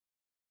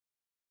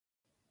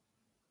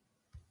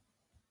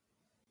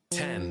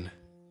10,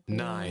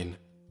 9,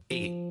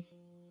 8,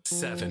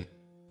 7,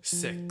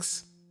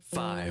 6,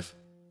 5,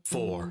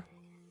 4,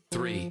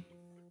 3,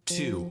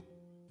 2,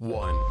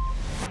 1.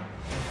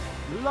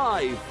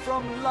 Live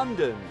from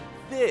London,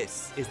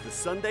 this is the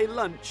Sunday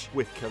Lunch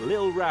with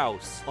Khalil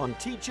Rouse on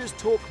Teachers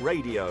Talk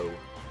Radio.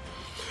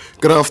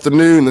 Good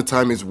afternoon, the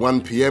time is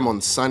 1 p.m.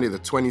 on Sunday the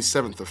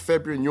 27th of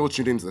February and you're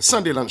tuned into the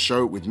Sunday Lunch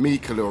Show with me,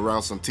 Khalil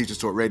Rouse on Teachers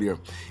Talk Radio.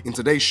 In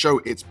today's show,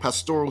 it's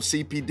Pastoral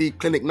CPD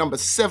Clinic number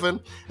 7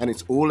 and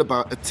it's all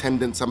about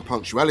attendance and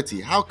punctuality.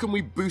 How can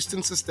we boost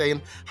and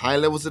sustain high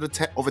levels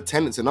of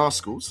attendance in our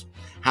schools?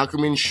 How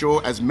can we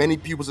ensure as many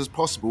pupils as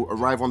possible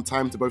arrive on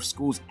time to both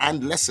schools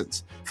and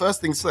lessons?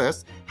 First things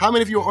first, how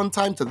many of you are on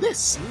time to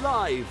this?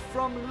 Live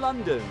from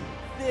London,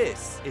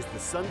 this is the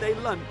Sunday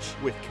Lunch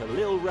with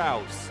Khalil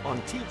Rouse on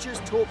Teachers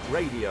Talk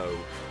Radio.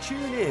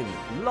 Tune in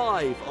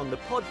live on the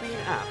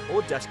Podbean app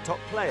or desktop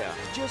player.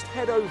 Just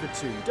head over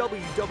to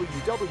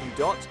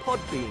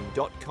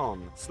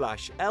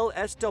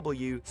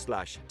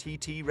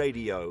www.podbean.com/LSW/TT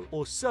Radio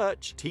or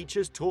search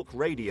Teachers Talk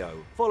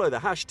Radio. Follow the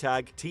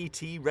hashtag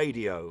TT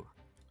Radio.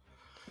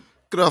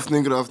 Good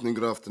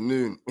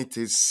afternoon. It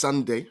is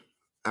Sunday.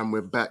 And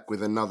we're back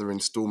with another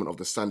installment of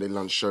the Sunday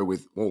Lunch Show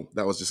with,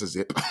 that was just a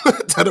zip.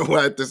 I don't know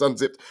why I just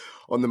unzipped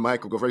on the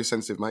mic. I've got a very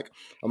sensitive mic.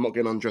 I'm not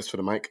getting undressed for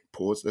the mic.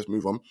 Pause. Let's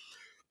move on.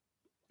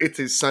 It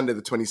is Sunday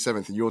the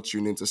 27th and you're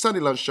tuned into Sunday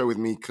Lunch Show with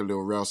me,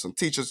 Khalil Rouse on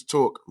Teachers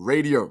Talk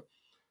Radio.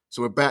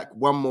 So we're back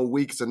one more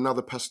week. It's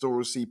another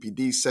Pastoral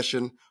CPD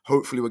session.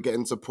 Hopefully we're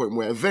getting to a point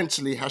where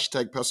eventually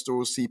hashtag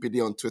Pastoral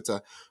CPD on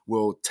Twitter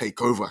will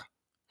take over.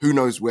 Who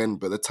knows when,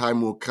 but the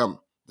time will come.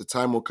 The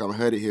time will come. I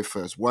heard it here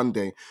first. One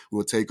day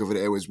we'll take over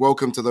the airways.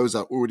 Welcome to those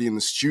that are already in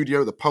the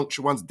studio, the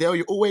punctual ones. Dale,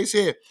 you're always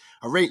here.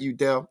 I rate you,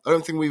 Dale. I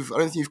don't think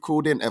you've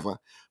called in ever,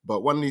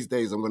 but one of these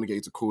days I'm going to get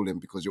you to call in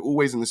because you're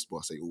always in this.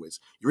 Well, I say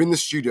always. You're in the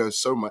studio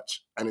so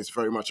much, and it's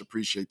very much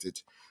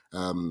appreciated.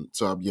 I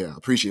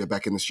appreciate you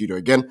back in the studio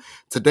again.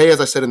 Today,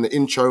 as I said in the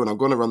intro, and I'm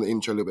going to run the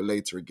intro a little bit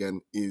later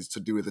again, is to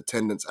do with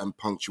attendance and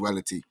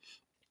punctuality.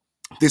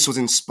 This was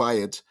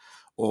inspired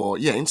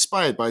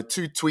by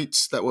two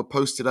tweets that were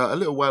posted out a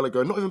little while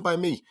ago, not even by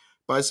me,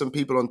 by some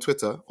people on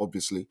Twitter,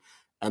 obviously.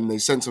 And they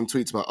sent some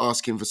tweets about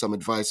asking for some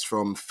advice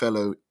from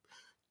fellow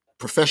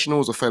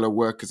professionals or fellow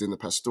workers in the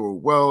pastoral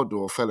world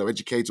or fellow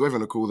educators, whatever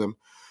you want to call them.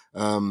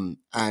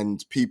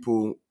 And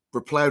people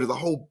replied with a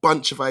whole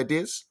bunch of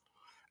ideas.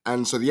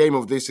 And so the aim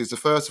of this is to,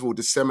 first of all,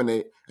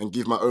 disseminate and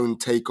give my own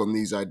take on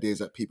these ideas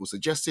that people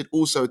suggested.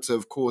 Also to,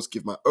 of course,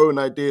 give my own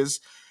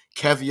ideas.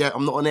 Caveat,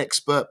 I'm not an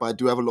expert, but I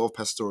do have a lot of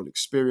pastoral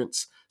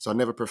experience, so I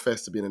never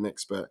profess to being an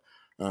expert.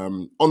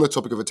 On the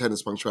topic of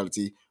attendance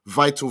punctuality,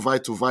 vital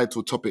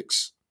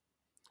topics.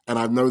 And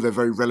I know they're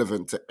very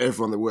relevant to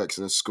everyone that works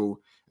in a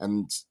school.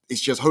 And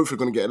it's just hopefully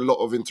going to get a lot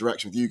of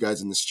interaction with you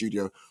guys in the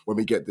studio when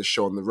we get this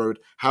show on the road.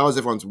 How has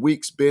everyone's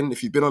weeks been?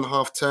 If you've been on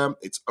half term,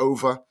 it's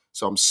over.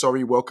 So I'm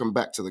sorry, welcome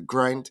back to the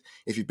grind.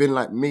 If you've been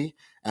like me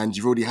and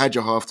you've already had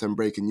your half term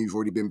break and you've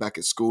already been back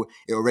at school,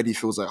 it already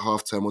feels like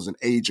half term was an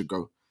age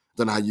ago.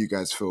 Don't know how you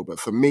guys feel,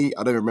 but for me,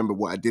 I don't remember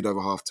what I did over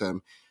half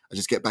term. I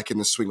just get back in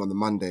the swing on the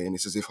Monday and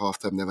it's as if half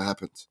term never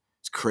happened.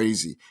 It's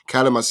crazy.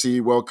 Callum, I see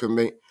you. Welcome,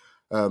 mate.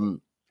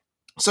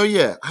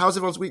 How's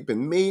everyone's week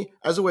been? Me,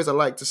 as always, I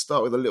like to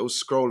start with a little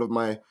scroll of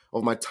my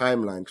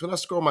timeline. Because when I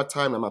scroll my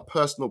timeline, my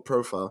personal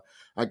profile,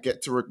 I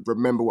get to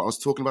remember what I was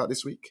talking about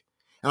this week.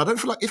 And I don't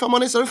feel like, if I'm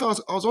honest, I don't feel like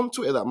I was on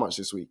Twitter that much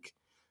this week.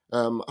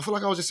 I feel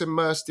like I was just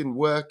immersed in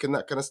work and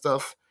that kind of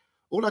stuff.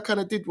 All I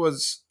kind of did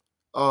was,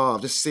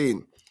 I've just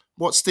seen.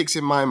 What sticks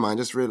in my mind,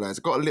 just realised,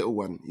 I've got a little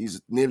one. He's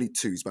nearly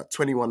 2. He's about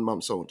 21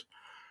 months old.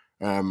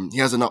 He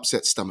has an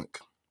upset stomach.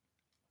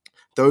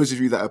 Those of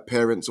you that are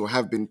parents or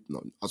have been, no,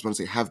 I was going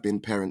to say have been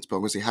parents, but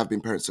I'm going to say have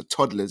been parents to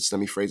toddlers, let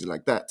me phrase it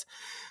like that,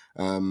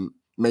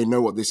 may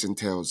know what this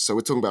entails. So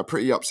we're talking about a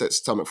pretty upset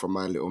stomach from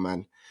my little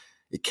man.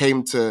 It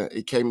came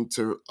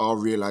to our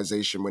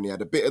realisation when he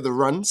had a bit of the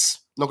runs.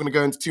 Not going to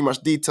go into too much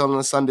detail on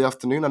a Sunday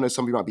afternoon. I know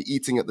some of you might be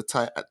eating at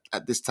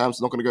this time,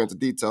 so not going to go into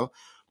detail,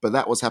 but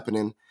that was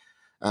happening.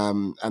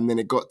 And then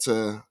it got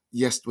to,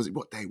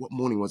 what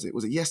morning was it?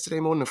 Was it yesterday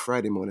morning or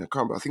Friday morning? I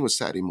can't remember. I think it was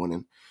Saturday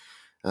morning.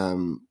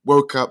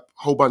 Woke up,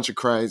 whole bunch of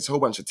cries, whole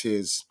bunch of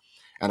tears.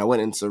 And I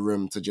went into the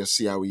room to just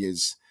see how he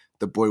is.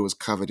 The boy was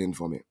covered in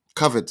vomit.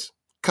 Covered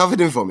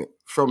in vomit.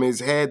 From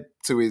his head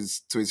to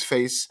his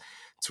face,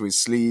 to his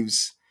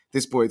sleeves.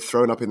 This boy had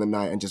thrown up in the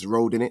night and just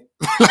rolled in it.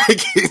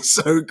 Like, it's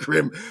so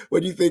grim.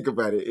 When you think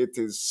about it, it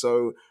is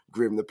so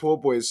grim. The poor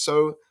boy it's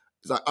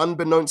like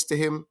unbeknownst to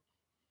him,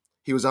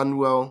 he was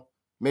unwell.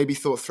 Maybe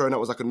thought throwing up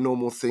was like a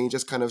normal thing.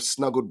 Just kind of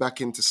snuggled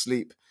back into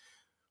sleep,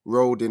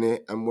 rolled in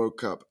it and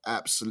woke up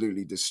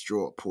absolutely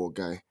distraught, poor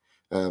guy.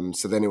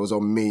 So then it was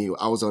on me.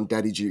 I was on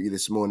daddy duty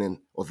that morning,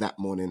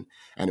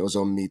 and it was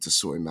on me to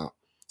sort him out.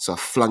 So I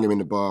flung him in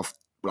the bath,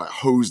 like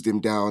hosed him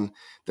down,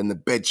 then the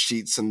bed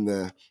sheets and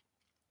the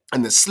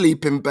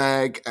sleeping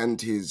bag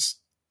and his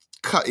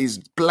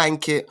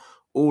blanket,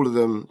 all of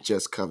them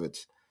just covered.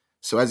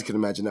 So as you can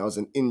imagine, that was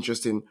an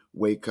interesting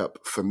wake up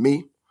for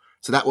me.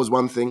 So that was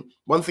one thing.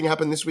 One thing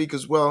happened this week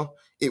as well.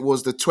 It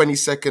was the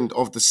 22nd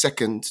of the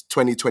 2nd,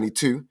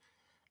 2022.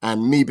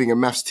 And me being a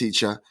maths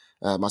teacher,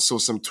 I saw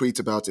some tweet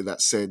about it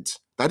that said,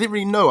 I didn't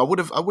really know. I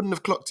wouldn't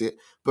have clocked it,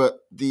 but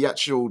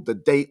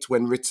the date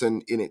when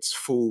written in its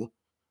full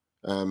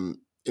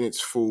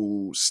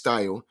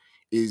style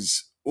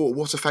is, oh,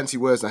 what's a fancy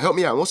word now? Help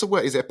me out. What's a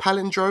word? Is it a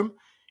palindrome?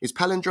 Is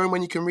palindrome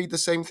when you can read the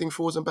same thing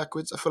forwards and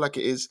backwards? I feel like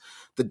it is.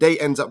 The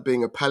date ends up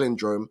being a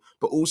palindrome,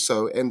 but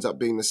also ends up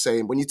being the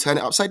same when you turn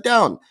it upside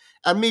down.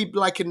 And me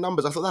liking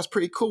numbers, I thought that's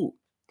pretty cool.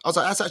 I was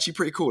like, that's actually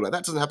pretty cool. Like,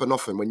 that doesn't happen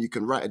often when you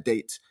can write a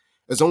date,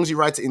 as long as you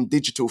write it in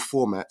digital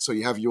format. So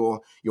you have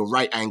your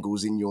right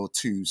angles in your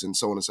twos and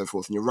so on and so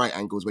forth, and your right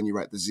angles when you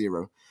write the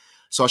 0.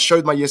 So I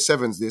showed my year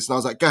 7s this, and I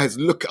was like, guys,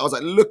 look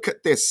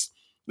at this.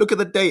 Look at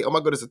the date. Oh my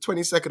God, it's the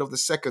 22nd of the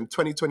 2nd,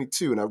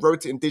 2022. And I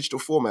wrote it in digital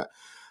format.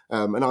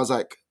 And I was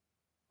like,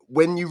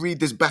 when you read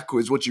this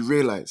backwards, what do you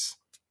realize?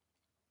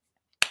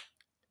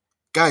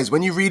 Guys,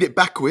 when you read it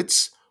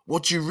backwards,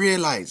 what do you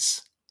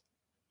realize?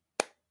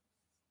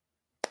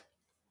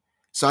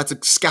 So I had to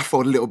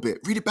scaffold a little bit.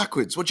 Read it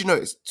backwards. What do you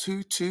notice?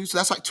 2, 2. So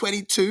that's like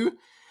 22.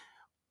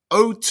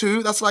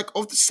 02, that's like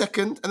of the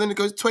 2nd. And then it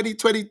goes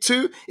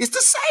 2022. It's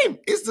the same.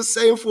 It's the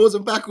same forwards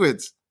and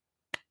backwards.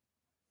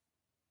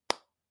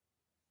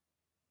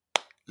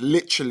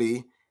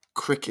 Literally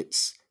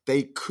crickets.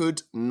 They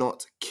could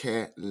not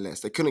care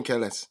less. They couldn't care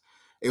less.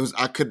 They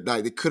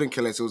couldn't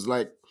care less. It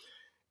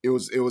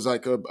was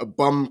like a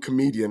bum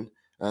comedian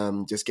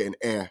just getting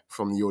air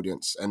from the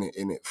audience, and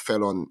it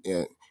fell on.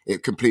 Yeah,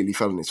 it completely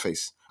fell on his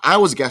face. I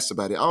was gassed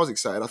about it. I was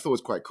excited. I thought it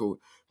was quite cool.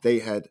 They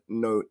had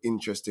no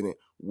interest in it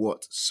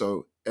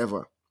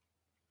whatsoever.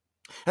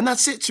 And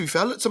that's it, to be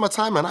fair. I looked at my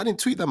time, man. I didn't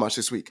tweet that much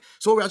this week.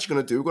 So what we're actually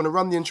going to do, we're going to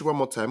run the intro one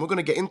more time. We're going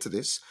to get into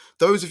this.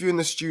 Those of you in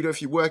the studio,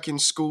 if you work in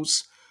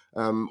schools,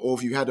 or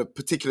if you had a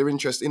particular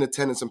interest in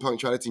attendance and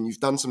punctuality, and you've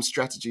done some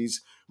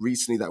strategies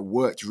recently that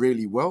worked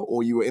really well,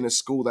 or you were in a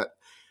school that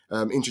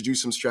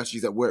introduced some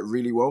strategies that worked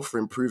really well for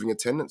improving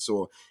attendance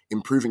or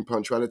improving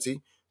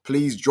punctuality,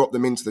 please drop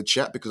them into the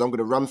chat, because I'm going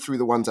to run through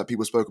the ones that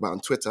people spoke about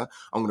on Twitter.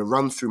 I'm going to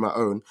run through my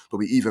own, but it'll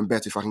be even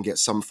better if I can get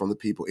some from the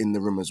people in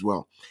the room as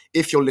well.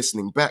 If you're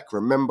listening back,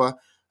 remember,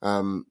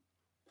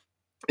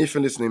 if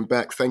you're listening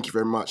back, thank you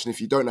very much. And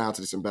if you don't know how to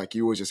listen back,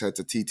 you always just head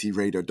to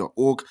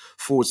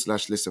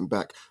ttradio.org/listen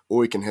back,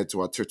 or you can head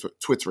to our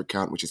Twitter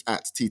account, which is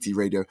at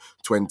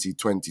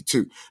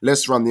ttradio2022.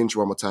 Let's run the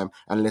intro one more time,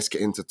 and let's get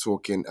into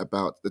talking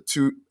about the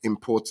two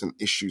important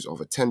issues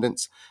of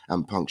attendance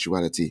and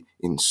punctuality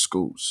in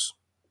schools.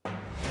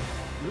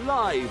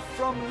 Live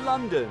from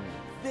London,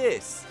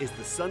 this is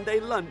the Sunday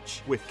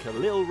Lunch with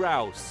Khalil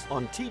Rouse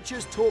on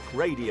Teachers Talk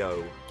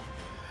Radio.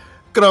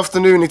 Good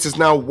afternoon, it is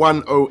now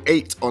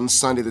 1:08 on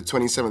Sunday the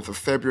 27th of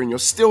February, and you're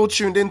still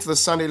tuned into the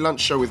Sunday Lunch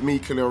Show with me,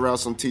 Khalil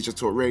Rouse, on Teacher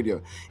Talk Radio.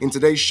 In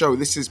today's show,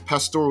 this is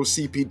Pastoral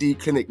CPD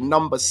Clinic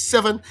number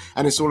 7,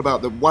 and it's all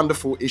about the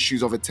wonderful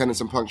issues of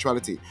attendance and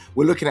punctuality.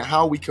 We're looking at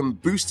how we can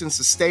boost and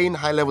sustain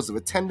high levels of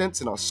attendance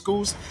in our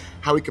schools,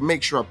 how we can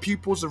make sure our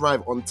pupils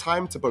arrive on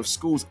time to both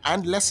schools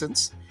and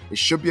lessons. It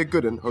should be a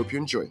good one. Hope you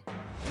enjoy.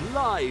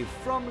 Live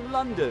from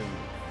London,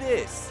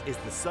 this is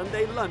the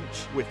Sunday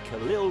Lunch with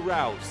Khalil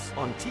Rouse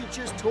on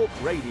Teachers Talk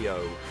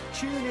Radio.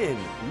 Tune in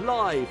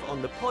live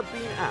on the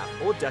Podbean app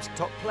or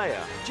desktop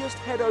player. Just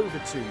head over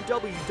to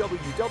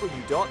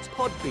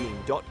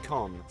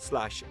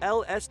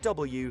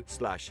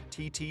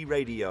www.podbean.com/LSW/TT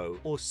Radio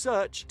or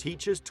search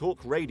Teachers Talk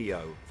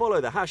Radio.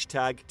 Follow the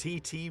hashtag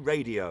TT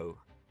Radio.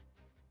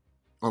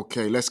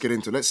 Okay, let's get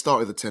into it. Let's start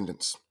with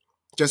attendance.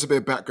 Just a bit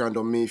of background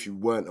on me if you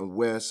weren't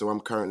aware. So I'm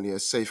currently a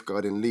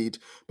safeguarding lead,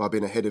 but I've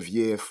been a head of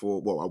year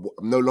I'm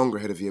no longer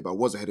head of year, but I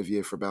was a head of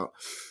year for about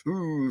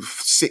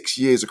 6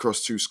 years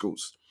across 2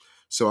 schools.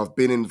 So I've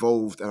been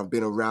involved and I've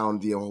been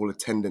around the whole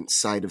attendance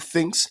side of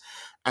things.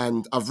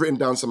 And I've written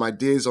down some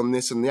ideas on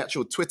this, and the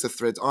actual Twitter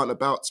threads aren't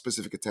about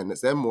specific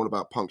attendance. They're more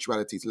about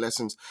punctuality to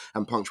lessons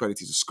and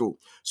punctuality to school.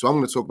 So I'm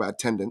going to talk about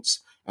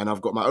attendance, and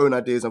I've got my own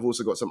ideas. I've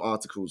also got some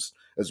articles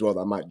as well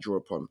that I might draw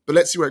upon. But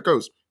let's see where it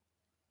goes.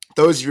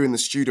 Those of you in the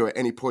studio at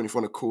any point, if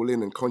you want to call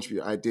in and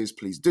contribute ideas,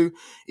 please do.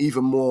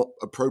 Even more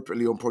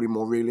appropriately, or probably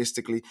more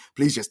realistically,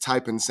 please just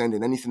type and send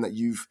in anything that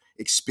you've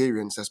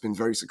experienced that's been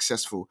very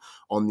successful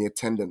on the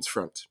attendance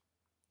front.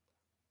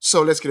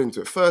 So let's get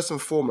into it. First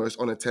and foremost,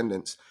 on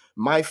attendance,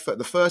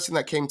 the first thing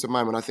that came to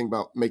mind when I think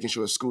about making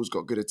sure the school's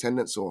got good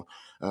attendance or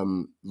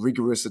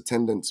rigorous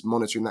attendance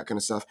monitoring, that kind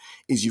of stuff,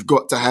 is you've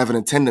got to have an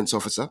attendance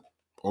officer,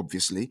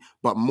 obviously,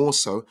 but more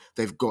so,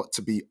 they've got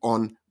to be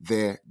on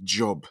their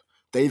job.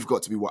 They've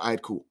got to be what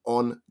I'd call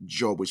on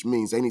job, which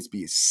means they need to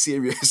be a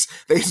serious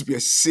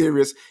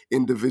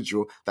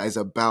individual that is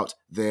about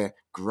their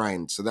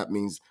grind. So that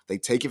means they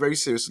take it very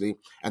seriously,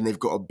 and they've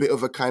got a bit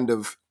of a kind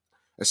of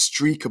a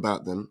streak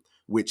about them,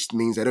 which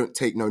means they don't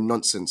take no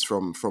nonsense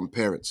from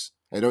parents.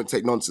 They don't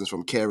take nonsense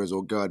from carers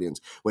or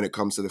guardians when it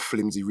comes to the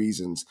flimsy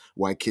reasons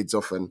why kids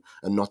often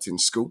are not in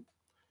school.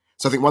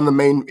 So I think one of the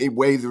main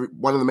ways the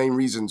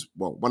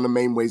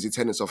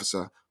attendance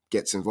officer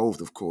gets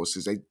involved, of course,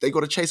 is they got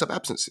to chase up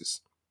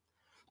absences.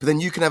 But then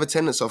you can have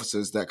attendance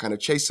officers that kind of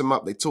chase them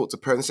up. They talk to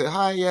parents and say,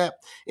 hi, yeah,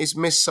 it's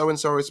Miss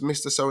So-and-so, it's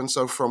Mr.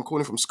 So-and-so from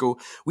calling from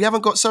school. We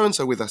haven't got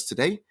so-and-so with us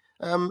today.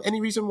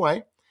 Any reason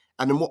why?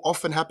 And then what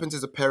often happens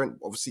is a parent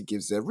obviously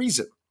gives their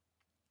reason.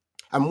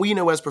 And we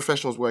know as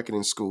professionals working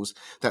in schools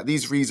that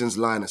these reasons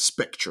lie on a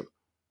spectrum.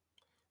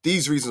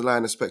 These reasons lie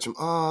on a spectrum.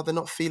 They're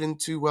not feeling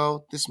too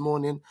well this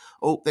morning.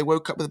 Oh, they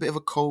woke up with a bit of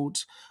a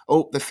cold.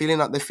 Oh, they're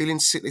feeling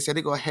sick. They said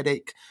they got a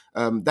headache.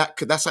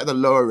 That's like the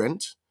lower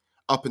end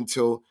up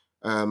until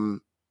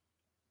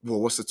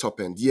what's the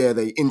top end? Yeah,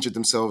 they injured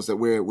themselves that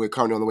we're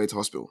currently on the way to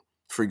hospital,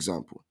 for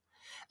example.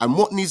 And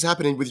what needs to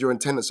happen with your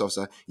attendance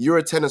officer? Your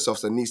attendance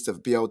officer needs to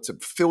be able to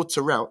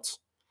filter out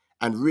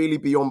and really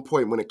be on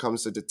point when it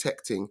comes to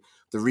detecting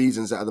the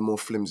reasons that are the more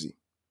flimsy.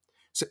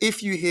 So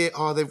if you hear,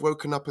 they've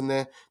woken up and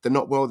they're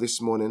not well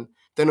this morning,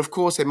 then of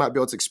course they might be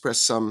able to express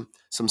some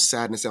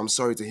sadness. Say, I'm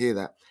sorry to hear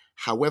that.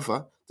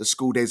 However, the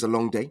school day is a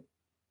long day.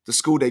 The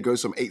school day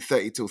goes from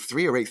 8:30 till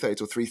 3 or 8:30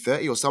 till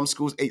 3:30, or some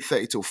schools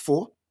 8:30 till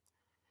 4.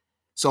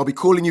 So I'll be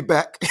calling you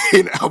back.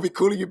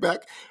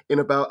 In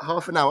about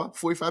half an hour,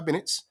 45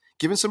 minutes,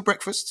 giving some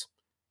breakfast,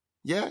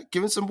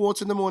 giving some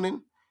water in the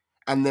morning.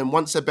 And then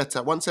once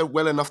they're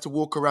well enough to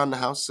walk around the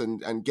house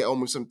and get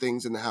on with some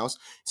things in the house,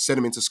 send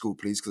them into school,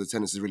 please, because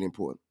attendance is really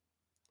important.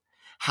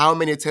 How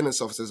many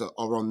attendance officers are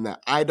on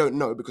that? I don't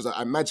know, because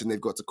I imagine they've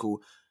got to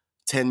call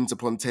tens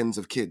upon tens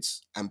of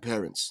kids and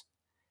parents.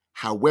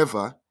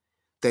 However,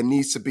 there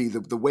needs to be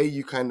the way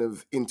you kind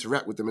of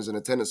interact with them as an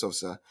attendance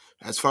officer,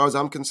 as far as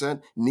I'm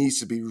concerned, needs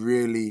to be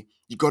really,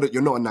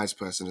 you're not a nice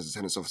person as an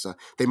attendance officer.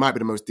 They might be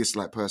the most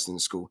disliked person in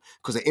school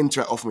because they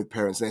interact often with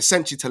parents. They're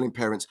essentially telling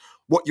parents,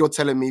 what you're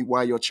telling me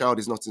why your child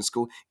is not in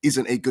school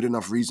isn't a good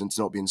enough reason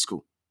to not be in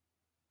school.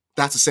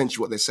 That's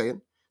essentially what they're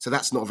saying. So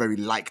that's not a very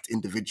liked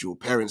individual.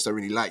 Parents don't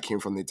really like hearing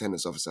from the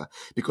attendance officer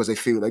because they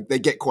feel like they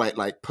get quite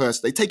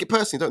they take it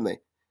personally, don't they?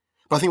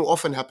 But I think what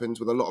often happens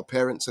with a lot of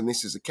parents, and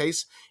this is the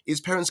case, is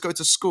parents go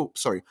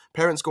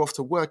off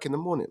to work in the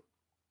morning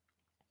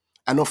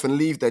and often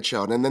leave their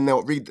child, and then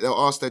they'll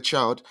ask their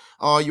child,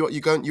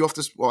 you off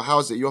to, well,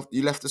 how's it?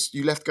 You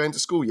left going to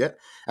school yet?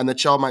 And the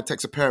child might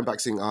text a parent back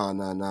saying,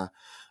 no,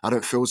 I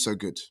don't feel so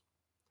good.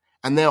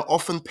 And there are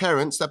often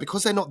parents that,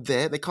 because they're not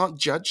there, they can't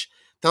judge.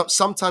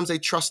 Sometimes they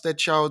trust their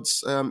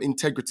child's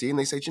integrity, and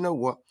they say, do you know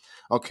what?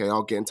 Okay,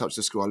 I'll get in touch with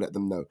the school, I'll let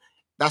them know.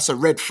 That's a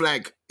red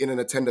flag in an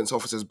attendance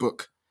officer's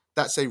book.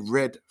 That's a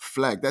red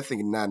flag. They're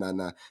thinking,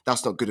 nah,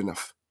 that's not good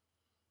enough.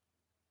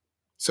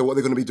 So what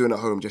they're going to be doing at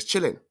home? Just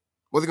chilling.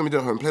 What are they going to be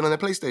doing at home? Playing on their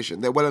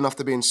PlayStation. They're well enough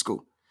to be in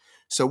school.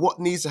 So what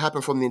needs to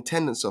happen from the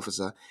attendance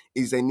officer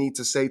is they need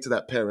to say to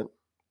that parent,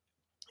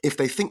 if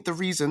they think the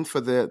reason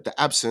for the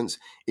absence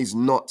is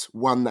not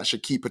one that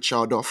should keep a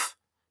child off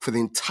for the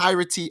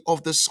entirety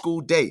of the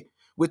school day,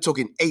 we're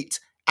talking 8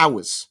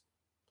 hours,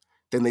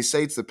 then they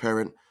say to the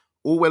parent,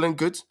 all well and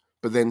good,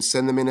 but then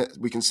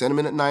we can send them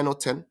in at 9 or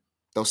 10.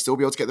 They'll still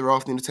be able to get their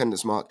afternoon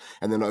attendance mark,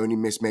 and then only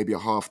miss maybe a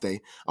half day.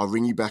 I'll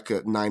ring you back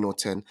at 9 or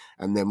 10,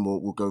 and then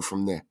we'll go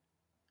from there.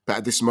 But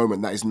at this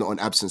moment, that is not an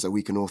absence that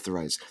we can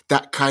authorize.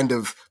 That kind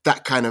of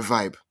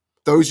vibe.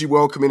 Those you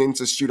welcoming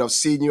into the studio, I've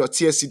seen you.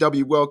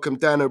 TSCW, welcome.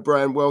 Dan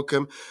O'Brien,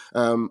 welcome.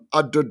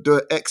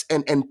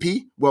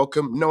 XNNP,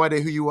 welcome. No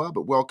idea who you are,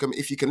 but welcome.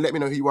 If you can let me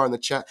know who you are in the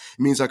chat,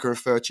 it means I can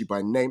refer to you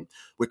by name.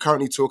 We're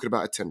currently talking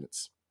about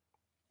attendance.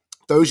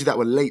 Those of you that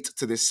were late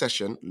to this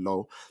session,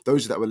 those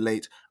of you that were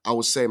late, I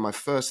will say my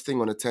first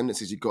thing on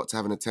attendance is you've got to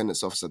have an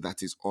attendance officer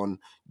that is on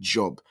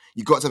job.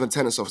 You've got to have an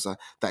attendance officer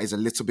that is a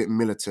little bit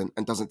militant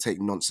and doesn't take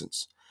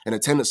nonsense. An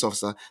attendance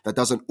officer that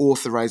doesn't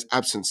authorize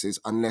absences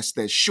unless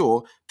they're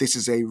sure this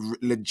is a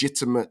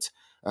legitimate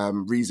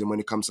reason when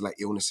it comes to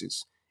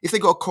illnesses. If they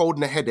got a cold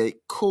and a headache,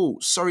 cool,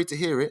 sorry to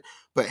hear it,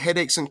 but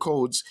headaches and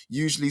colds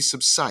usually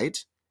subside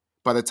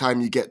by the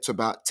time you get to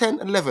about 10,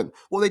 11.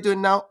 What are they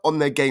doing now? On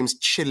their games,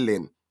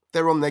 chilling.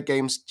 They're on their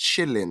games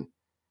chilling.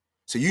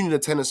 So you need an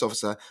attendance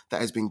officer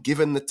that has been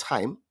given the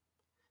time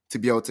to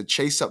be able to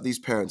chase up these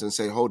parents and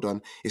say, hold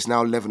on, it's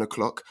now 11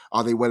 o'clock.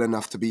 Are they well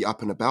enough to be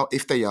up and about?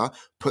 If they are,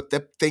 put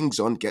their things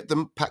on, get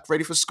them packed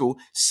ready for school,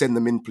 send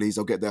them in, please.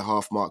 They'll get their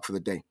half mark for the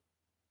day.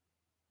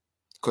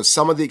 Because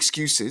some of the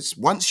excuses,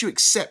 once you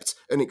accept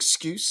an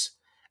excuse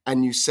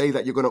and you say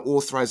that you're going to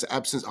authorize the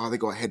absence, they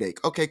got a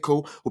headache. Okay,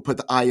 cool. We'll put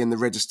the I in the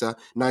register.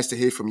 Nice to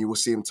hear from you. We'll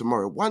see them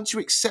tomorrow. Once you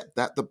accept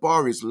that, the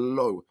bar is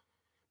low.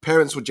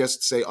 Parents will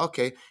just say,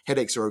 okay,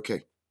 headaches are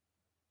okay.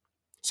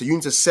 So you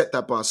need to set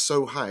that bar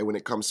so high when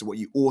it comes to what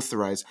you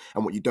authorize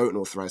and what you don't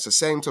authorize. So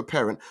saying to a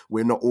parent,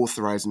 we're not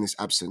authorizing this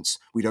absence.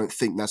 We don't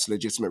think that's a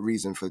legitimate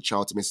reason for the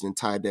child to miss an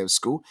entire day of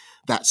school.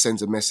 That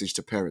sends a message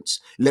to parents.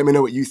 Let me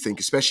know what you think,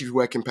 especially if you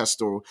work in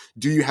pastoral.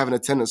 Do you have an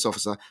attendance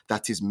officer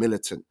that is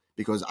militant?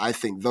 Because I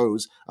think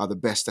those are the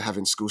best to have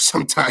in school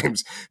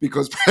sometimes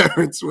because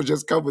parents will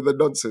just come with the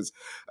nonsense.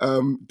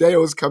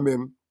 Dale's come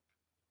in.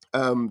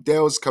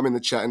 Dale's come in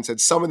the chat and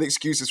said some of the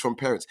excuses from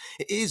parents.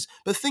 It is,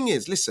 but the thing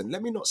is, listen,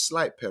 let me not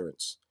slight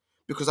parents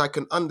because I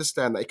can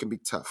understand that it can be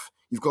tough.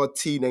 You've got a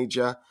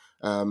teenager,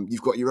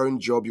 You've got your own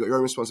job, you've got your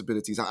own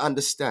responsibilities. I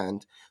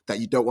understand that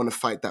you don't want to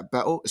fight that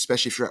battle,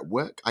 especially if you're at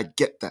work. I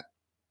get that.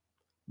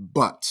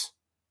 But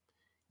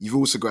you've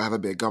also got to have a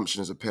bit of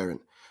gumption as a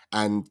parent.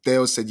 And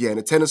Dale said, yeah, an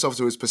attendance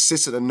officer who is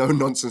persistent and no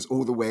nonsense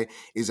all the way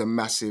is a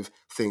massive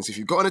thing. So if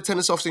you've got an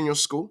attendance officer in your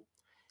school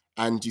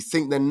and you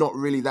think they're not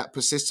really that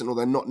persistent or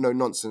they're not no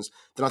nonsense,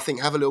 then I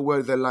think have a little word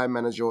with their line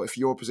manager, or if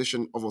you're a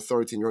position of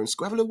authority in your own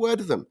school, have a little word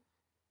with them.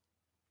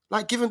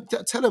 Like,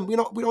 tell them we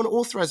don't want to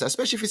authorize that,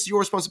 especially if it's your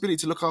responsibility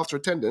to look after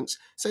attendance.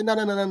 Say, no.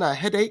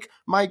 Headache,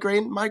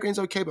 migraine's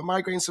okay, but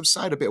migraines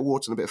subside, a bit of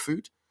water and a bit of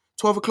food.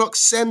 12 o'clock,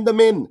 send them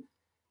in.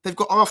 They've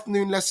got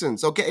afternoon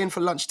lessons. They'll get in for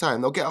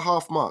lunchtime. They'll get a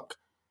half mark.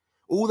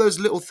 All those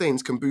little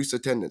things can boost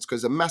attendance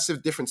because there's a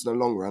massive difference in the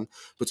long run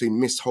between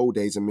missed whole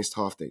days and missed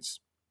half days.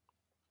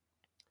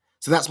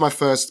 So that's my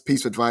first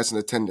piece of advice on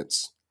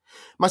attendance.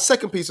 My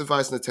second piece of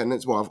advice on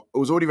attendance, well, it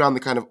was already around the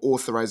kind of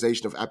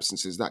authorization of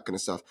absences, that kind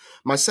of stuff.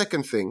 My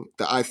second thing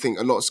that I think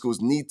a lot of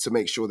schools need to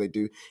make sure they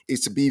do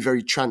is to be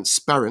very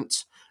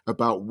transparent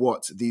about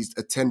what these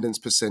attendance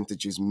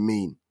percentages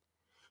mean.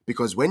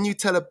 Because when you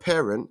tell a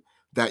parent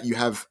that you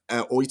have,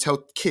 or you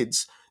tell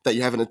kids that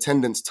you have an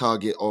attendance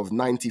target of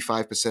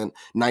 95%,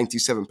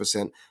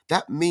 97%,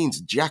 that means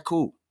jack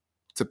all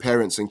to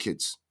parents and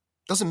kids.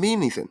 Doesn't mean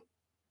anything.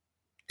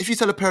 If you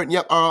tell a parent,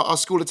 yep, our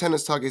school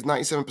attendance target is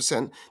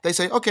 97%, they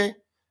say, okay,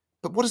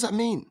 but what does that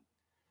mean?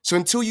 So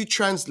until you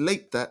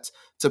translate that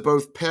to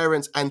both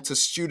parents and to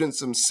students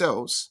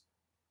themselves,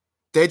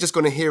 they're just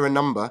going to hear a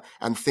number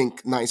and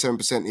think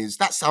 97% is,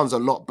 that sounds a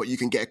lot, but you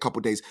can get a couple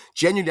of days.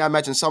 Genuinely, I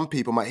imagine some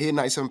people might hear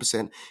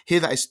 97%, hear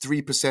that is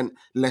 3%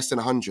 less than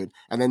 100,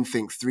 and then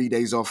think 3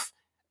 days off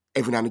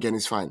every now and again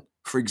is fine,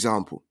 for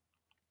example.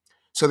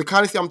 So the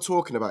kind of thing I'm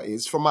talking about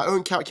is, from my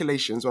own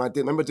calculations, when I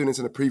remember doing this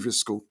in a previous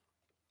school,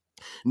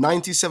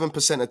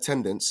 97%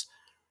 attendance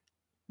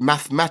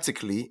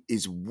mathematically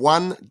is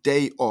 1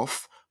 day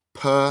off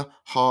per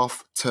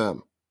half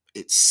term.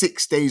 It's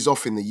 6 days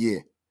off in the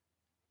year.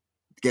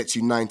 Gets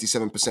you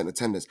 97%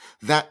 attendance.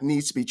 That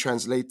needs to be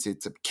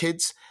translated to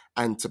kids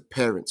and to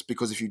parents,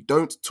 because if you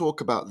don't talk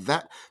about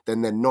that,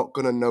 then they're not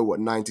going to know what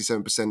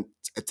 97%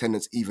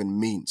 attendance even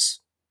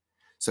means.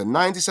 So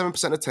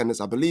 97%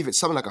 attendance, I believe it's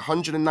something like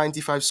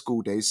 195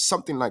 school days,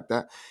 something like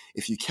that.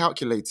 If you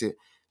calculate it,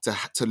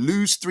 to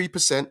lose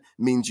 3%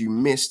 means you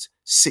missed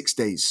 6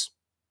 days.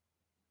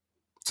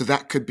 So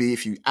that could be,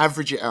 if you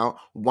average it out,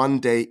 1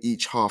 day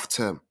each half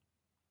term.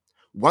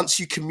 Once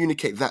you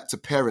communicate that to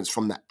parents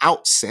from the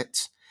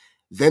outset,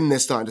 then they're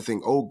starting to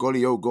think, oh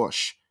golly, oh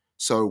gosh.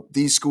 So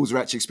these schools are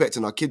actually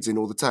expecting our kids in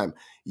all the time.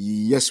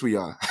 Yes, we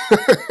are.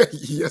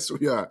 Yes,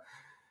 we are.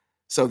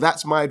 So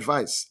that's my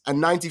advice.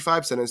 And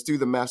 95%, let's do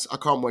the maths. I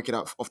can't work it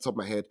out off the top of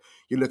my head.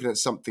 You're looking at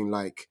something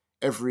like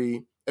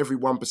every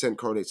 1%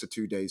 correlates to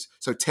 2 days.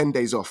 So 10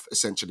 days off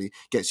essentially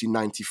gets you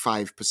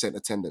 95%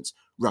 attendance,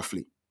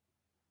 roughly.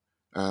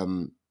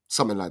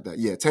 Something like that.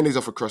 Yeah, 10 days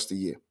off across the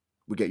year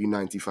will get you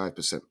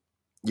 95%.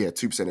 Yeah,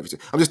 2% every two.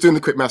 I'm just doing the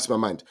quick maths in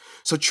my mind.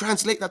 So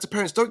translate that to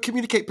parents. Don't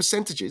communicate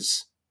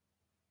percentages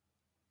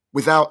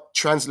without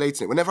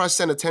translating it. Whenever I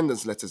send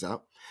attendance letters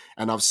out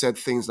and I've said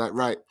things like,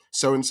 right,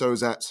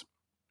 so-and-so's at,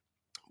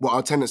 well, our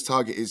attendance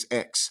target is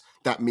X,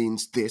 that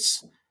means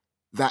this.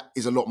 That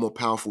is a lot more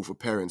powerful for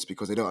parents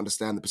because they don't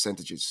understand the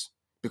percentages.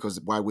 Because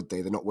why would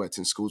they? They're not worked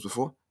in schools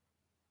before.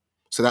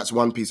 So that's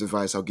one piece of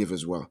advice I'll give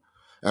as well.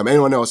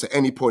 Anyone else at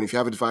any point, if you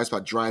have advice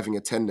about driving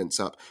attendance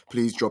up,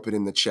 please drop it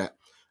in the chat.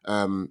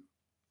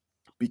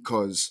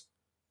 Because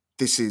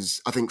this is,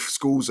 I think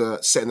schools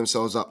are setting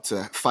themselves up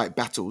to fight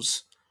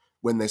battles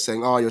when they're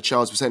saying, oh, your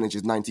child's percentage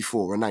is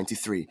 94 or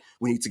 93.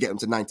 We need to get them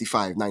to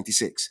 95,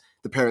 96.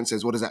 The parent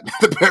says, what does that mean?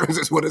 The parent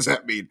says, what does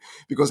that mean?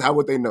 Because how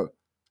would they know?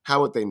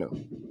 How would they know?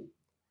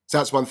 So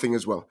that's one thing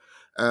as well.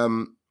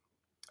 Dan,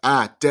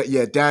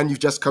 you've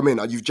just come in.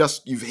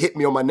 You've hit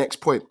me on my next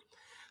point.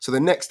 So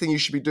the next thing you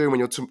should be doing when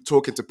you're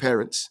talking to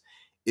parents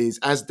is,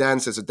 as Dan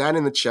says, so Dan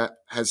in the chat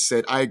has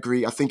said, I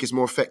agree, I think it's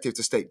more effective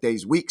to state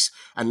days, weeks,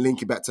 and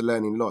link it back to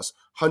learning loss.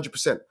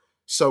 100%.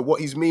 So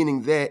what he's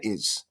meaning there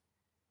is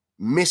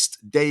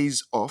missed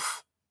days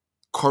off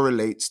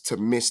correlates to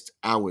missed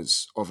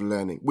hours of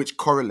learning, which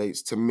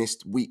correlates to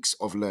missed weeks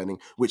of learning,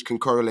 which can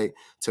correlate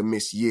to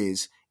missed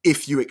years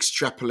if you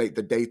extrapolate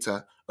the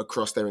data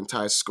across their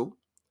entire school.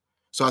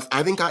 So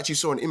I think I actually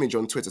saw an image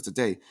on Twitter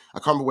today. I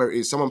can't remember where it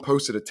is. Someone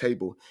posted a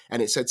table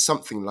and it said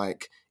something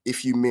like,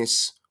 if you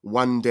miss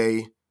 1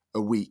 day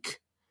a week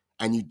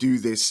and you do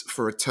this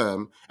for a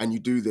term and you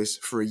do this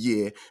for a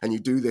year and you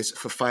do this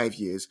for 5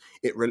 years,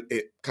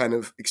 it kind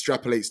of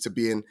extrapolates to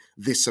being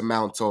this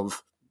amount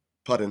of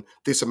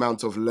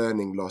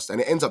learning lost.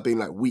 And it ends up being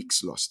like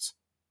weeks lost.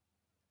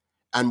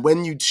 And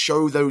when you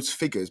show those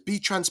figures, be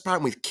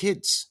transparent with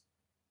kids.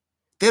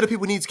 They're the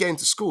people who need to get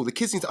into school. The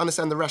kids need to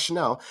understand the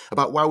rationale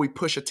about why we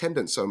push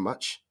attendance so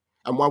much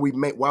and why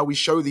we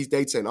show these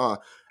data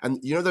and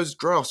you know those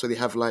graphs where they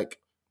have like,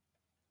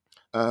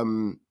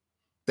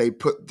 they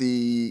put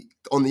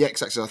on the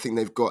x-axis, I think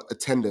they've got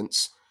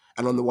attendance,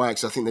 and on the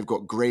y-axis, I think they've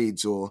got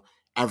grades or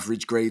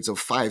average grades of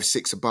 5,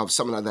 6 above,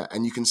 something like that.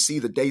 And you can see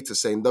the data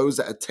saying those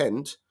that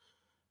attend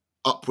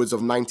upwards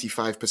of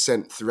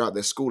 95% throughout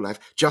their school life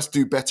just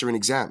do better in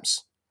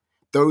exams.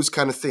 Those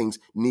kind of things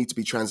need to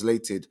be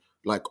translated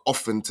like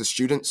often to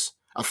students.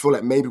 I feel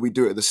like maybe we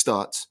do it at the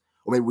start,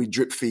 or maybe we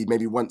drip feed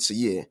maybe once a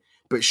year,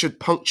 but it should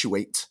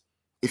punctuate.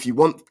 If you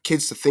want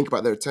kids to think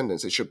about their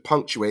attendance, it should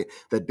punctuate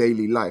their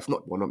daily life.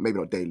 Maybe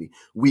not daily,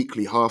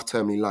 weekly,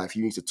 half-termly life.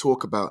 You need to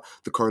talk about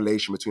the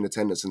correlation between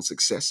attendance and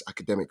success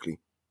academically,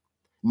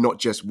 not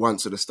just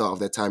once at the start of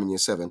their time in year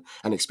 7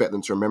 and expect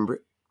them to remember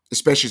it,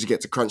 especially as you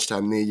get to crunch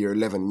time near year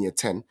 11 and year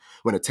 10,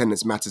 when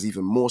attendance matters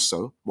even more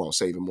so. Well, I'll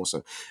say even more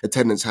so.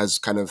 Attendance has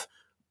kind of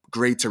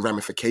greater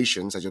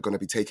ramifications as you're going to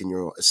be taking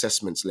your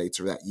assessments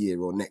later that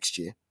year or next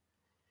year.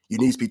 You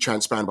need to be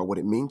transparent about what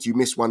it means. You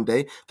miss one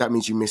day, that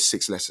means you miss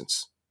 6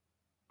 lessons.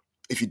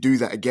 If you do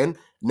that again,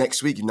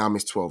 next week, you now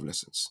miss 12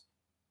 lessons.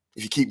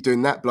 If you keep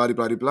doing that, blah,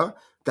 blah, blah, blah,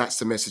 that's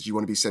the message you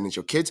want to be sending to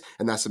your kids,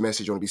 and that's the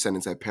message you want to be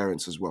sending to their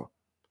parents as well.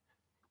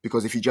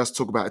 Because if you just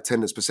talk about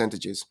attendance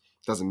percentages,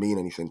 it doesn't mean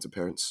anything to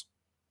parents.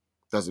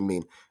 Doesn't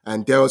mean.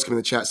 And Daryl's come in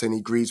the chat saying he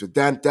agrees with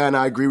Dan. Dan,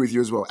 I agree with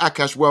you as well.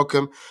 Akash,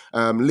 welcome.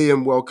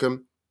 Liam,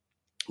 welcome.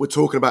 We're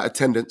talking about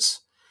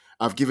attendance.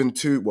 I've given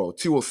 2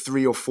 or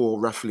 3 or 4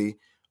 roughly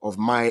of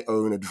my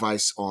own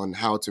advice on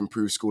how to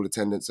improve school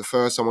attendance. The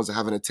first one was to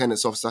have an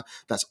attendance officer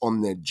that's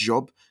on their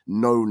job.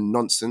 No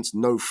nonsense,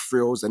 no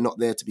frills. They're not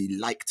there to be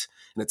liked.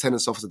 An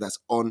attendance officer that's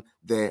on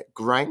their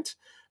grind.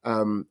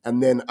 And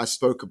then I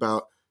spoke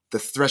about the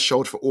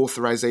threshold for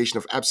authorization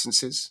of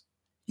absences.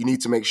 You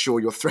need to make sure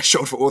your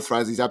threshold for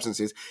authorizing these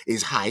absences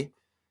is high,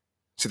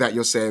 so that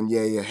you're saying,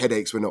 yeah,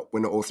 headaches. We're not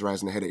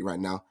authorizing a headache right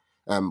now.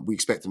 We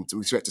expect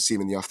to see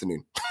them in the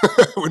afternoon.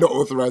 We're not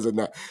authorizing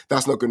that.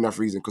 That's not good enough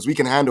reason, because we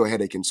can handle a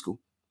headache in school.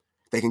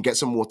 They can get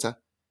some water,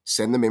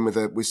 send them in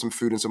with some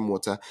food and some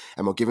water,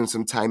 and we'll give them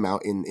some time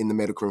out in the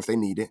medical room if they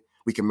need it.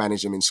 We can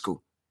manage them in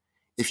school.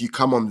 If you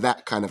come on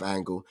that kind of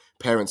angle,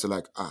 parents are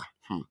like,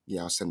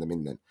 yeah, I'll send them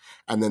in then.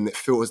 And then it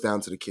filters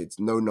down to the kids.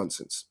 No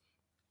nonsense.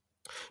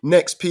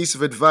 Next piece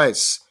of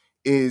advice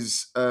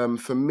is,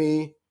 for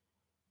me,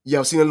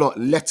 I've seen a lot.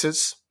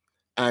 Letters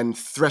and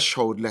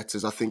threshold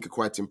letters, I think, are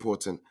quite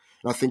important.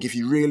 And I think if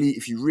you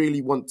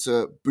really want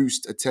to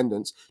boost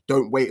attendance,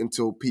 don't wait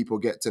until people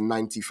get to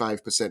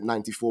 95%,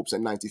 94%,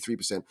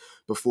 93%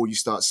 before you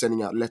start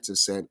sending out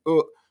letters saying,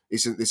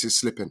 this is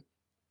slipping.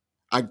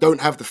 I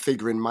don't have the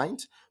figure in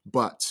mind,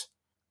 but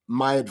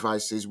my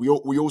advice is we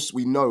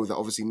know that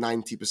obviously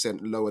 90%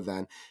 lower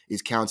than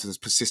is counted as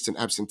persistent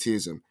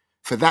absenteeism.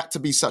 For that to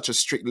be such a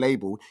strict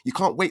label, you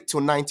can't wait till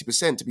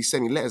 90% to be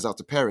sending letters out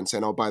to parents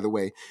saying, oh, by the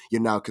way,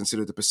 you're now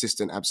considered a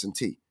persistent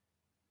absentee.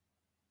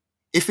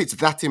 If it's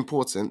that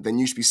important, then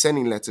you should be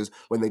sending letters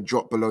when they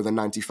drop below the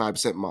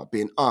 95% mark,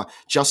 being,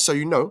 just so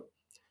you know,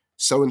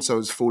 so-and-so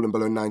has fallen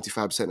below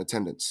 95%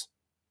 attendance.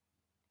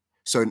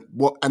 So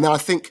what? And then I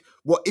think,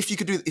 what if you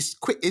could do?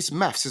 It's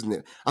maths, isn't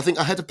it? I think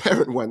I had a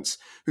parent once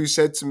who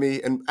said to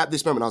me, and at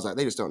this moment I was like,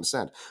 they just don't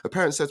understand. A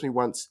parent said to me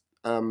once,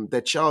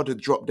 their child had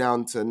dropped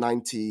down to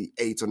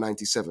 98 or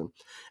 97,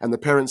 and the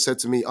parent said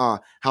to me,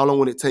 how long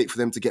will it take for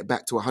them to get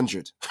back to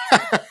 100?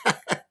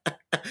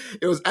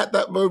 It was at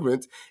that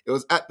moment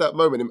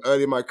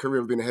early in my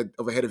career of being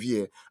ahead of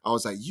year, I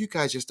was like, you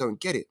guys just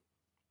don't get it.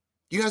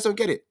 You guys don't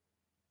get it.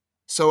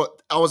 So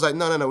I was like,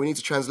 no, we need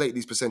to translate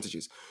these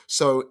percentages.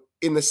 So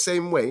in the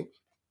same way,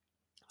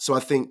 so I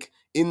think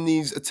in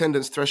these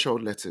attendance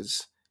threshold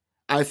letters,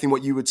 I think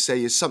what you would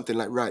say is something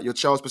like, right, your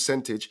child's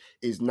percentage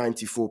is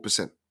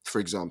 94%, for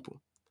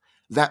example.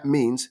 That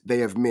means they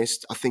have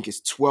missed, I think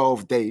it's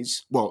 12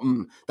 days.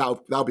 Well,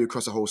 that'll be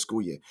across a whole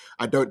school year.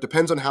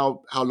 Depends on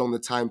how long the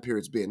time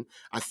period's been.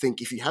 I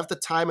think if you have the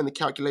time and the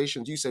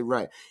calculations, you say,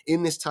 right,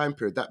 in this time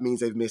period, that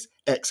means they've missed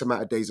X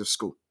amount of days of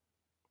school.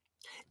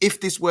 If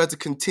this were to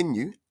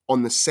continue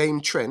on the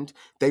same trend,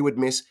 they would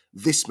miss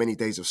this many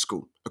days of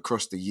school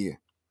across the year.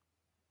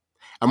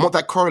 And what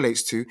that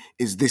correlates to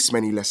is this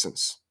many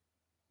lessons.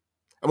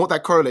 And what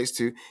that correlates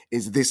to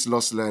is this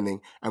lost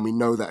learning. And we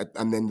know that,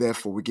 and then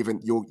therefore we're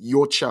given,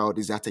 your child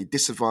is at a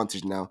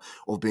disadvantage now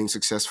of being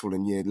successful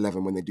in year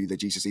 11 when they do their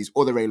GCSEs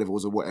or their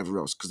A-levels or whatever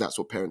else, because that's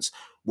what parents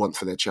want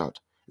for their child.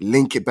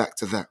 Link it back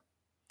to that.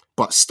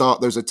 But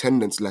start those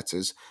attendance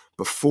letters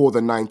before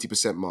the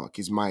 90% mark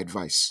is my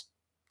advice.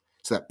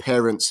 So that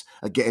parents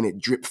are getting it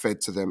drip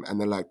fed to them and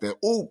they're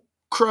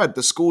crud,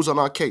 the school's on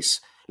our case.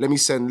 Let me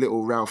send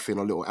little Ralph in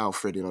or little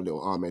Alfred in or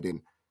little Ahmed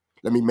in.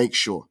 Let me make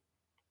sure.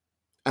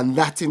 And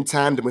that in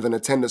tandem with an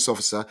attendance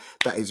officer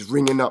that is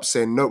ringing up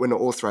saying, no, we're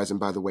not authorizing,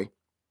 by the way.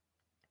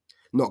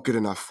 Not good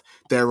enough.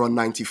 They're on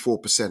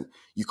 94%.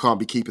 You can't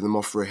be keeping them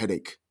off for a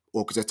headache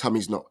or because their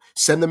tummy's not.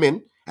 Send them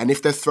in. And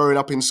if they're throwing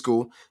up in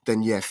school,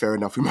 then yeah, fair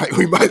enough.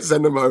 We might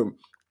send them home.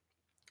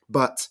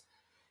 But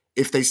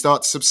if they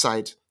start to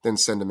subside, then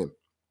send them in.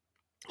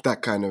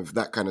 That kind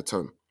of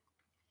tone.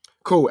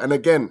 Cool. And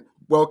again,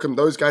 welcome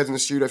those guys in the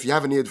studio. If you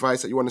have any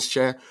advice that you want to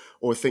share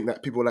or think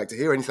that people would like to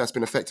hear, anything that's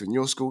been effective in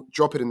your school,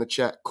 drop it in the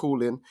chat,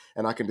 call in,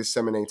 and I can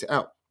disseminate it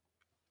out.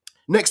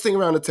 Next thing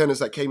around attendance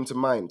that came to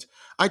mind,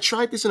 I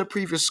tried this in a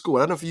previous school. I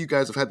don't know if you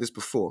guys have had this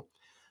before.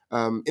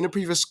 In a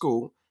previous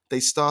school, they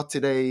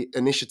started a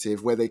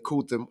initiative where they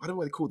called them, I don't know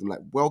what they called them,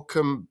 like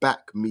welcome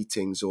back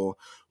meetings or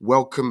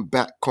welcome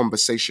back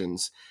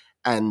conversations.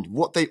 And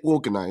what they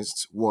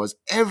organized was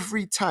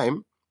every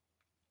time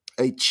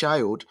a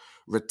child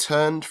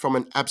returned from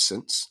an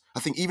absence, I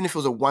think even if it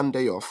was a 1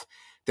 day off,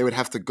 they would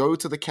have to go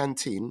to the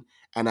canteen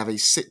and have a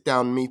sit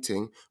down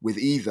meeting with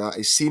either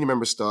a senior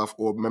member of staff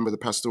or a member of the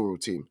pastoral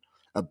team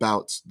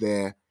about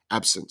their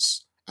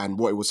absence and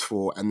what it was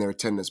for and their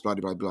attendance, blah,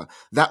 blah, blah.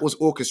 That was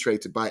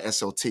orchestrated by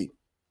SLT.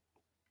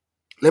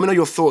 Let me know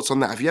your thoughts on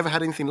that. Have you ever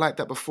had anything like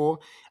that before?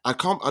 I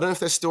don't know if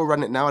they're still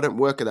running it now. I don't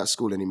work at that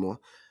school anymore.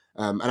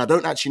 And I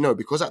don't actually know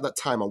because at that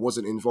time I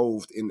wasn't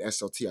involved in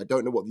SLT. I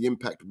don't know what the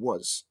impact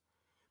was.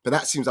 But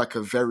that seems like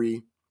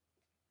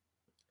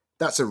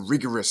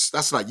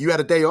that's like you had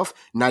a day off,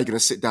 now you're going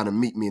to sit down and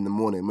meet me in the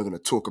morning and we're going to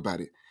talk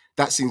about it.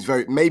 That seems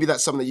maybe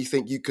that's something that you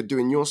think you could do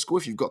in your school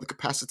if you've got the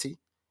capacity.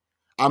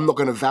 I'm not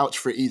going to vouch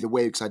for it either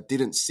way because I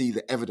didn't see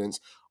the evidence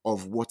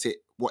of what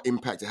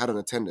impact it had on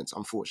attendance,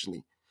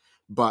 unfortunately.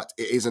 But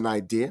it is an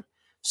idea.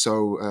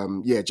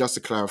 So, just to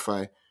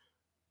clarify,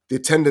 the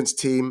attendance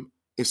team,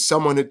 if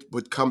someone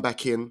would come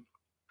back in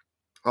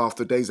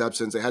after a day's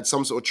absence, they had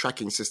some sort of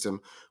tracking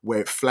system where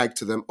it flagged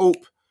to them,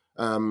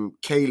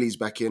 Kaylee's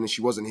back in and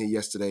she wasn't here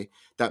yesterday.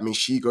 That means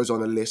she goes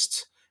on a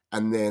list,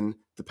 and then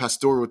the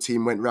pastoral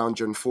team went round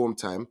during form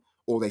time,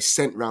 or they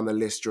sent round the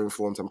list during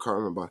form time, can't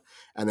remember.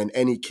 And then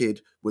any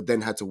kid would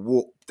then have to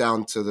walk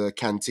down to the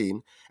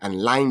canteen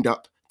and lined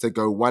up to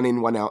go 1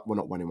 in, 1 out. Well,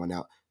 not 1 in, 1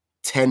 out.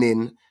 10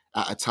 in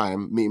at a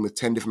time, meeting with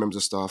 10 different members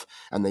of staff,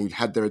 and they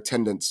had their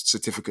attendance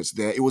certificates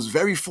there. It was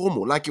very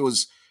formal, it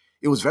was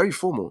very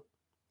formal.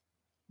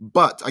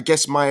 But I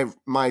guess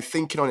my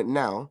thinking on it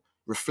now,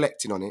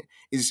 reflecting on it,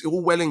 is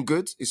all well and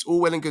good. It's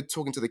all well and good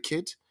talking to the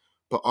kid,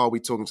 but are we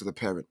talking to the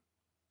parent?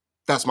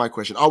 That's my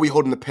question. Are we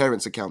holding the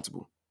parents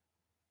accountable?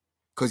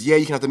 Because you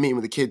can have the meeting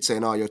with the kid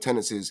saying, your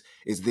attendance is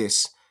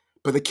this,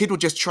 but the kid will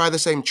just try the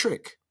same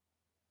trick.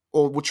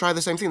 Or will try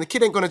the same thing. The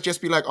kid ain't going to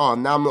just be like,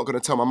 now I'm not going to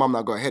tell my mum that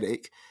I got a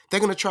headache. They're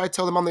going to try to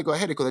tell the mum they got a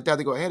headache, or the dad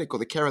they got a headache, or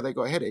the carer they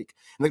got a headache.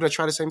 And they're going to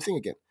try the same thing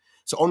again.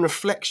 So on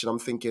reflection, I'm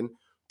thinking,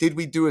 did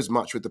we do as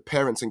much with the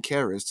parents and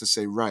carers to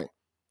say, right,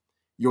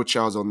 your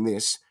child's on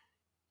this.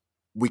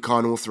 We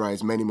can't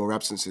authorize many more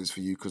absences for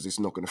you because it's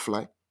not going to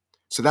fly.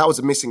 So that was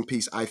a missing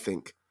piece, I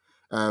think.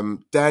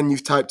 Dan,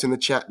 you've typed in the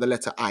chat the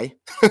letter I.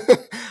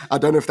 I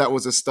don't know if that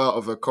was the start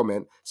of a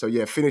comment. So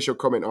yeah, finish your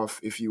comment off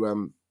if you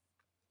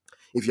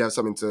have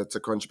something to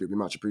contribute. We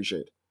much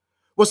appreciate.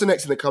 What's the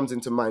next thing that comes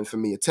into mind for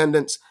me?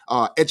 Attendance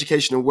are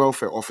education and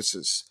welfare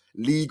officers,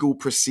 legal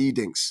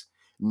proceedings.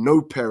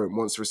 No parent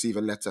wants to receive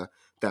a letter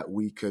that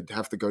we could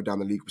have to go down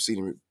the legal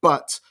proceeding route.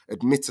 But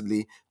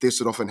admittedly, this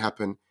would often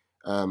happen.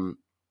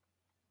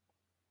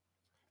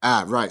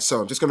 Right.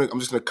 So I'm just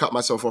gonna cut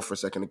myself off for a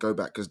second and go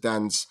back because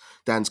Dan's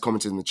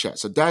commented in the chat.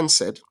 So Dan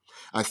said,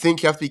 I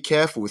think you have to be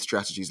careful with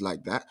strategies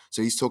like that.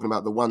 So he's talking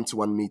about the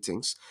one-to-one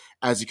meetings,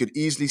 as you could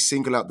easily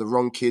single out the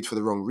wrong kid for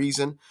the wrong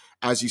reason.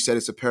 As you said,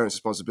 it's a parent's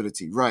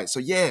responsibility. Right. So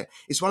yeah,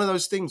 it's one of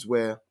those things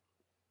where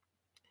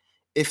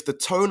if the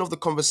tone of the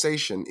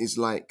conversation is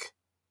like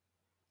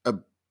a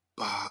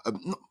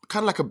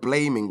kind of like a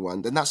blaming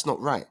one, then that's not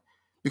right.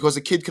 Because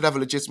the kid could have a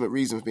legitimate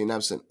reason for being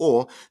absent,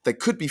 or there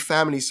could be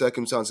family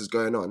circumstances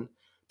going on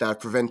that have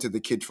prevented the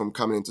kid from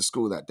coming into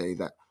school that day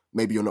that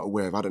maybe you're not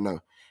aware of. I don't know.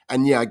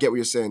 And yeah, I get what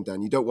you're saying,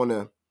 Dan. You don't want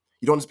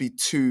to be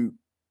too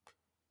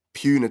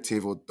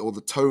punitive or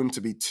the tone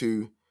to be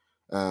too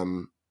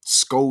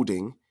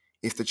scolding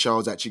if the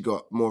child's actually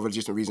got more of a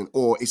legitimate reason,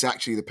 or it's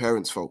actually the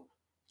parents' fault.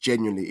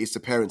 Genuinely, it's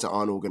the parents that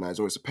aren't organised,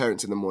 or it's the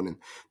parents in the morning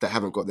that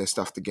haven't got their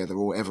stuff together,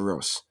 or whatever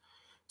else.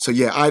 So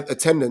yeah,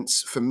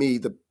 attendance for me,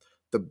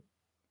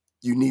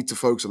 you need to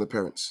focus on the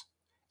parents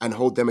and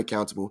hold them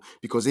accountable,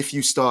 because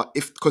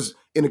because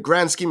in the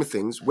grand scheme of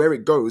things, where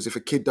it goes, if a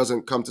kid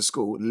doesn't come to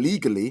school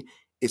legally,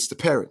 it's the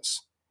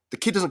parents. The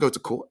kid doesn't go to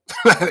court.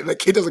 The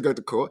kid doesn't go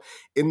to court.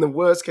 In the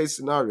worst case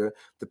scenario,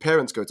 the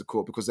parents go to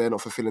court because they're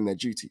not fulfilling their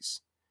duties.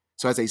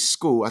 So as a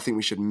school, I think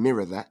we should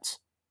mirror that.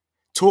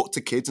 Talk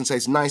to kids and say,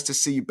 it's nice to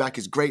see you back.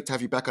 It's great to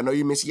have you back. I know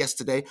you missed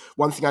yesterday.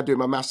 One thing I do in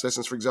my maths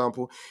lessons, for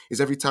example,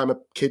 is every time a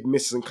kid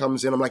misses and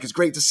comes in, I'm like, it's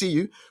great to see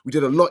you. We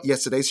did a lot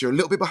yesterday, so you're a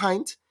little bit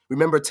behind.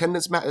 Remember,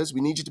 attendance matters.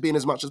 We need you to be in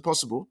as much as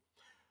possible.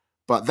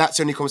 But that's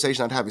the only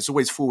conversation I'd have. It's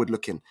always forward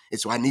looking.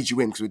 It's, I need you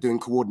in because we're doing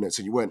coordinates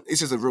and you weren't.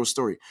 This is a real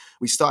story.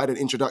 We started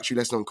an introductory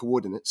lesson on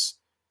coordinates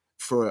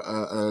for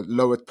a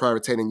lower prior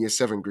attaining year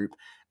 7 group.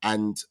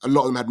 And a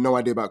lot of them had no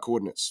idea about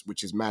coordinates,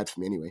 which is mad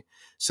for me anyway.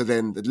 So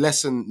then the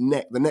next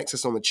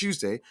lesson on the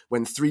Tuesday,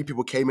 when 3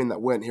 people came in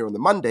that weren't here on the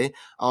Monday,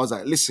 I was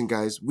like, listen,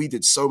 guys, we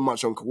did so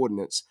much on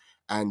coordinates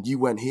and you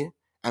weren't here.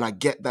 And I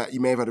get that you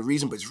may have had a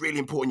reason, but it's really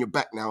important you're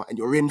back now and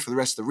you're in for the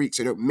rest of the week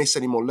so you don't miss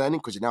any more learning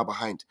because you're now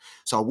behind.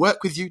 So I'll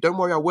work with you. Don't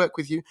worry, I'll work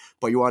with you,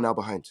 but you are now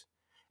behind.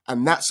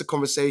 And that's a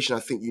conversation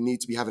I think you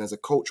need to be having as a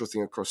cultural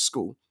thing across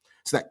school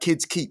so that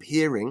kids keep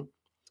hearing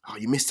Oh,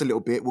 you missed a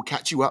little bit. We'll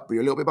catch you up, but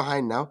you're a little bit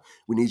behind now.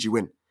 We need you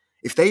in.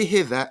 If they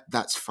hear that,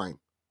 that's fine.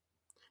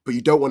 But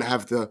you don't want to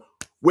have the,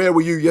 where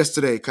were you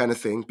yesterday kind of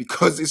thing,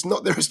 because it's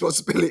not their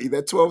responsibility.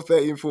 They're 12,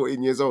 13,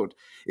 14 years old.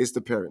 It's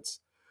the parents.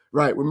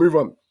 Right, we'll move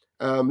on.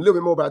 A little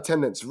bit more about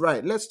attendance.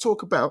 Right, let's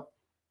talk about,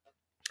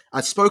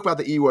 I spoke about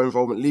the EWO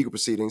involvement legal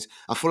proceedings.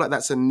 I feel like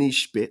that's a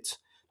niche bit.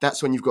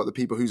 That's when you've got the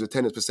people whose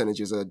attendance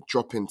percentages are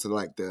dropping to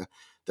like the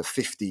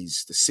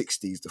 50s, the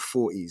 60s, the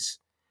 40s.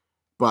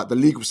 But the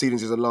legal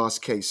proceedings is a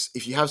last case.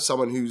 If you have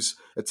someone whose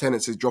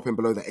attendance is dropping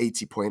below the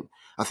 80 point,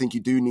 I think you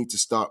do need to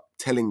start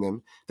telling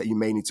them that you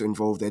may need to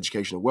involve the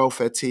educational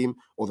welfare team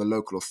or the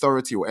local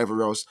authority or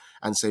whatever else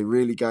and say,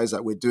 really, guys,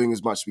 that we're doing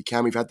as much as we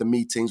can. We've had the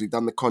meetings, we've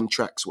done the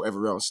contracts,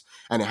 whatever else,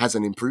 and it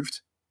hasn't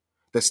improved.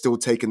 They're still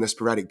taking the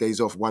sporadic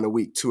days off, 1 a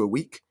week, 2 a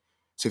week.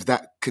 So if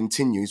that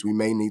continues, we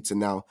may need to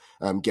now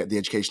get the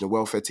educational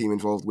welfare team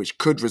involved, which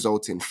could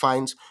result in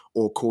fines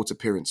or court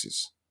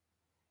appearances.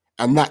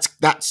 And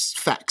that's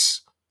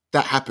facts.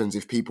 That happens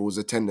if people's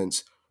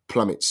attendance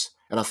plummets.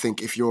 And I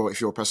think if you're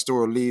a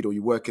pastoral lead or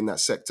you work in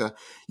that sector,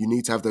 you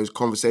need to have those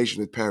conversations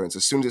with parents.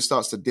 As soon as it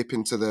starts to dip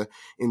into the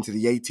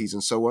 80s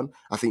and so on,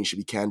 I think you should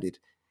be candid,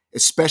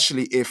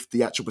 especially if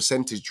the actual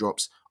percentage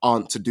drops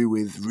aren't to do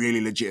with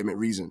really legitimate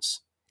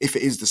reasons. If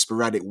it is the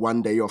sporadic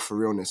 1 day off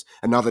for illness,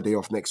 another day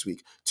off next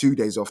week, 2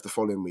 days off the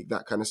following week,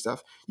 that kind of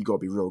stuff, you got to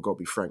be real, got to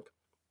be frank.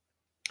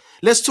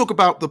 Let's talk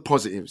about the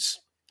positives.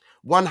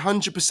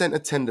 100%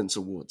 attendance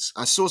awards.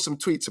 I saw some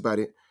tweets about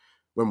it.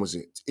 When was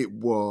it? It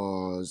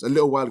was a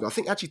little while ago. I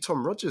think actually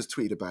Tom Rogers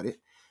tweeted about it,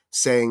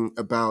 saying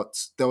about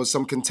there was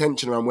some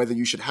contention around whether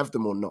you should have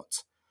them or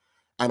not.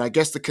 And I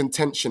guess the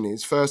contention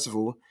is, first of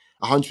all,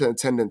 100%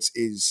 attendance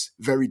is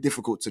very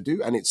difficult to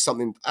do. And it's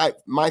something,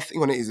 my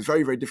thing on it is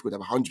very, very difficult to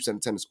have 100%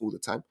 attendance all the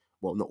time.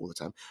 Well, not all the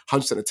time,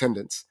 100%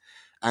 attendance.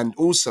 And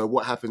also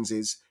what happens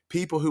is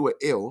people who are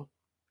ill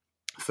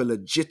for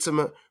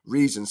legitimate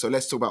reasons. So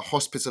let's talk about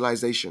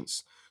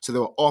hospitalizations. So they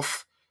were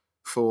off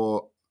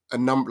for a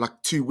number,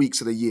 like 2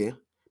 weeks of the year,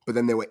 but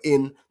then they were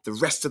in the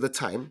rest of the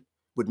time,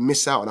 would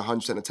miss out on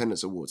 100%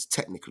 attendance awards,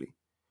 technically.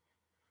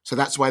 So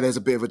that's why there's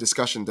a bit of a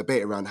discussion,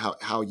 debate around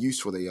how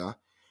useful they are.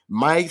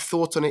 My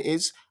thought on it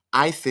is,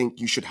 I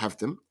think you should have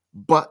them,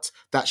 but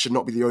that should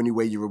not be the only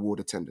way you reward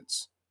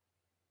attendance.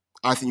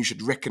 I think you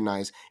should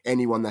recognize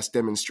anyone that's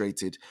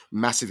demonstrated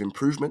massive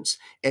improvements,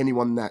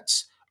 anyone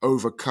that's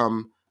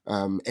overcome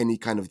any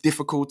kind of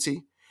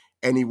difficulty,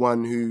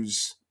 anyone who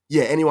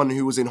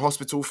was in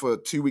hospital for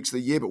 2 weeks of the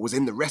year but was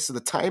in the rest of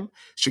the time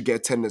should get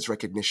attendance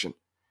recognition.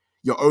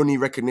 Your only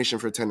recognition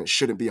for attendance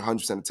shouldn't be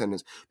 100%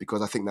 attendance,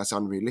 because I think that's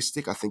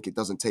unrealistic. I think it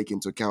doesn't take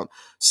into account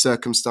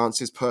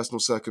circumstances, personal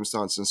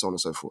circumstances, and so on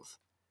and so forth.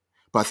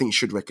 But I think you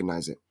should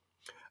recognize it.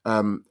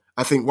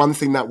 I think one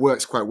thing that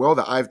works quite well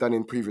that I've done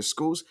in previous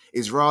schools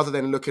is, rather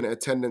than looking at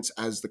attendance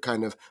as the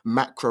kind of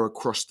macro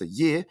across the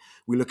year,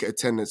 we look at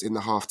attendance in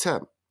the half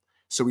term.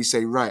 So we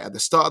say, right, at the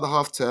start of the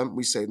half term,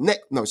 we say, at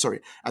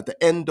the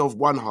end of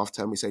one half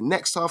term, we say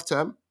next half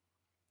term,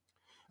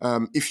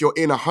 if you're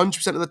in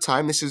 100% of the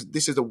time, this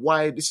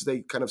is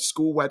a kind of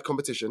school-wide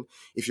competition.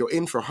 If you're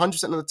in for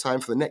 100% of the time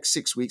for the next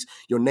 6 weeks,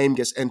 your name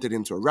gets entered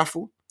into a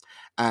raffle,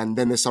 and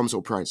then there's some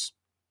sort of prize.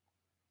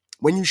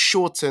 When you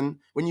shorten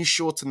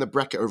the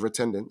bracket over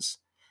attendance,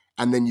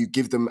 and then you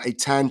give them a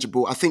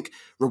tangible, I think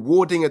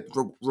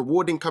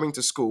rewarding coming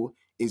to school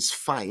is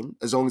fine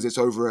as long as it's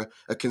over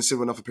a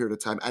considerable enough period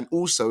of time, and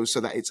also so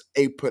that it's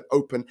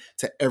open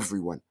to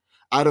everyone.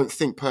 I don't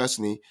think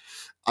personally,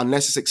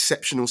 unless it's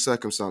exceptional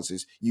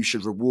circumstances, you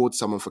should reward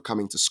someone for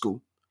coming to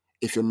school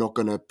if you're not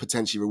going to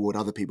potentially reward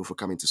other people for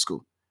coming to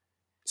school.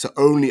 So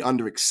only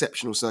under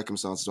exceptional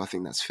circumstances, I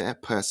think that's fair,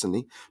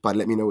 personally. But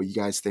let me know what you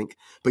guys think.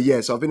 But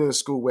yeah, so I've been in a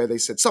school where they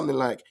said something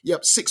like,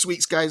 yep, 6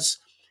 weeks, guys.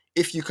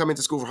 If you come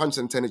into school for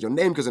 100% attendance, your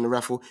name goes in a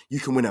raffle, you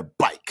can win a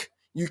bike.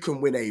 You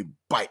can win a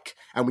bike.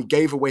 And we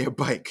gave away a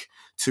bike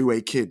to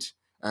a kid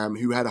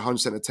who had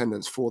 100%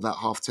 attendance for that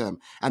half term.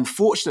 And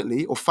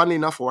fortunately, or funnily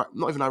enough, or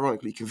not even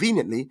ironically,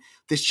 conveniently,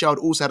 this child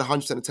also had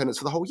 100% attendance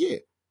for the whole year.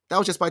 That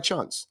was just by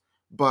chance.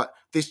 But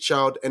this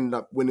child ended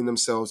up winning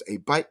themselves a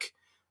bike.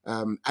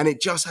 And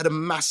it just had a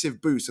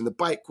massive boost, and the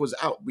bike was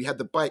out. We had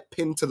the bike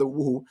pinned to the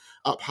wall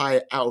up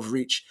high, out of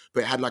reach,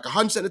 but it had like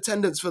 100%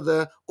 attendance for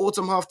the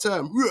autumn half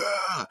term.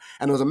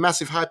 And there was a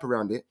massive hype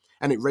around it,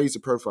 and it raised the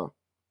profile.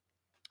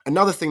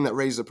 Another thing that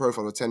raises the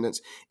profile of attendance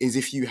is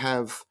if you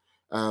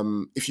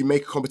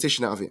make a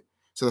competition out of it.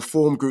 So the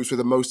form groups with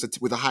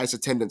the highest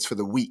attendance for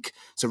the week.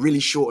 So really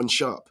short and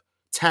sharp,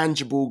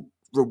 tangible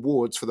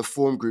rewards for the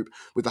form group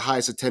with the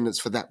highest attendance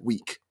for that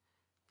week.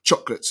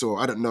 Chocolates,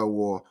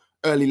 or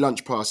early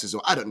lunch passes,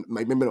 or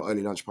maybe not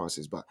early lunch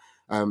passes, but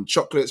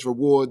chocolates,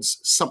 rewards,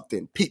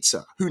 something,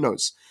 pizza, who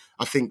knows?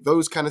 I think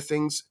those kind of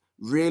things,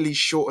 really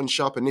short and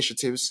sharp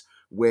initiatives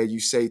where you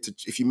say,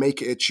 if you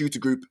make it a tutor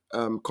group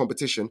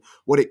competition,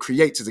 what it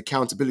creates is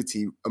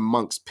accountability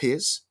amongst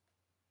peers.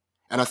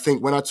 And I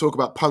think when I talk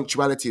about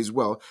punctuality as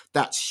well,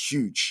 that's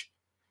huge.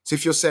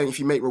 So if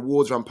you make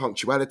rewards around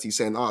punctuality,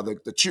 saying,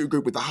 the tutor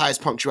group with the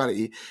highest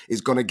punctuality is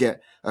going to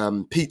get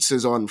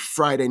pizzas on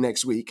Friday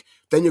next week,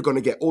 then you're going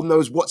to get all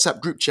those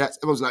WhatsApp group chats.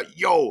 Everyone's like,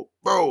 yo,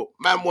 bro,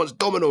 man wants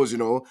Domino's,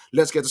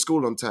 let's get to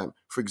school on time,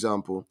 for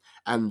example,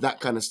 and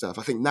that kind of stuff.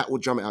 I think that will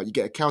drum it out. You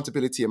get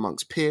accountability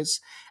amongst peers,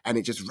 and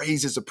it just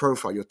raises the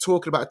profile. You're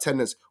talking about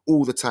attendance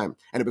all the time,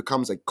 and it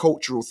becomes a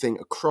cultural thing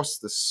across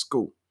the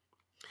school.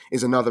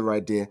 Is another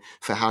idea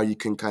for how you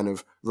can kind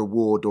of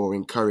reward or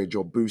encourage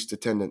or boost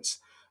attendance.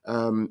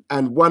 And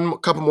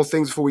couple more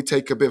things before we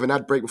take a bit of an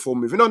ad break before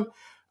moving on.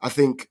 I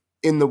think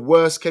in the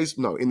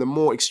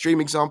more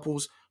extreme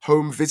examples,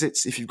 home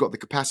visits, if you've got the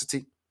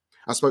capacity.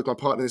 I spoke to my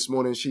partner this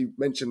morning. She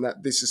mentioned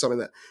that this is something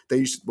that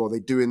they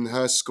do in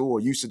her school,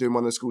 or used to do in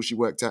one of the schools she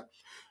worked at.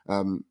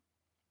 And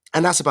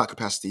that's about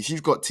capacity. If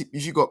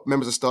you've got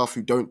members of staff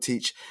who don't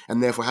teach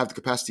and therefore have the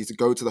capacity to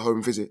go to the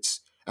home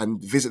visits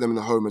and visit them in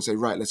the home and say,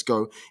 right, let's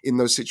go, in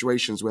those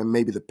situations where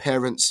maybe the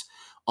parents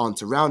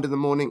aren't around in the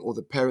morning, or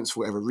the parents,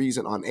 for whatever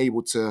reason, aren't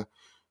able to,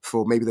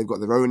 for maybe they've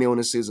got their own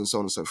illnesses and so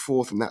on and so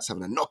forth, and that's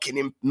having a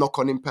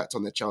knock-on impact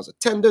on their child's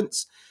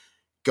attendance,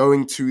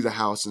 going to the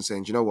house and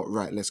saying, you know what,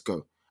 right, let's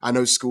go. I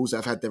know schools that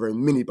have had their own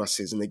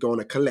minibuses and they go on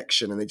a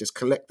collection and they just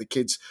collect the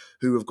kids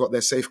who have got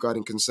their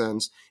safeguarding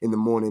concerns in the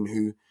morning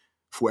who,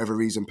 for whatever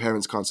reason,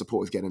 parents can't support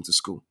with getting to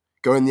school.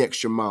 Going the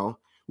extra mile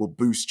will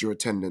boost your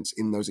attendance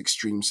in those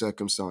extreme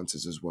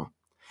circumstances as well.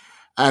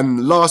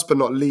 And last but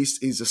not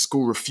least is the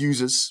school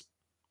refusers.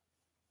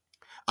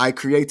 I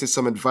created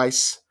some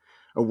advice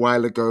a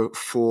while ago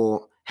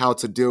for how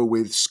to deal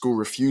with school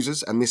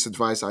refusers, and this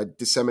advice I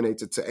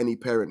disseminated to any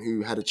parent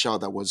who had a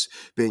child that was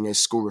being a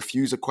school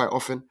refuser quite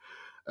often.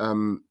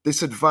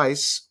 This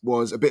advice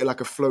was a bit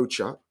like a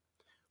flowchart.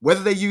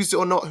 Whether they used it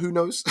or not, who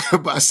knows?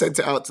 But I sent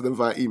it out to them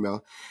via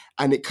email,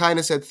 and it kind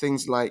of said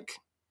things like,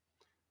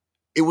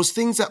 it was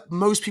things that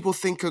most people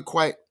think are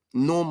quite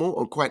normal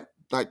or quite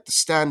like the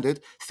standard.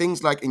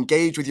 Things like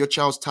engage with your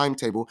child's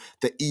timetable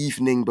the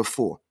evening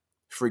before,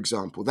 for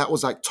example. That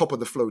was like top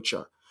of the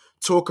flowchart.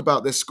 Talk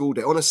about their school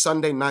day. On a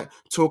Sunday night,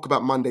 talk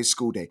about Monday's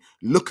school day.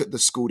 Look at the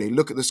school day.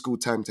 Look at the school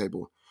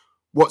timetable.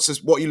 What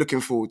are you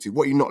looking forward to?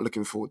 What are you not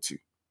looking forward to?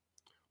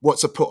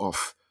 What's a put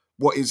off?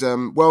 What is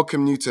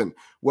welcome Newton?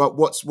 Well,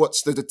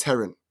 what's the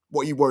deterrent?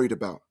 What are you worried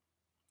about?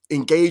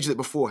 Engage it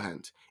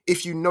beforehand.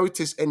 If you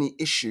notice any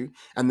issue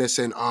and they're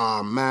saying,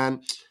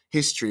 man,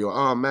 history,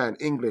 or man,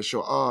 English,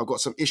 or I've got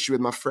some issue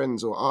with my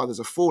friends, or there's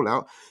a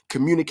fallout,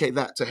 communicate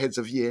that to heads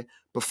of year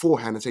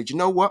beforehand and say, do you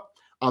know what?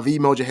 I've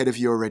emailed your head of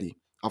year already.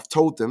 I've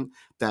told them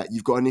that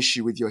you've got an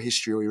issue with your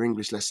history or your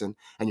English lesson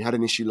and you had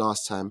an issue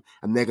last time,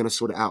 and they're going to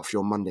sort it out for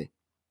you on Monday.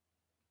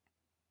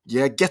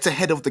 Yeah, get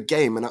ahead of the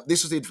game. And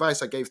this was the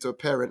advice I gave to a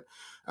parent.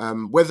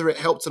 Whether it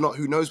helped or not,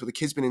 who knows, but the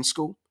kid's been in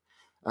school.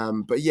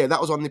 But yeah,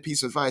 that was on the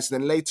piece of advice. And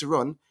then later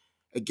on,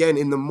 again,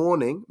 in the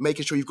morning,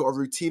 making sure you've got a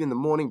routine in the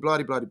morning, blah,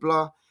 blah, blah,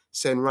 blah,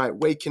 saying, right,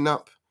 waking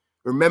up.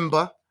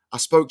 Remember, I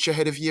spoke to your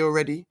head of year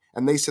already,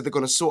 and they said they're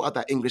going to sort out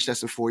that English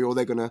lesson for you, or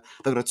they're going to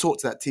talk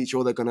to that teacher,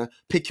 or they're going to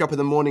pick you up in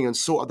the morning and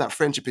sort out that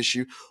friendship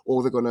issue,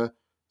 or they're going to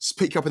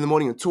pick you up in the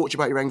morning and talk to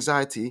you about your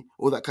anxiety,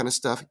 all that kind of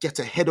stuff. Get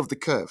ahead of the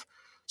curve.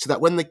 So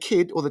that when the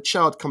kid or the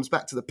child comes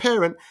back to the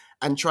parent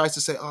and tries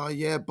to say, oh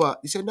yeah, but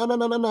you say,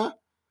 no.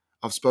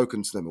 I've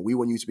spoken to them and we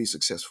want you to be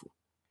successful.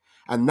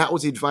 And that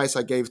was the advice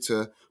I gave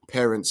to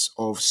parents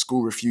of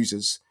school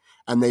refusers.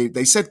 And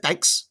they said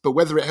thanks, but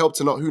whether it helped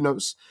or not, who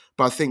knows?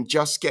 But I think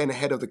just getting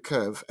ahead of the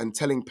curve and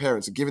telling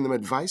parents and giving them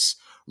advice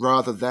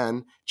rather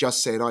than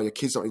just saying, your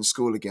kid's not in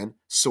school again,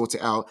 sort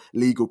it out,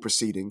 legal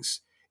proceedings,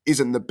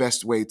 isn't the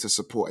best way to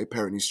support a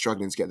parent who's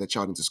struggling to get their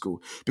child into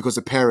school, because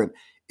the parent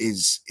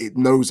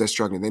knows they're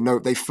struggling.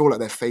 They feel like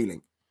they're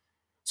failing.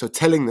 So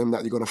telling them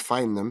that you're going to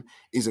find them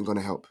isn't going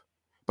to help.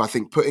 But I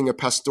think putting a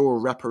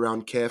pastoral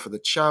wraparound care for the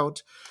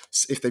child,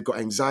 if they've got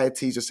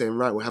anxiety, just saying,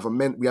 right, we have a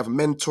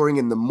mentoring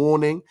in the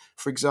morning,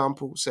 for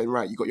example, saying,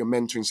 right, you got your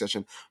mentoring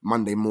session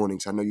Monday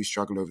mornings. I know you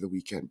struggled over the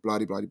weekend, blah,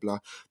 blah, blah, blah.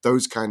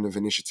 Those kind of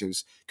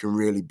initiatives can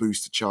really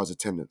boost the child's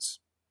attendance.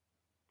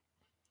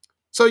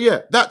 So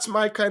yeah, that's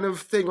my kind of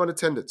thing on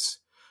attendance.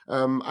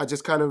 I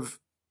just kind of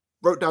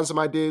wrote down some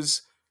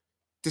ideas,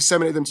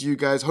 disseminate them to you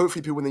guys.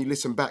 Hopefully people, when they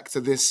listen back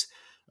to this,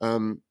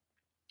 podcast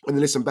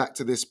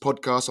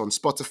on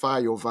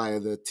Spotify or via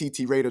the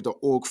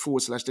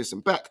ttradio.org/listen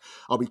back,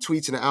 I'll be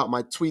tweeting it out.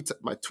 My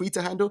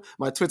Twitter handle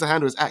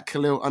is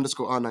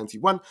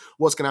 @Khalil_R91.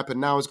 What's going to happen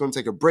now is going to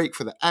take a break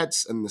for the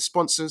ads and the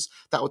sponsors.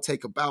 That will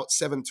take about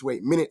 7 to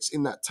 8 minutes.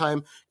 In that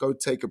time, go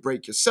take a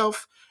break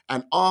yourself.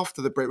 And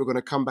after the break, we're going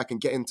to come back and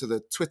get into the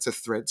Twitter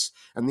threads.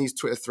 And these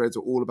Twitter threads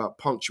are all about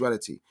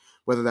punctuality,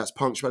 whether that's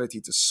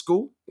punctuality to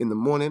school in the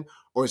morning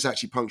or it's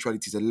actually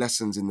punctuality to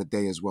lessons in the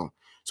day as well.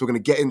 So we're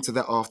going to get into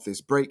that after this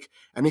break.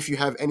 And if you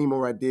have any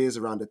more ideas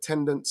around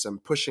attendance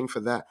and pushing for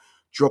that,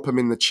 drop them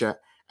in the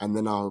chat, and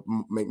then I'll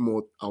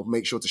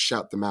make sure to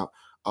shout them out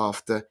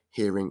after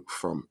hearing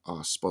from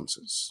our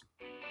sponsors.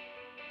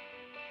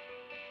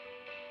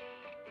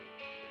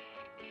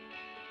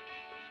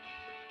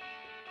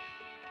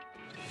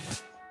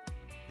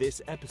 This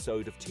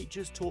episode of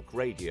Teachers Talk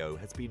Radio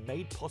has been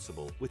made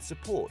possible with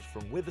support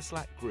from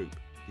Witherslack Group,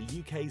 the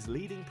UK's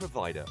leading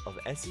provider of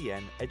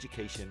SEN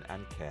education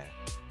and care.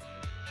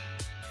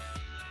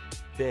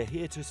 They're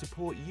here to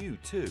support you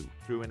too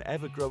through an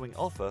ever-growing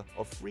offer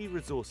of free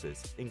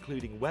resources,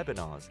 including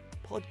webinars,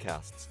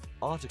 podcasts,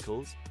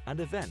 articles, and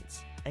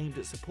events aimed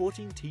at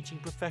supporting teaching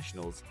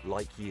professionals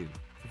like you.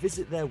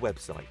 Visit their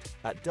website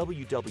at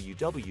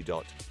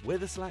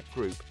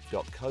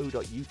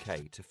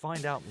www.witherslackgroup.co.uk to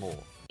find out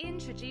more.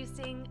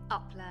 Introducing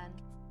UpLearn.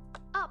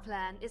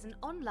 UpLearn is an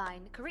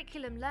online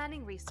curriculum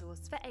learning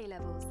resource for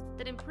A-levels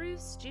that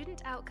improves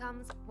student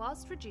outcomes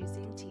whilst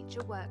reducing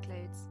teacher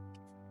workloads.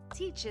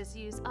 Teachers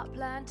use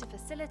UpLearn to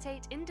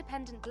facilitate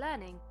independent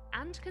learning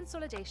and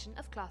consolidation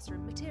of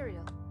classroom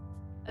material.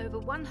 Over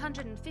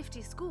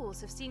 150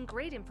 schools have seen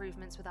great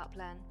improvements with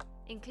UpLearn,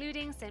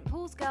 including St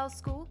Paul's Girls'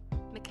 School,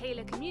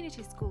 Michaela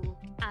Community School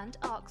and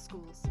ARC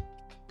schools.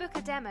 Book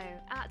a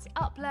demo at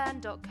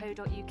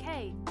uplearn.co.uk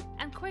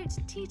and quote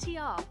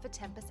TTR for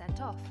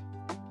 10% off.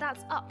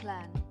 That's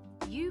UpLearn,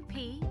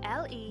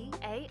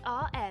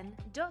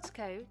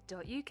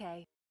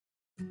 uplearn.co.uk.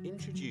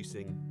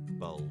 Introducing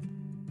Bulb.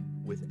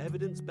 With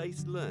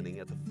evidence-based learning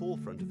at the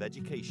forefront of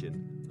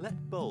education,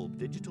 let Bulb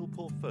digital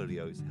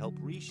portfolios help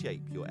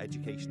reshape your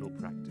educational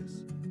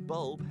practice.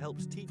 Bulb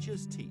helps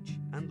teachers teach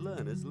and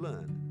learners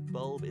learn.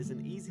 Bulb is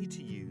an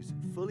easy-to-use,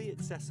 fully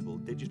accessible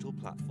digital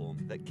platform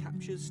that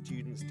captures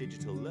students'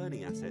 digital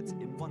learning assets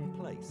in one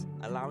place,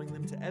 allowing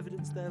them to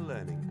evidence their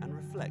learning and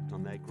reflect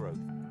on their growth.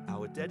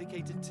 Our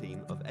dedicated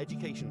team of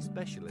education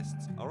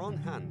specialists are on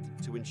hand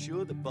to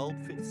ensure that Bulb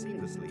fits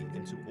seamlessly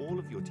into all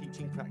of your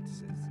teaching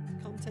practices.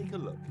 Come take a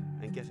look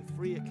and get a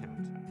free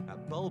account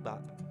at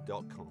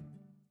bulbapp.com.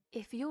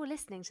 If you're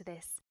listening to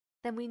this,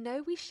 then we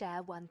know we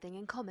share one thing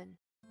in common: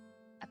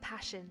 a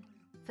passion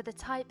for the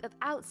type of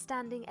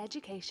outstanding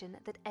education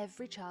that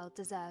every child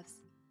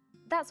deserves.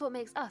 That's what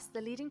makes us the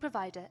leading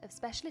provider of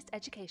specialist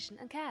education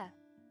and care.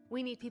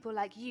 We need people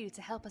like you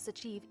to help us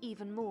achieve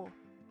even more.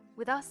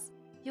 With us,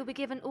 you'll be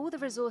given all the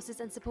resources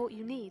and support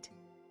you need,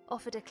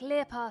 offered a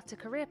clear path to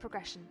career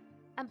progression,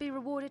 and be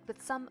rewarded with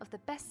some of the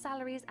best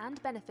salaries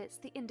and benefits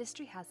the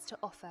industry has to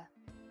offer.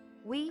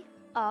 We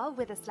are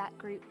Witherslack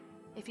Group.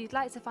 If you'd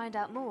like to find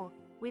out more,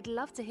 we'd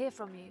love to hear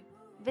from you.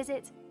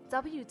 Visit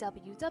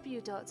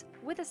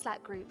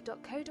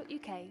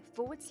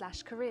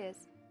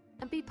www.witherslackgroup.co.uk/careers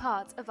and be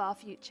part of our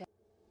future.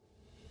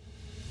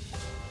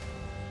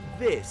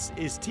 This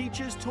is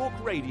Teachers Talk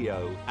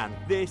Radio, and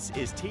this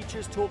is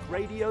Teachers Talk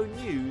Radio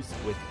News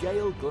with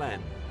Gail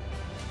Glenn.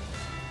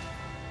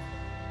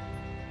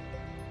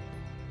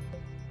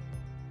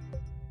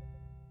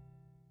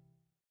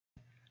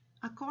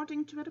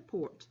 According to a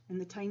report in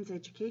the Times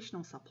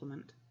Educational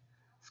Supplement,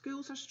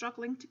 schools are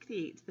struggling to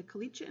create the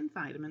collegiate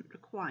environment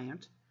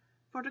required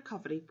for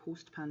recovery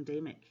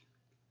post-pandemic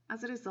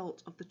as a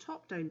result of the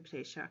top-down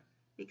pressure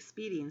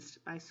experienced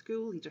by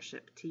school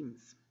leadership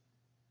teams.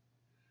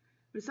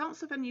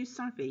 Results of a new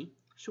survey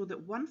show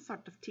that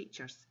 1/3 of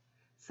teachers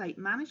cite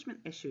management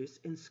issues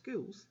in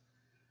schools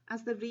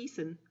as the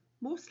reason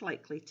most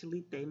likely to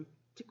lead them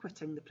to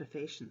quitting the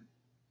profession,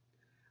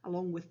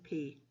 along with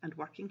pay and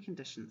working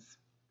conditions.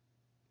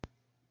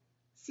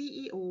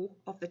 CEO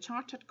of the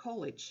Chartered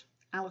College,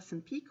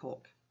 Alison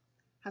Peacock,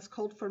 has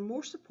called for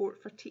more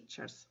support for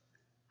teachers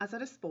as a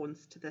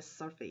response to this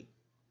survey.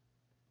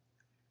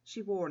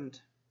 She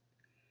warned,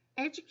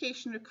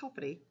 "Education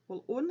recovery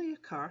will only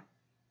occur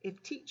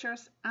if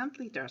teachers and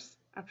leaders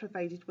are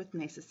provided with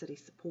necessary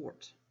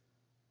support."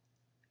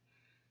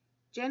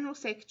 General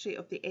Secretary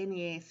of the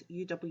NAS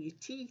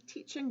UWT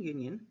Teaching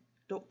Union,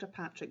 Dr.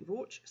 Patrick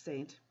Roach,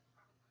 said,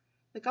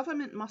 "The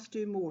government must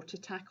do more to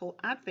tackle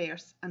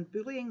adverse and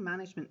bullying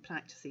management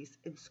practices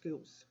in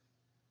schools.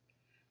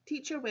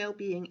 Teacher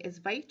well-being is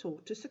vital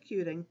to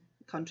securing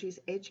the country's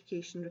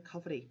education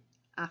recovery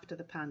after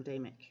the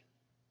pandemic."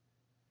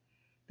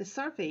 The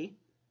survey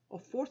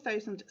of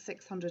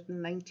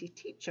 4,690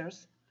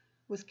 teachers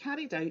was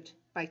carried out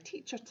by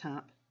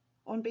TeacherTapp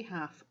on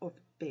behalf of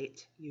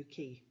BET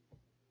UK.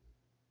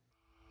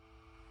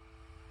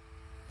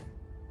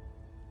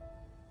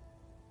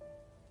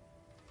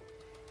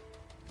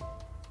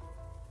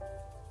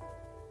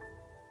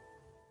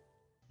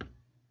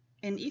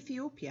 In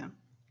Ethiopia,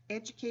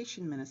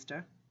 Education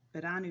Minister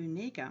Birhanu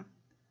Nega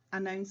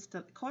announced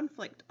that the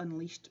conflict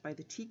unleashed by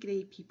the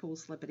Tigray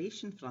People's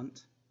Liberation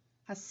Front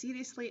has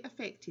seriously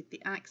affected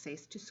the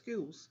access to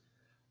schools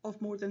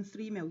of more than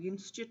 3 million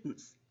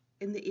students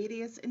in the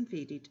areas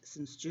invaded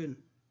since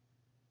June.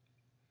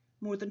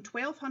 More than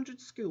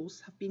 1,200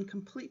 schools have been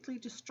completely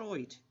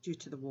destroyed due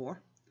to the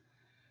war,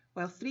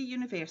 while 3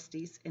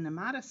 universities in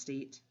Amara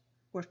State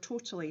were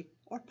totally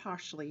or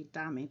partially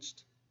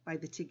damaged by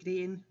the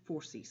Tigrayan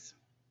forces.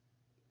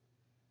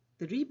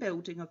 The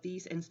rebuilding of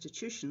these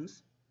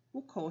institutions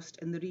will cost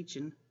in the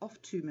region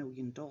of $2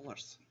 million.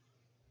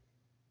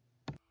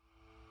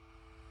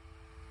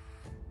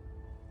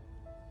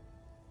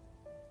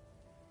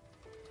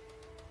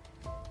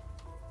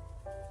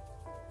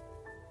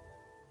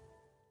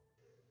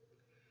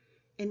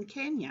 In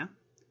Kenya,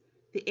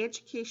 the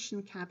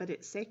Education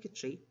Cabinet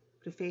Secretary,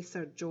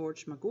 Professor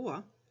George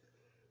Magoa,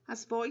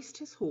 has voiced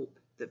his hope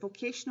that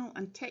vocational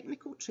and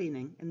technical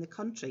training in the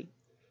country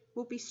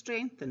will be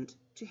strengthened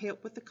to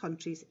help with the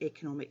country's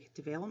economic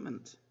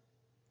development.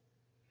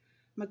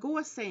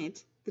 Magoa said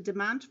the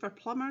demand for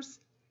plumbers,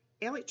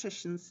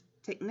 electricians,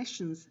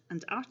 technicians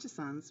and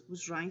artisans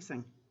was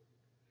rising,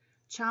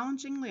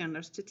 challenging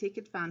learners to take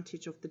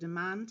advantage of the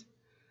demand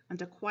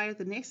and acquire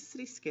the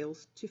necessary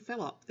skills to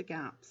fill up the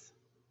gaps.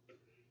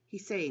 He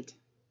said,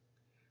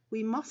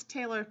 "We must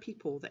tell our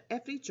people that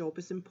every job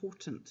is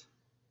important.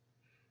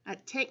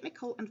 At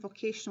technical and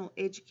vocational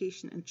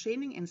education and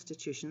training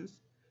institutions,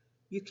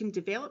 you can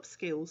develop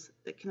skills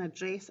that can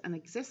address an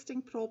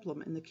existing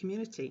problem in the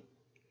community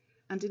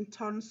and in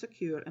turn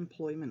secure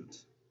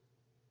employment.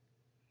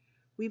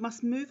 We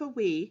must move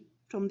away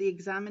from the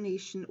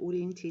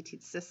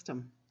examination-orientated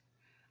system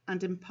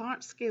and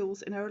impart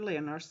skills in our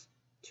learners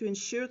to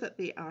ensure that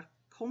they are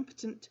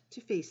competent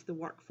to face the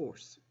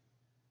workforce."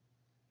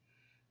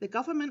 The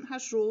government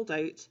has rolled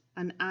out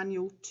an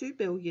annual 2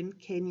 billion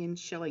Kenyan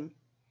shilling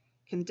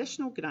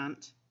conditional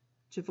grant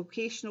to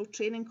vocational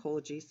training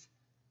colleges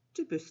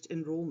to boost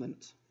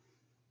enrolment.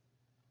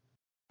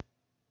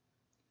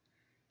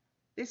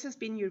 This has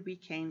been your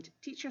weekend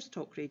Teachers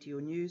Talk Radio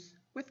News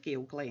with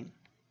Gail Glenn.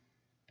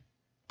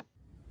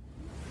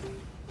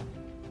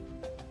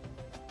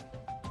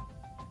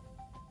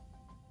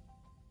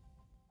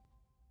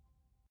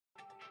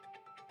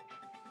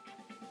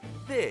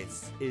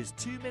 This is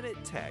 2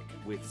 Minute Tech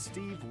with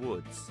Steve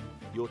Woods,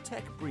 your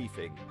tech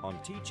briefing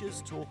on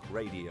Teachers Talk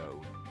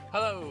Radio.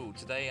 Hello,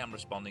 today I'm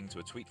responding to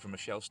a tweet from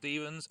Michelle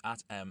Stevens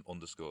at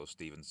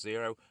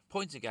 @m_Stevens0,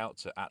 pointing out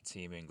to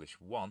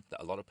 @TeamEnglish1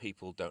 that a lot of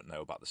people don't know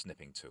about the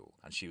snipping tool,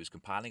 and she was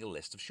compiling a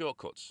list of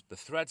shortcuts. The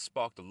thread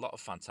sparked a lot of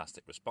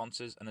fantastic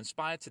responses and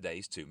inspired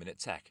today's 2 Minute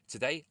Tech.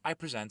 Today I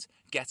present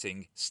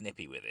Getting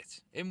Snippy with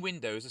It. In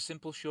Windows, a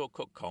simple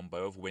shortcut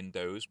combo of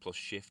Windows plus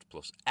Shift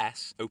plus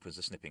S opens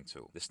the snipping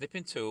tool. The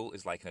snipping tool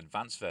is like an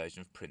advanced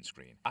version of print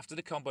screen. After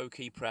the combo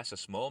key press, a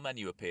small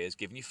menu appears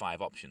giving you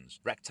 5 options.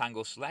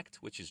 Rectangle select,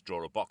 which is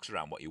draw a box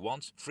around what you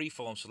want.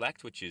 Freeform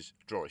select, which is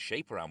draw a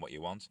shape around what you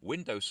want.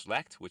 Window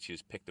select, which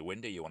is pick the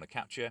window you want to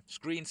capture.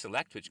 Screen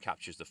select, which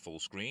captures the full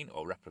screen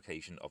or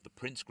replication of the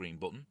print screen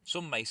button.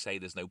 Some may say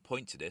there's no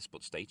point to this,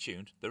 but stay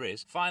tuned, there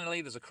is.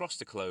 Finally, there's a cross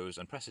to close,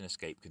 and pressing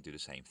escape can do the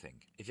same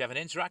thing. If you have an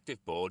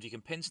interactive board, you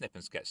can pin Snip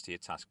and Sketch to your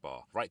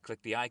taskbar.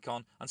 Right-click the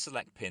icon and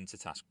select Pin to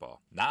Taskbar.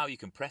 Now you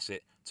can press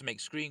it to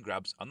make screen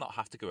grabs and not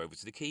have to go over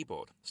to the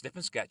keyboard. Snip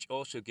and Sketch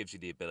also gives you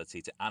the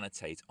ability to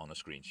annotate on a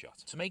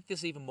screenshot. To make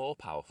this even more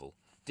powerful,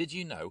 did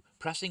you know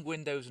pressing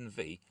Windows and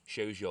V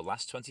shows your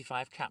last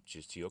 25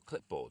 captures to your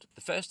clipboard?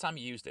 The first time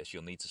you use this,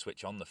 you'll need to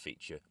switch on the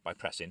feature by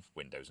pressing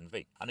Windows and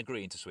V and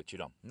agreeing to switch it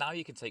on. Now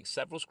you can take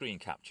several screen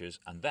captures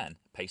and then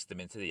paste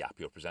them into the app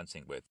you're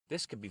presenting with.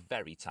 This can be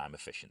very time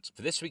efficient.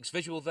 For this week's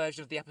visual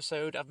version of the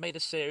episode, I've made a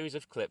series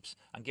of clips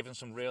and given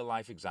some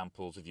real-life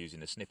examples of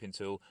using the snipping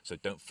tool, so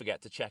don't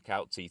forget to check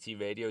out TT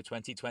Radio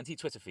 2020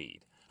 Twitter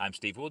feed. I'm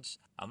Steve Woods,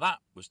 and that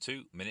was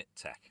 2 Minute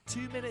Tech.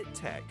 2 Minute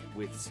Tech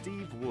with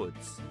Steve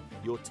Woods,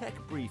 your tech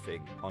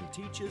briefing on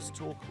Teachers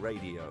Talk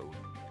Radio.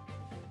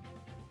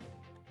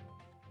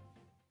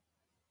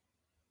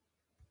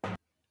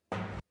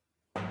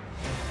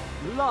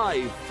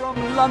 Live from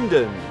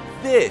London,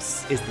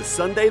 this is the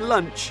Sunday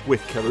Lunch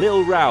with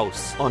Khalil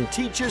Rouse on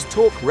Teachers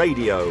Talk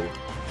Radio.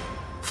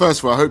 First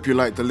of all, I hope you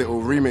liked the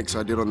little remix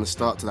I did on the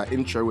start to that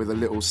intro with a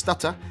little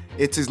stutter.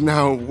 It is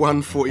now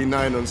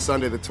 1:49 on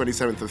Sunday, the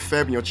 27th of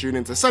Feb, and you're tuned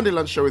into Sunday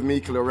Lunch Show with me,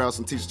 Khalil Rouse,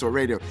 on Teachers Talk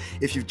Radio.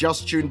 If you've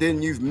just tuned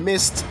in, you've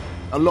missed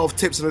a lot of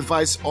tips and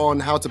advice on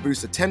how to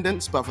boost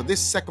attendance, but for this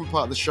second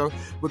part of the show,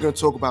 we're going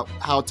to talk about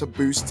how to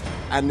boost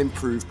and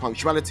improve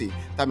punctuality.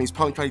 That means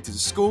punctuality to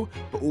school,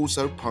 but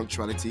also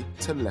punctuality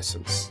to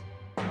lessons.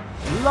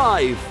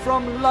 Live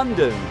from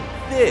London,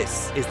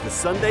 this is the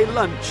Sunday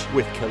Lunch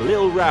with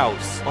Khalil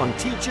Rouse on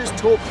Teachers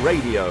Talk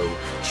Radio.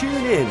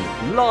 Tune in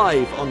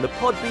live on the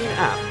Podbean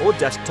app or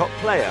desktop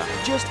player.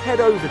 Just head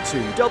over to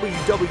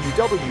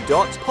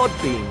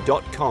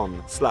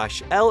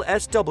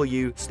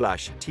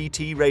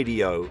www.podbean.com/LSW/TT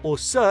Radio or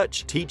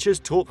search Teachers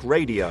Talk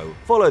Radio.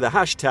 Follow the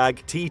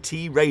hashtag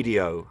TT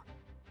Radio.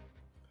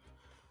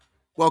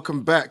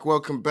 Welcome back,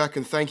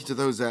 and thank you to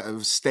those that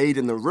have stayed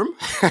in the room.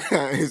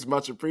 It's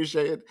much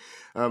appreciated.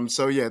 Those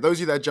of you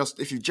that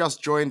if you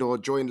just joined or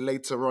joined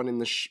later on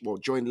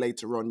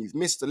you've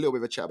missed a little bit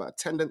of a chat about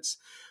attendance.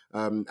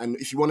 And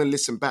if you want to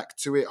listen back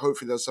to it,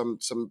 hopefully there's some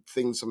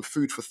things, some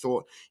food for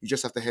thought. You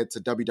just have to head to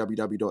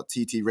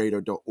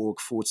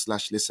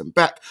www.ttradio.org/listen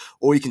back,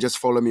 or you can just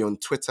follow me on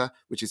Twitter,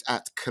 which is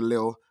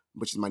 @Khalil,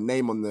 which is my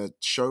name on the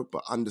show,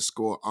 but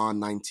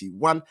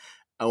 _R91.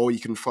 Or you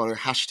can follow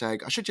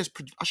hashtag, I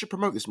should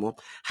promote this more,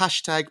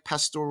 hashtag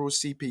Pastoral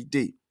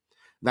CPD.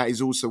 That is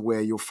also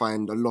where you'll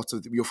find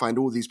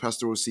all these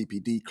pastoral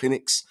CPD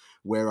clinics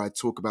where I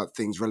talk about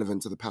things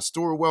relevant to the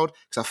pastoral world,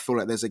 because I feel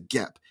like there's a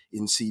gap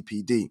in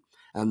CPD.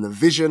 And the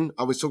vision,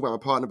 I was talking about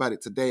my partner about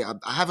it today.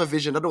 I have a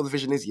vision. I don't know what the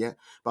vision is yet,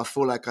 but I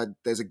feel like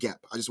there's a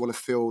gap. I just want to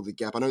fill the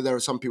gap. I know there are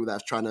some people that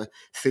are trying to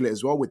fill it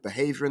as well with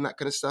behavior and that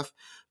kind of stuff.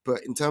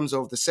 But in terms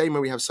of the same way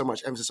we have so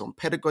much emphasis on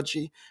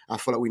pedagogy, I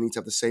feel like we need to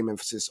have the same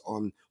emphasis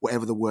on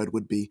whatever the word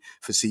would be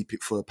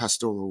for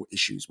pastoral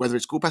issues, whether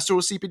it's called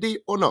pastoral CPD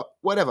or not,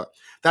 whatever.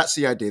 That's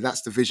the idea.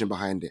 That's the vision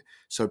behind it.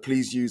 So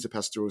please use the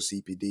pastoral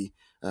CPD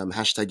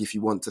hashtag if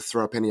you want to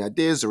throw up any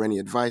ideas or any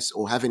advice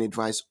or have any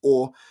advice,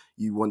 or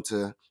you want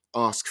to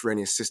ask for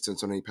any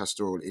assistance on any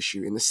pastoral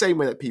issue in the same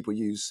way that people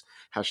use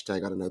hashtag,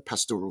 I don't know,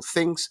 pastoral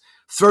things.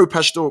 Throw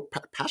pastoral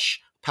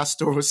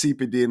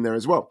CPD in there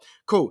as well.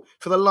 Cool.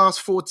 For the last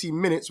 40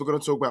 minutes, we're going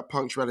to talk about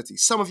punctuality.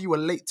 Some of you are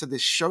late to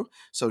this show,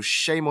 so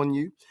shame on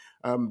you.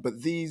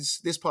 But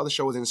this part of the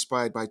show was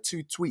inspired by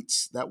 2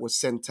 tweets that were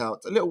sent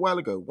out a little while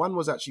ago. One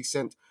was actually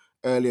sent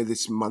earlier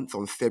this month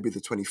on February the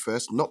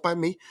 21st, not by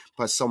me,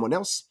 by someone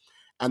else.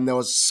 And there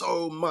was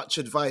so much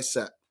advice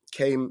that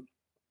came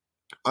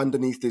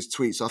underneath this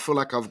tweet. So I feel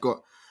like I've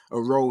got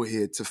a role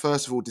here to,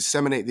 first of all,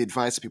 disseminate the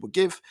advice that people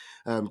give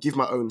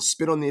my own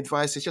spin on the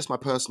advice. It's just my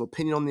personal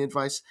opinion on the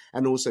advice.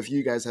 And also, if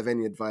you guys have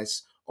any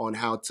advice on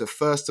how to,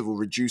 first of all,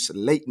 reduce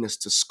lateness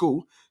to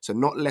school, so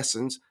not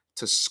lessons,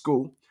 to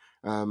school,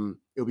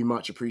 it'll be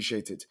much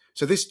appreciated.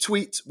 So this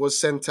tweet was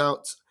sent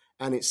out,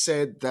 and it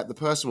said that the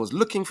person was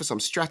looking for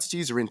some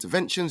strategies or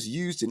interventions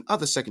used in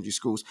other secondary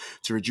schools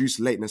to reduce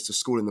lateness to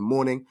school in the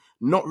morning.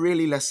 Not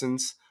really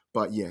lessons,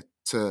 but yeah,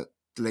 to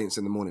lateness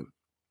in the morning.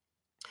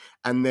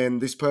 And then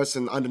this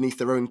person underneath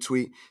their own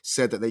tweet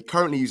said that they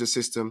currently use a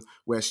system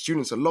where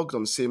students are logged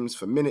on Sims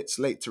for minutes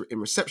late in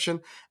reception,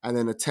 and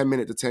then a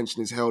 10-minute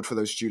detention is held for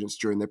those students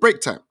during their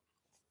break time.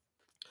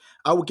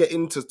 I will get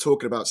into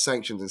talking about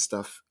sanctions and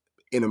stuff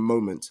in a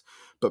moment,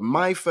 but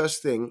my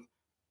first thing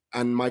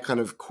and my kind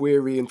of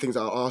query and things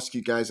I'll ask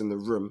you guys in the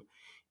room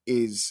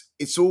is,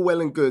 it's all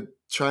well and good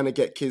trying to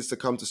get kids to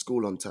come to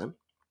school on time.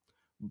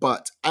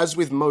 But as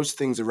with most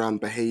things around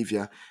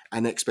behavior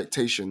and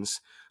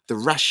expectations, the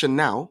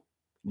rationale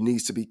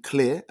needs to be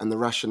clear and the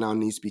rationale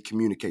needs to be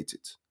communicated.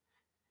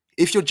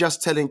 If you're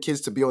just telling kids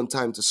to be on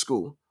time to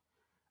school,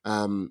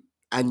 and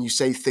you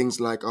say things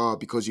like,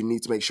 because you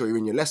need to make sure you're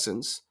in your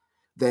lessons,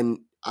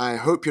 then I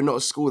hope you're not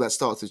a school that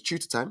starts with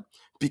tutor time,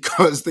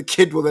 because the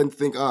kid will then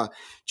think,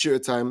 tutor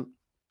time's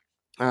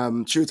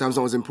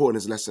not as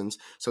important as lessons.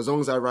 So as long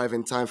as I arrive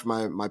in time for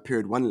my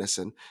period 1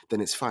 lesson,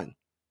 then it's fine.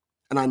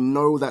 And I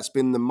know that's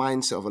been the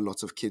mindset of a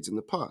lot of kids in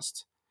the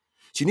past.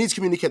 So you need to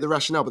communicate the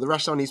rationale, but the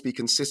rationale needs to be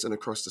consistent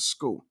across the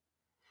school.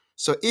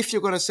 So if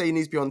you're going to say you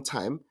need to be on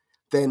time,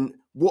 then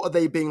what are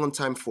they being on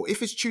time for?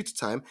 If it's tutor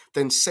time,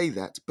 then say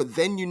that. But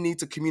then you need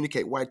to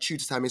communicate why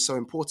tutor time is so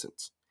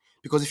important.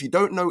 Because if you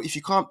don't know, if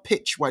you can't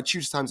pitch why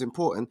tutor time is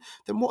important,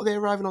 then what are they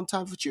arriving on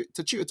time to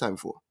tutor time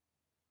for?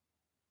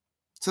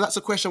 So that's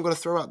a question I'm going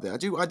to throw out there. I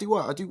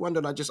do wonder,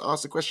 and I just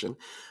asked the question.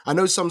 I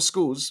know some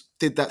schools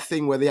did that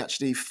thing where they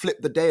actually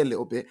flip the day a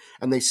little bit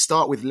and they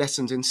start with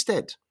lessons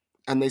instead.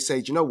 And they say,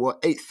 do you know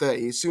what,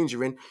 8:30, as soon as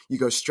you're in, you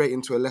go straight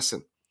into a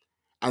lesson.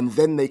 And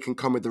then they can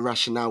come with the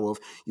rationale of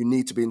you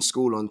need to be in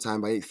school on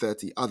time by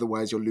 8:30.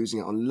 Otherwise, you're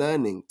losing it on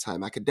learning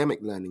time, academic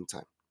learning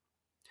time.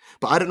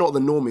 But I don't know what the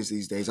norm is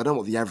these days. I don't know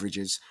what the average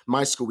is.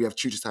 My school, we have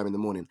tutor time in the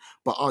morning.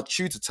 But our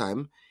tutor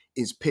time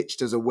is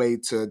pitched as a way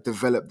to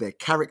develop their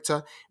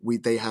character.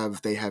 They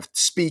have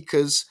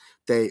speakers.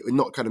 They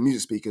not kind of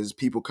music speakers.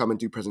 People come and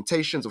do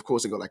presentations. Of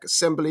course, they got like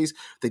assemblies.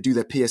 They do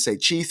their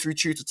PSHE through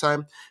tutor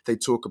time. They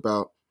talk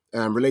about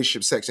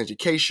relationship, sex, and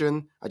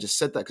education. I just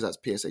said that because that's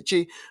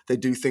PSHE. They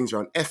do things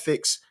around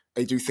ethics.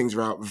 They do things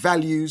around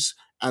values.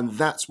 And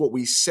that's what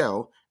we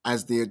sell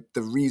as the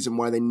reason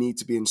why they need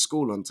to be in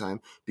school on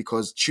time,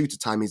 because tutor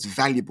time is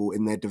valuable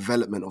in their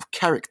development of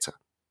character.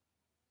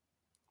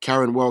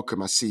 Karen,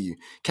 welcome. I see you.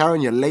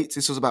 Karen, you're late.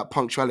 This was about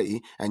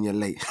punctuality and you're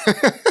late.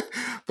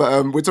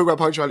 But we're talking about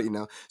punctuality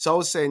now. So I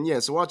was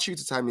saying, so our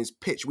tutor time is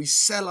pitch. We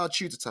sell our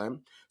tutor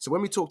time. So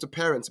when we talk to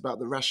parents about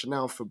the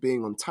rationale for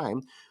being on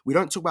time, we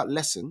don't talk about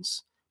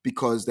lessons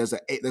because there's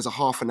a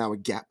half an hour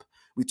gap.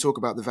 We talk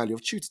about the value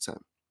of tutor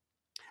time.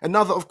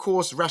 Another, of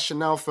course,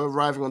 rationale for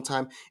arriving on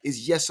time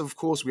is, yes, of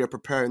course, we are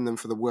preparing them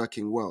for the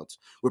working world.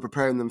 We're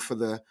preparing them for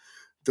the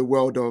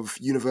world of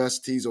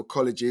universities or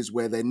colleges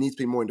where they need to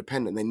be more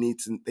independent. They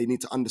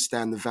need to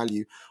understand the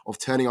value of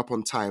turning up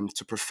on time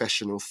to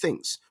professional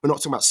things. We're not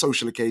talking about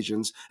social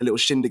occasions, a little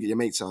shindig at your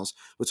mate's house.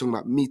 We're talking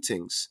about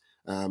meetings,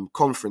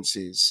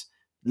 conferences,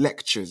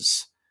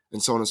 lectures,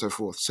 and so on and so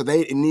forth. So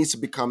they need to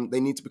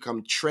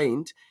become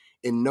trained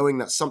in knowing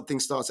that something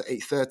starts at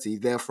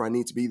 8:30, therefore I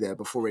need to be there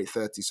before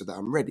 8:30 so that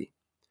I'm ready.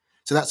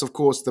 So that's, of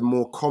course, the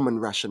more common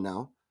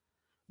rationale.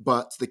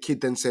 But the kid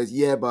then says,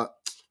 but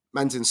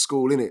man's in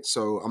school, innit?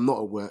 So I'm not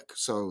at work.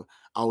 So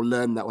I'll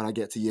learn that when I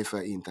get to year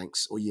 13,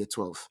 thanks, or year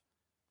 12.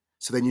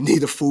 So then you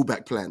need a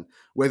fallback plan,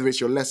 whether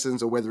it's your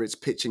lessons or whether it's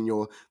pitching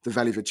the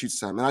value of your tutor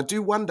time. And I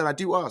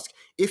do ask,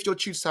 if your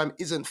tutor time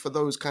isn't for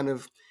those kind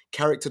of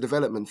character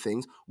development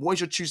things, what is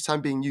your tutor time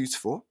being used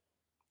for?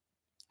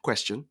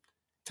 Question.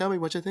 Tell me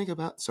what you think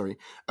about. Sorry.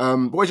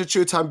 What is your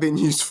tutor time being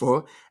used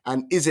for?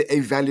 And is it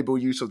a valuable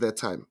use of their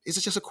time? Is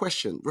it just a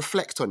question?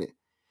 Reflect on it.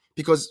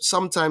 Because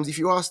sometimes if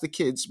you ask the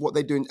kids what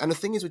they're doing, and the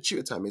thing is with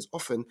tutor time is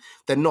often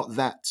they're not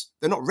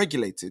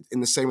regulated in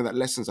the same way that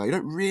lessons are. You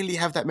don't really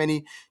have that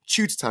many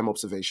tutor time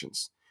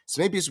observations.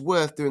 So maybe it's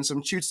worth doing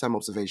some tutor time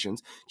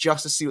observations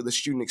just to see what the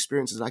student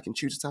experience is like in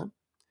tutor time.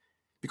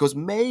 Because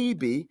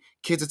maybe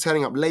kids are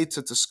turning up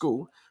later to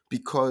school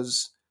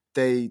because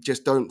they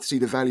just don't see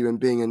the value in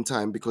being in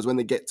time, because when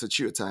they get to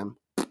tutor time,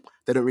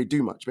 they don't really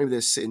do much. Maybe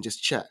they sit and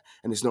just chat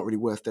and it's not really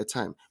worth their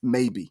time.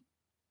 Maybe.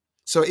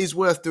 So it is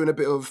worth doing a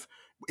bit of,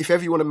 if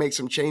ever you want to make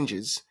some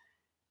changes,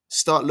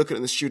 start looking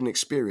at the student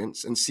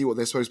experience and see what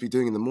they're supposed to be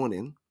doing in the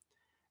morning.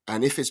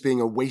 And if it's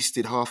being a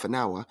wasted half an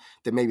hour,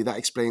 then maybe that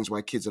explains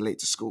why kids are late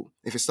to school.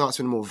 If it starts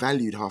being a more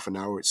valued half an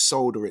hour, it's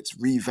sold or it's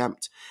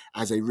revamped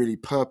as a really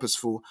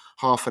purposeful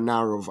half an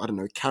hour of, I don't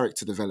know,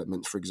 character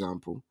development, for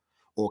example,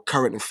 or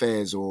current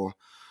affairs or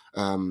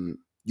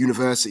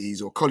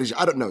universities or college,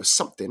 I don't know,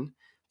 something,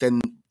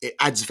 then it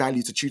adds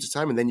value to tutor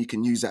time, and then you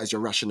can use that as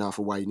your rationale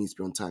for why you need to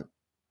be on time.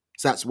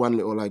 So that's one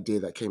little idea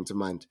that came to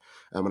mind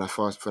when I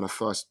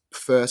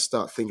first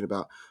start thinking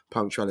about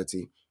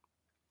punctuality.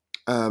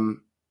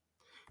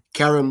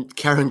 Karen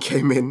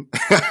came in.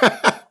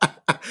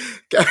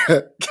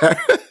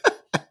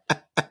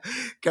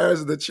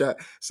 Karen's in the chat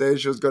saying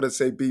she was going to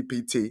say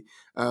BPT.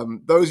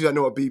 Those of you that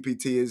know what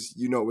BPT is,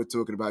 you know what we're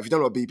talking about. If you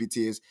don't know what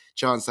BPT is,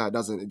 chances are it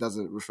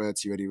doesn't refer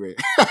to you anyway.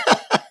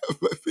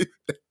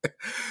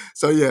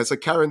 So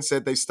Karen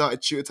said they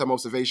started tutor time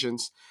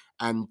observations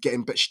and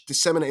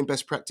disseminating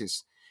best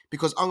practice.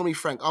 Because I'm gonna be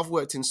frank, I've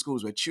worked in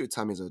schools where tutor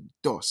time is a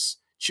DOS.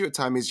 Tutor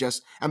time is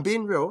just, and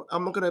being real,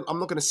 I'm not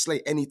gonna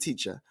slate any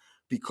teacher,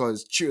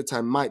 because tutor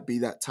time might be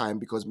that time,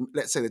 because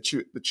let's say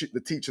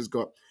the teacher's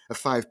got a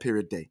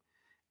 5-period day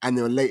and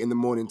they're late in the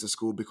morning to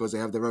school because they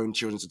have their own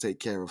children to take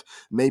care of.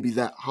 Maybe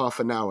that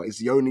half an hour is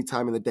the only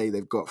time in the day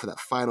they've got for that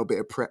final bit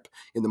of prep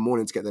in the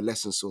morning to get their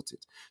lessons sorted.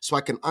 So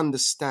I can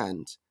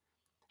understand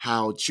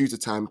how tutor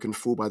time can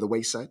fall by the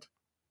wayside.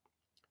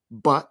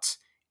 But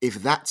if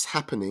that's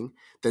happening,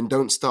 then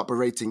don't start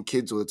berating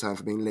kids all the time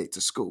for being late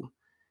to school,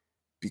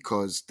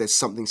 because there's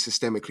something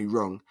systemically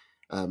wrong.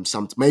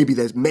 Maybe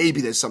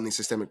there's something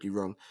systemically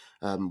wrong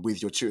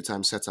with your tutor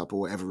time setup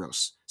or whatever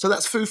else. So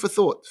that's food for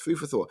thought.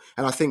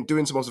 And I think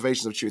doing some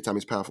observations of tutor time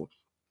is powerful.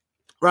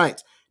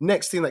 Right.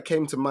 Next thing that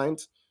came to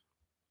mind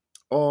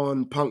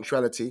on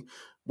punctuality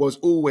was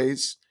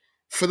always,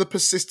 for the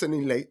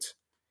persistently late,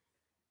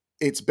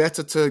 it's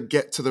better to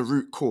get to the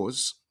root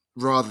cause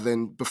rather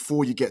than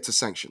before you get to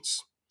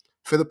sanctions.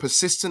 For the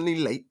persistently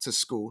late to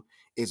school,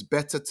 it's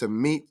better to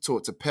meet,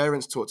 talk to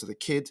parents, talk to the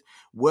kid,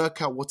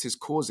 work out what is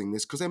causing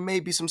this, because there may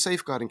be some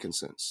safeguarding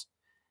concerns.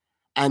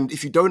 And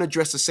if you don't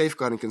address the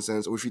safeguarding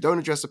concerns, or if you don't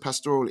address the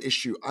pastoral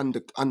issue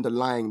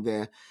underlying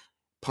their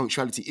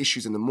punctuality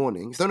issues in the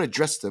morning, if you don't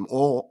address them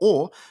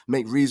or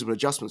make reasonable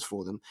adjustments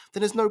for them,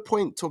 then there's no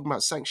point talking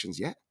about sanctions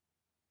yet.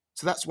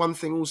 So that's one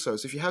thing also.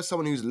 So if you have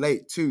someone who's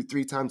late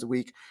 2-3 times a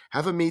week,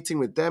 have a meeting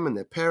with them and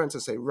their parents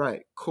and say,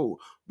 right, cool,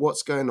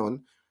 what's going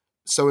on?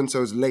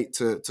 So-and-so's late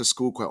to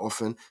school quite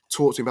often.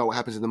 Talk to me about what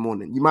happens in the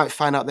morning. You might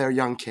find out they're a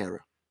young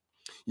carer.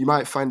 You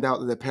might find out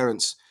that their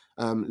parents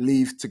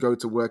leave to go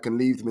to work and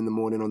leave them in the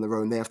morning on their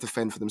own. They have to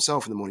fend for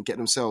themselves in the morning, get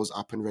themselves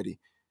up and ready.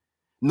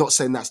 Not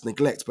saying that's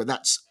neglect, but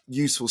that's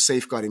useful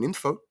safeguarding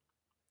info.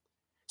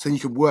 So you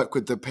could work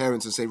with the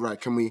parents and say,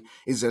 right,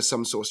 is there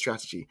some sort of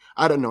strategy?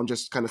 I don't know, I'm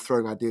just kind of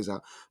throwing ideas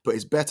out. But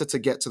it's better to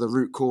get to the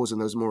root cause in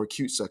those more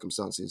acute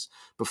circumstances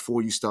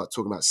before you start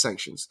talking about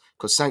sanctions.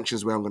 Because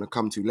sanctions, where I'm going to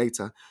come to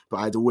later,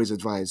 but I'd always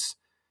advise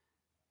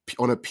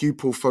on a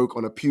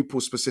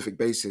pupil-specific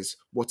basis,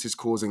 what is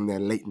causing their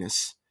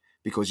lateness,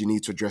 because you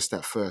need to address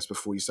that first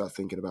before you start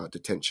thinking about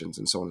detentions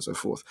and so on and so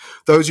forth.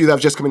 Those of you that have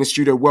just come in the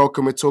studio,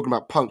 welcome. We're talking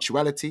about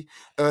punctuality.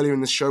 Earlier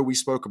in the show, we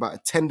spoke about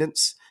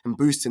attendance and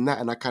boosting that,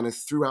 and I kind of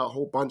threw out a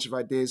whole bunch of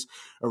ideas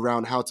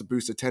around how to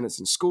boost attendance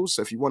in schools.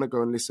 So if you want to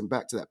go and listen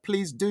back to that,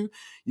 please do.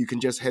 You can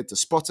just head to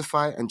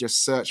Spotify and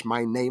just search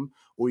my name,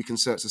 or you can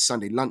search the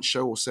Sunday Lunch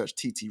Show or search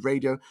TT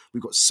Radio.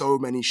 We've got so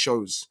many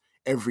shows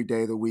every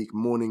day of the week,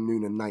 morning,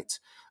 noon, and night.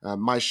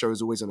 My show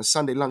is always on a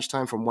Sunday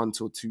lunchtime from 1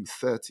 till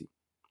 2:30.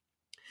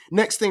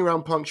 Next thing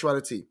around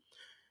punctuality.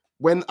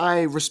 When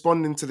I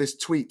responded to this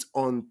tweet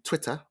on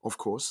Twitter, of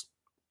course,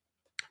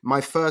 my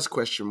first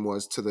question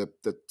was to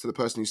the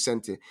person who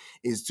sent it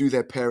is, do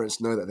their parents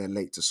know that they're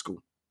late to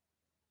school?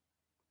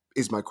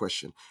 Is my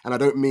question. And I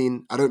don't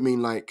mean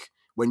like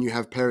when you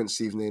have parents'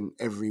 evening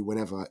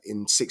whenever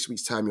in 6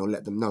 weeks' time you'll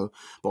let them know,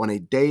 but on a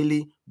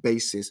daily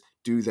basis,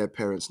 do their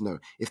parents know?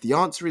 If the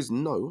answer is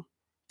no,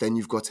 then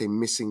you've got a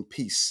missing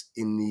piece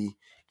in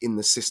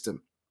the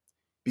system,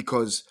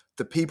 because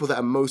the people that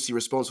are mostly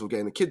responsible for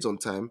getting the kids on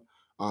time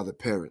are the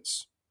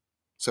parents.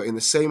 So in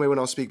the same way when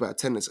I was speaking about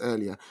attendance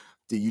earlier,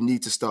 you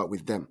need to start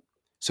with them.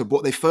 So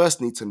what they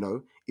first need to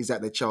know is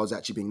that their child's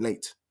actually being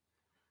late.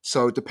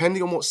 So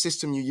depending on what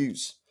system you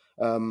use,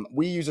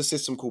 we use a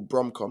system called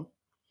Bromcom.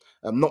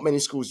 Not many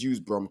schools use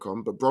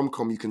Bromcom, but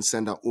Bromcom, you can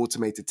send out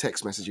automated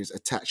text messages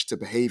attached to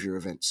behavior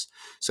events.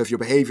 So if your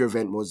behavior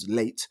event was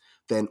late,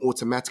 then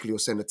automatically you'll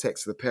send a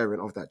text to the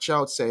parent of that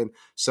child saying,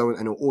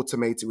 and it'll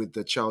automate it with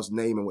the child's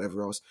name and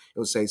whatever else.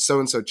 It'll say,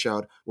 so-and-so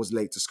child was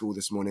late to school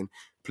this morning.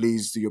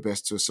 Please do your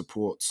best to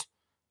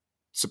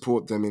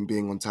support them in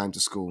being on time to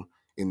school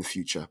in the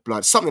future.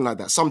 Something like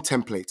that, some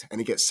template, and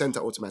it gets sent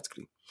out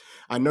automatically.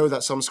 I know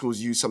that some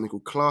schools use something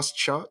called class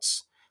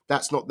charts.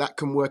 That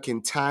can work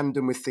in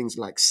tandem with things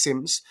like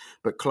Sims,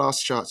 but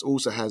class charts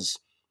also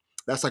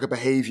that's like a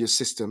behavior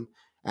system,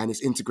 and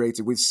it's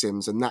integrated with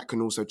Sims, and that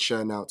can also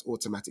churn out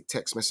automatic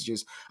text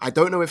messages. I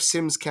don't know if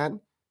Sims can.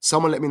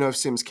 Someone let me know if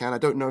Sims can. I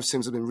don't know if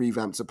Sims have been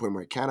revamped to the point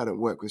where it can. I don't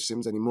work with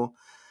Sims anymore.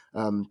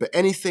 But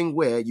anything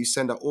where you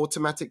send out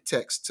automatic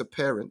text to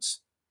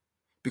parents,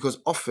 because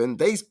often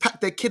they pack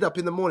their kid up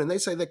in the morning. They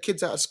say their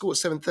kid's out of school at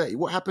 7:30.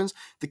 What happens?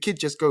 The kid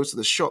just goes to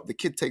the shop. The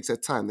kid takes their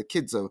time. The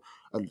kid's a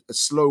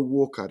slow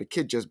walker. The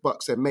kid just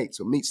bucks their mates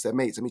or meets their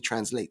mates. Let me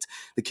translate.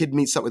 The kid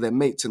meets up with their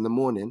mates in the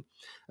morning,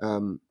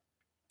 and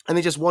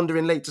they just wander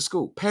in late to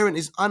school. Parent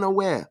is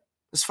unaware.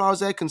 As far as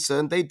they're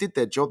concerned, they did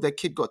their job. Their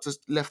kid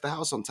left the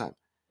house on time.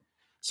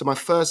 So my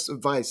first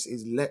advice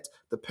is let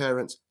the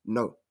parents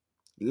know.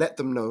 Let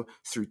them know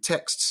through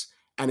texts.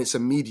 And it's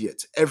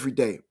immediate. Every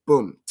day,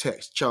 boom,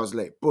 text, child's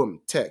late.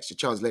 Boom, text, your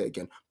child's late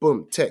again.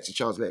 Boom, text, your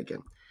child's late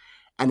again.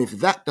 And if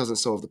that doesn't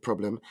solve the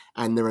problem,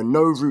 and there are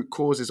no root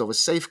causes of a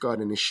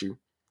safeguarding issue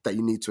that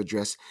you need to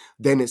address,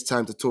 then it's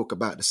time to talk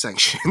about the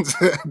sanctions.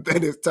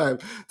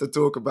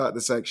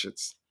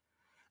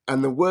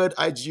 And the word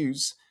I'd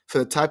use for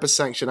the type of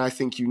sanction I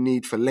think you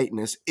need for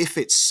lateness, if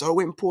it's so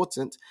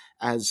important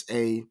as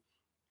a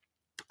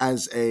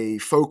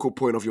focal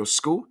point of your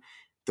school,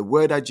 the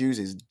word I'd use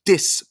is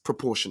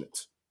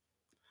disproportionate.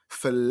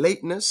 For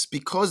lateness,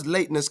 because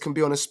lateness can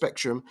be on a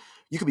spectrum,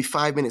 you could be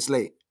 5 minutes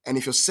late. And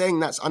if you're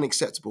saying that's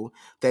unacceptable,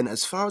 then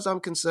as far as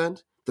I'm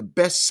concerned, the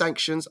best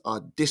sanctions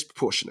are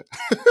disproportionate.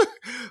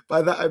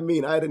 By that, I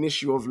mean, I had an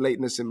issue of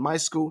lateness in my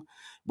school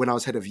when I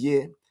was head of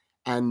year.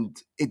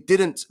 And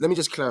let me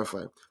just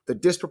clarify, the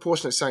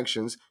disproportionate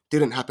sanctions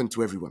didn't happen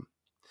to everyone.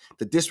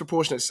 The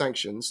disproportionate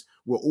sanctions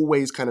were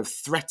always kind of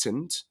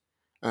threatened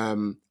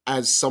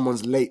as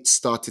someone's late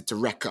started to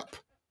rack up.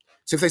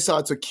 So if they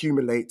started to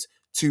accumulate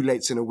 2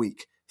 lates in a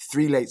week,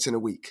 3 lates in a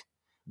week,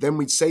 then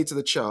we'd say to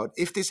the child,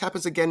 if this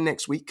happens again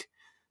next week,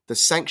 the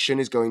sanction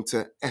is going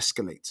to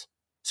escalate.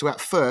 So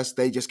at first,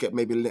 they just get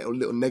maybe a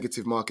little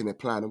negative mark in their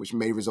plan, which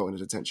may result in a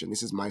detention.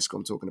 This is my school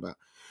I'm talking about.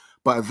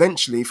 But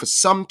eventually, for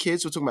some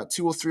kids, we're talking about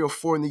 2 or 3 or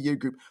 4 in the year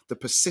group, the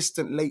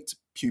persistent late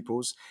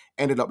pupils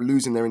ended up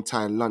losing their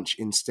entire lunch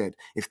instead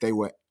if they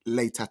were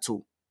late at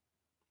all.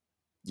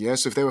 Yeah,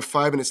 so if they were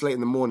 5 minutes late in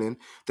the morning,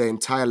 their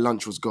entire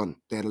lunch was gone.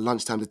 They had a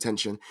lunchtime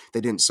detention.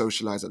 They didn't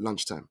socialize at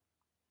lunchtime.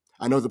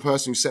 I know the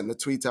person who sent the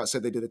tweet out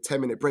said they did a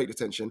 10-minute break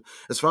detention.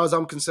 As far as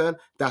I'm concerned,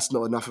 that's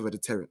not enough of a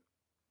deterrent.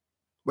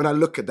 When I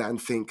look at that and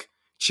think,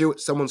 chill,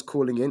 someone's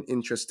calling in,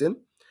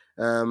 interesting.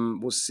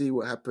 We'll see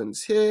what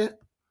happens here.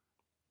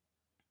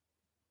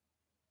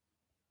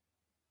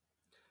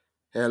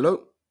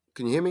 Hello,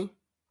 can you hear me?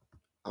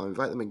 I'll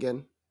invite them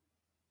again.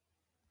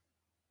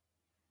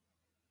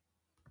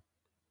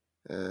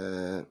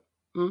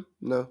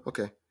 No,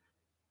 okay.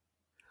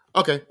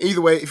 Okay,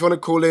 either way, if you want to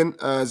call in,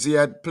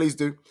 Ziad, please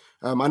do.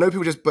 I know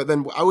people but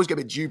then I always get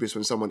a bit dubious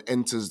when someone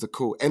enters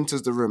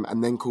the room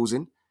and then calls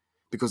in,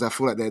 because I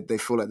feel like they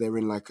feel like they're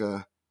in like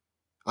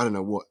I don't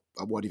know what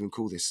I'd even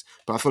call this,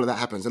 but I feel like that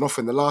happens. And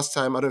often the last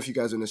time, I don't know if you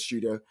guys were in the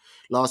studio,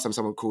 last time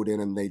someone called in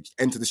and they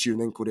entered the studio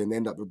and then called in, they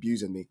end up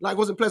abusing me. Like, it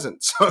wasn't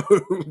pleasant. So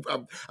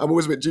I'm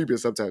always a bit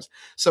dubious sometimes.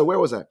 So where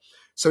was I?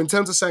 So in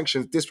terms of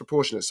sanctions,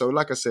 disproportionate. So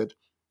like I said,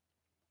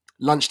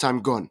 lunchtime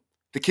gone.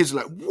 The kids are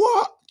like,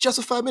 what? Just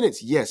for 5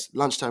 minutes? Yes,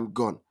 lunchtime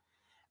gone.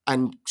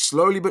 And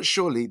slowly but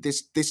surely,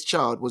 this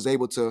child was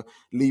able to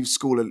leave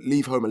school and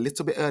leave home a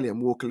little bit earlier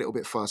and walk a little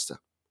bit faster.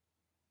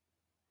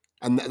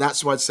 And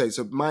that's what I'd say.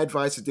 So my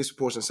advice is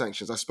disproportionate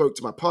sanctions. I spoke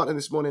to my partner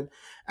this morning,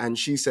 and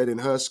she said in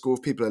her school,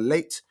 if people are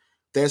late,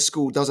 their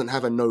school doesn't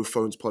have a no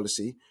phones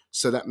policy.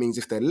 So that means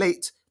if they're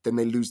late, then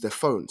they lose their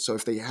phone. So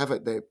if they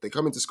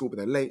come into school but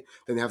they're late,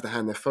 then they have to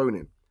hand their phone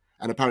in.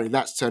 And apparently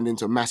that's turned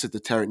into a massive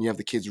deterrent. You have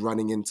the kids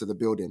running into the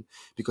building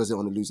because they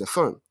want to lose their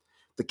phone.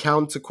 The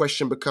counter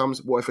question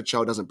becomes, what if a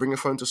child doesn't bring a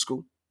phone to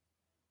school?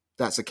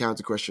 That's a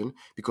counter question,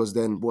 because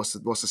then what's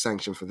the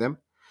sanction for them?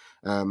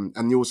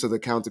 And also the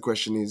counter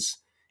question is,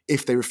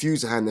 if they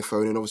refuse to hand their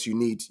phone, and obviously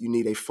you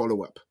need a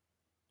follow-up.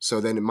 So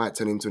then it might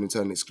turn into an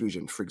internal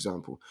exclusion, for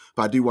example.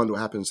 But I do wonder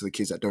what happens to the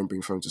kids that don't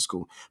bring phone to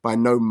school. But I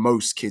know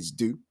most kids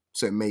do,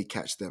 so it may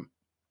catch them.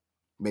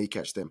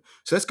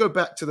 So let's go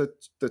back to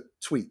the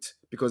tweet,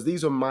 because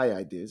these are my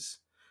ideas.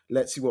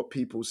 Let's see what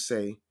people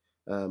say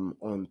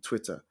on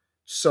Twitter.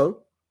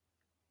 So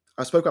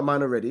I spoke about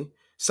mine already.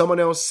 Someone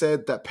else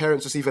said that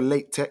parents receive a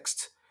late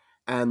text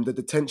and the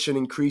detention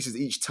increases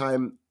each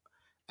time,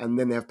 and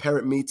then they have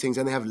parent meetings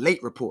and they have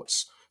late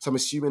reports. So I'm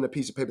assuming a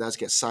piece of paper that has to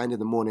get signed in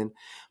the morning.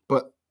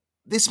 But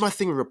this is my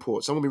thing with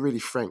reports. I'm going to be really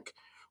frank.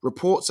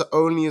 Reports are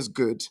only as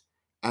good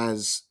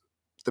as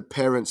the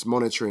parents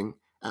monitoring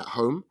at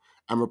home,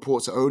 and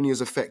reports are only as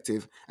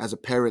effective as a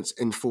parent's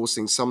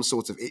enforcing some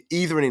sort of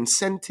either an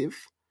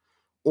incentive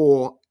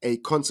or a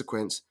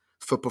consequence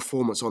for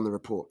performance on the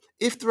report.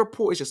 If the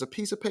report is just a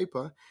piece of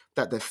paper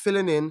that they're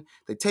filling in,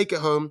 they take it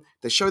home,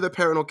 they show their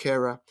parent or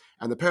carer,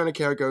 and the parent or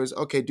carer goes,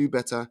 okay, do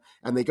better,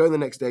 and they go the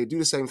next day, do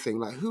the same thing.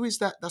 Like, who is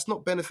that? That's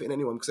not benefiting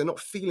anyone because they're not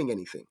feeling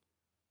anything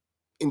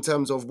in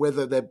terms of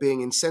whether they're being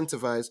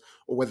incentivized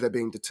or whether they're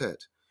being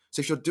deterred.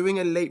 So if you're doing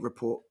a late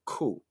report,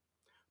 cool.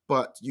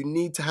 But you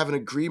need to have an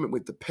agreement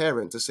with the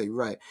parent to say,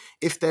 right,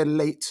 if they're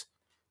late,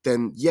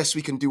 then yes,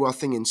 we can do our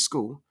thing in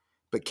school,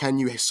 but can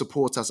you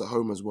support us at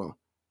home as well?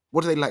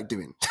 What do they like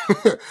doing?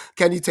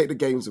 Can you take the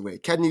games away?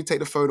 Can you take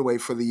the phone away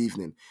for the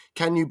evening?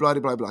 Can you blah,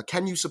 blah, blah, blah?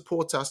 Can you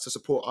support us to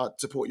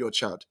support your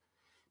child?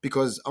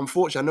 Because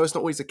unfortunately, I know it's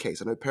not always the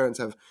case. I know parents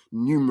have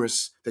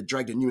they're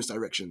dragged in numerous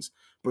directions,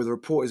 but the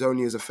report is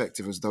only as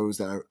effective as those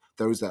that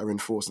are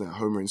enforcing it at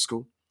home or in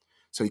school.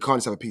 So you can't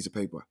just have a piece of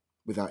paper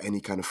without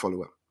any kind of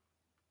follow-up.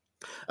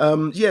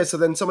 So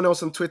then someone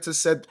else on Twitter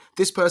said,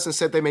 this person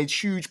said they made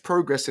huge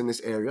progress in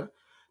this area.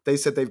 They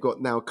said they've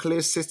got now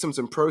clear systems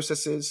and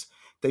processes.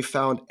 They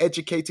found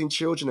educating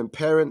children and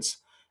parents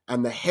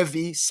and the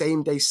heavy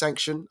same-day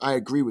sanction. I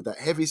agree with that,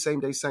 heavy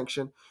same-day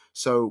sanction.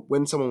 So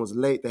when someone was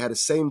late, they had a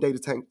same-day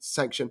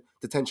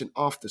detention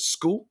after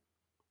school.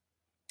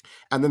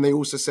 And then they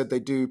also said they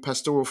do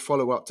pastoral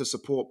follow-up to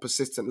support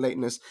persistent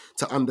lateness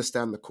to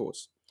understand the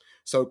cause.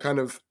 So kind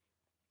of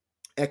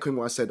echoing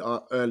what I said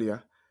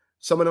earlier,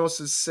 someone else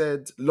has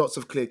said lots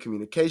of clear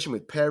communication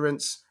with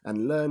parents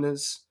and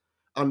learners,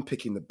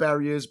 unpicking the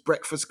barriers,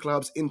 breakfast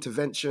clubs,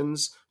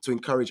 interventions to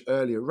encourage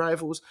early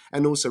arrivals,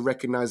 and also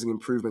recognizing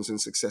improvements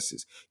and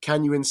successes.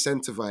 Can you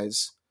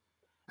incentivize?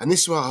 And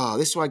this is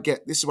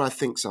what I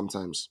think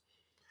sometimes.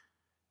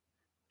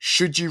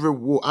 Should you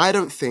reward? I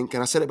don't think,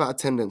 and I said it about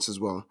attendance as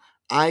well,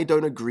 I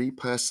don't agree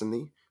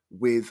personally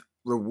with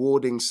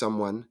rewarding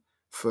someone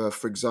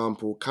for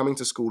example, coming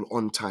to school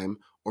on time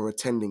or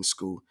attending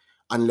school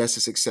unless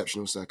it's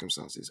exceptional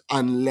circumstances,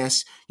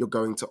 unless you're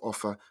going to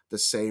offer the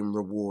same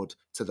reward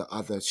to the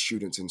other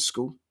students in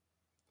school.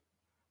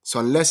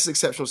 So unless it's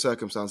exceptional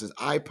circumstances,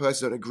 I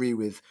personally don't agree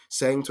with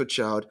saying to a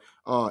child,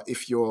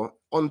 if you're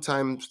on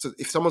time,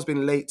 if someone's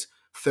been late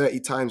 30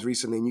 times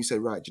recently and you say,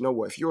 right, you know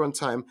what, if you're on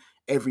time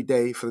every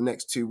day for the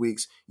next 2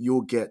 weeks,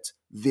 you'll get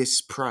this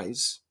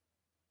prize.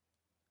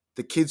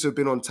 The kids who have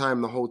been on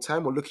time the whole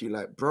time will look at you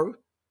like, bro,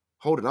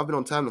 hold on, I've been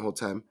on time the whole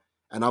time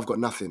and I've got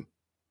nothing.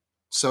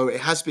 So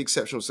it has to be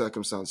exceptional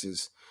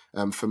circumstances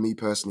for me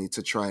personally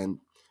to try and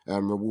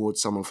reward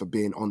someone for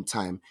being on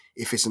time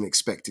if it's an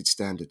expected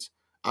standard.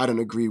 I don't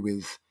agree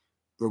with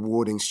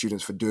rewarding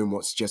students for doing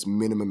what's just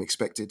minimum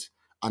expected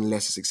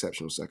unless it's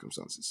exceptional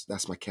circumstances.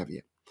 That's my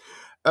caveat.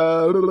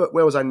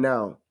 Where was I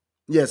now?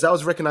 Yes, that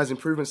was recognizing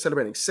improvement,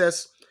 celebrating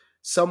success.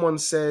 Someone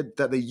said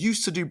that they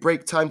used to do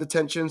break time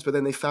detentions, but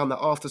then they found that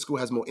after school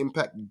has more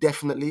impact.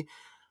 Definitely.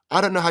 I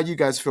don't know how you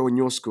guys feel in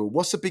your school.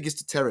 What's the biggest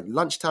deterrent,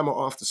 lunchtime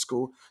or after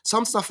school?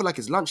 Some stuff I feel like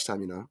it's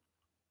lunchtime, you know.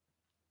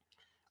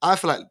 I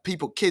feel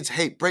like kids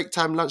hate break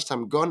time,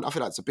 lunchtime gone. I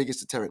feel like it's the biggest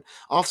deterrent.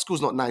 After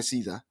school's not nice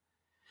either.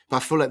 But I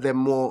feel like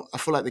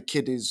the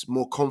kid is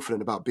more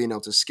confident about being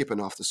able to skip an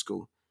after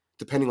school,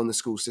 depending on the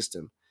school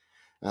system.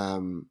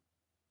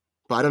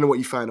 But I don't know what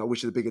you find out,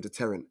 which is the bigger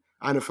deterrent.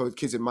 I know for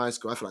kids in my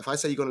school, I feel like if I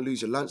say you're going to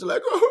lose your lunch, they're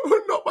like,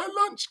 oh, not my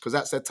lunch. Because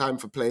that's their time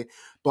for play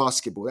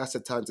basketball. That's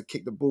their time to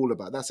kick the ball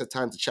about. That's their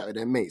time to chat with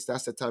their mates.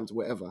 That's their time to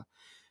whatever.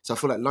 So I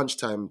feel like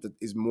lunchtime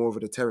is more of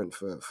a deterrent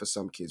for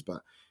some kids,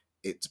 but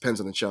it depends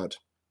on the child.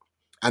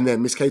 And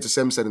then Miss Kato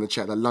Sem said in the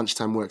chat that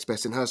lunchtime works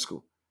best in her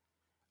school.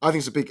 I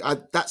think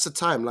it's that's a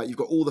time, like you've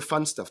got all the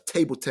fun stuff,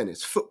 table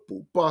tennis,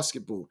 football,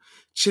 basketball,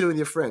 chilling with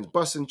your friends,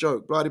 bust and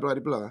joke, blah, blah,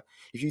 blah, blah.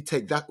 If you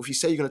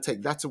say you're going to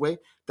take that away,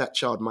 that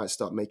child might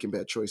start making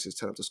better choices,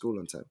 turn up to school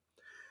on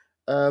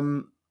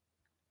time.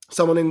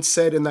 Someone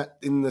said in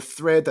the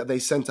thread that they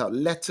sent out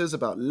letters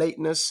about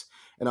lateness,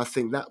 and I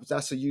think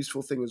that's a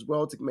useful thing as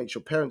well to make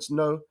sure parents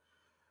know.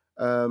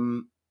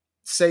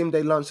 Same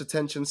day lunch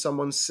attention,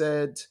 someone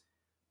said,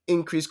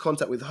 increased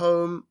contact with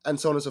home, and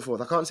so on and so forth.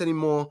 I can't say any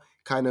more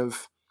kind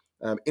of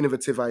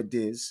innovative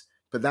ideas,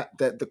 but that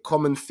the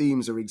common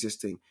themes are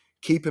existing.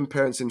 Keeping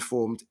parents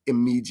informed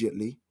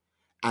immediately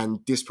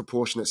and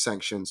disproportionate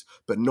sanctions,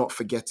 but not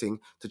forgetting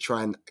to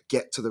try and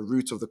get to the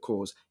root of the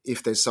cause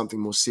if there's something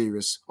more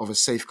serious of a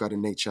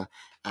safeguarding nature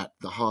at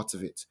the heart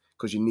of it,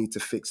 because you need to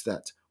fix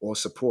that or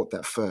support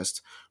that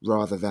first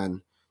rather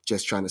than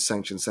just trying to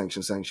sanction,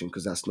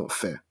 because that's not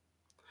fair.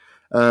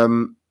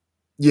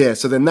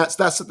 So then that's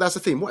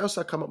the theme. What else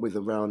did I come up with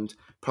around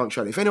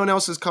punctuality? If anyone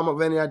else has come up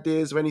with any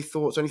ideas or any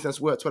thoughts or anything that's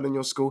worked well in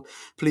your school,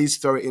 please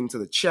throw it into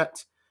the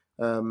chat.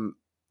 The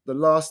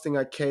last thing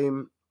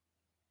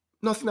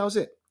nothing, that was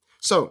it.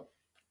 So,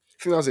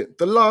 I think that was it.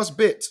 The last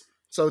bit.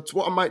 So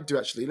what I might do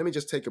actually, let me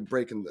just take a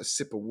break and a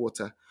sip of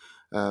water.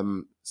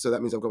 So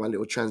that means I've got my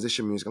little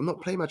transition music. I'm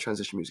not playing my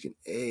transition music in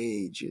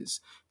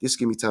ages. This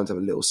give me time to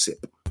have a little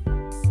sip.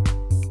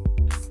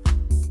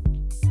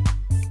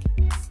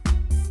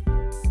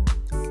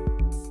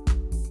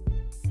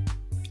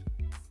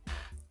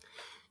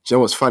 you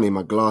know what's funny?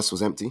 My glass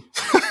was empty.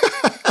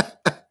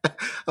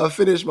 I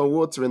finished my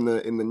water in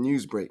the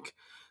news break.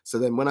 So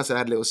then when I said I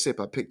had a little sip,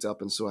 I picked it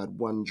up and saw I had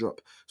one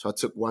drop. So I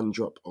took one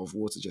drop of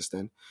water just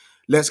then.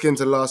 Let's get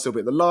into the last little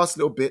bit. The last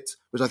little bit,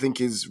 which I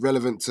think is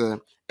relevant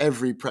to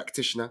every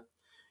practitioner,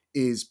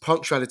 is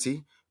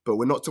punctuality. But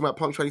we're not talking about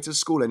punctuality to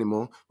school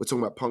anymore. We're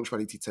talking about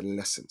punctuality to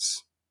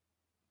lessons.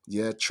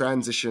 Yeah,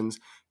 transitions,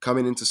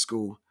 coming into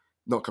school,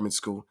 not coming to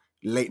school,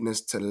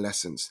 lateness to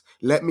lessons.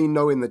 Let me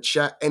know in the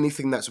chat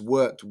anything that's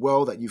worked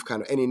well, that you've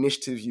kind of, any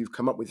initiatives you've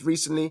come up with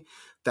recently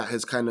that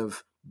has kind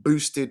of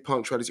boosted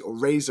punctuality or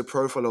raised the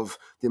profile of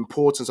the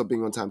importance of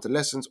being on time to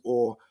lessons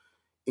or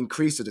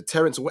increased the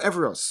deterrence or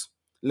whatever else.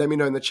 Let me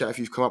know in the chat if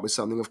you've come up with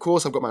something. Of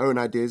course, I've got my own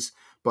ideas,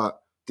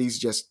 but these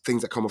are just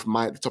things that come off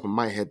the top of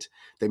my head.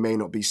 They may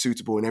not be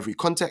suitable in every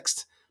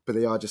context, but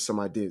they are just some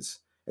ideas.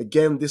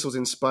 Again, this was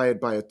inspired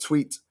by a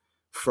tweet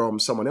from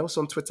someone else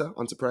on Twitter,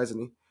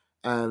 unsurprisingly.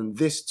 And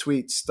this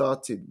tweet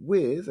started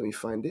with, let me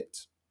find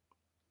it.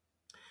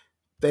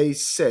 They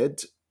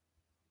said,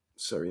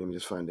 sorry, let me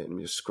just find it. Let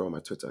me just scroll my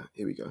Twitter.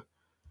 Here we go.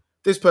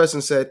 This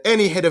person said,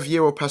 any head of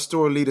year or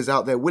pastoral leaders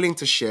out there willing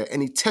to share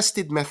any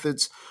tested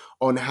methods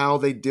on how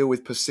they deal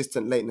with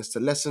persistent lateness to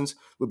lessons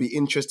would be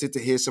interested to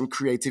hear some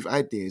creative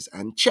ideas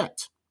and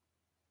chat.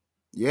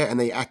 Yeah, and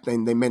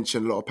they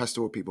mention a lot of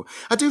pastoral people.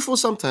 I do feel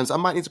sometimes I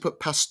might need to put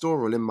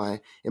pastoral in my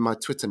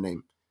Twitter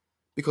name,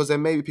 because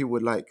then maybe people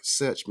would like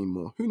search me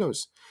more. Who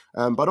knows?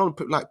 But I don't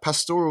put like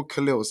Pastoral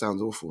Khalil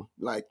sounds awful.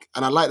 Like,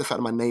 and I like the fact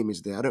that my name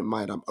is there. I don't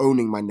mind. I'm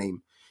owning my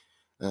name.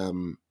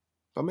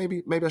 But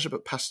maybe I should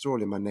put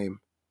pastoral in my name.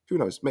 Who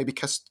knows? Maybe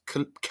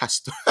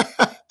Castor.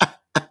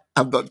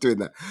 I'm not doing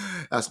that.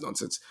 That's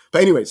nonsense.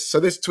 But anyways, so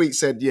this tweet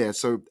said, yeah,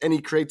 so any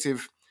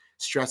creative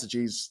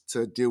strategies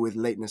to deal with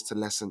lateness to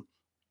lesson.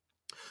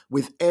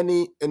 With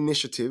any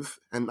initiative,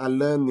 and I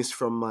learned this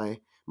from my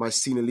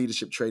senior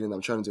leadership training that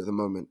I'm trying to do at the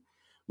moment,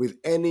 with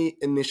any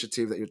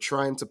initiative that you're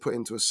trying to put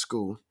into a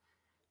school,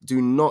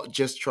 do not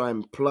just try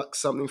and pluck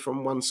something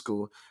from one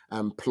school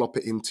and plop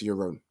it into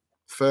your own.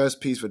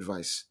 First piece of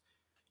advice,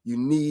 you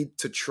need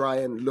to try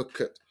and look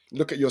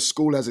at your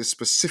school as a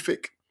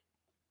specific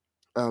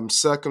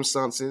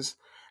circumstances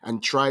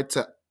and try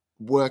to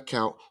work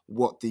out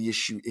what the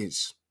issue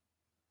is.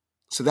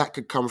 So that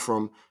could come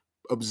from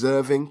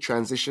observing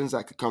transitions,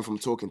 that could come from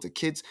talking to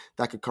kids,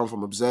 that could come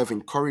from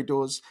observing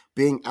corridors,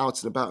 being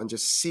out and about and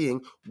just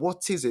seeing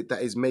what is it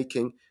that is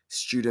making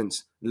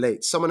students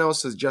late. Someone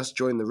else has just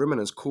joined the room and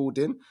has called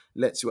in.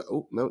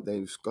 Oh, no,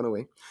 they've gone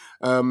away.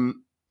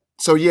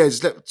 So yeah,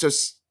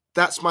 just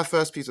that's my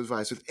first piece of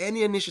advice. With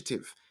any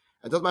initiative,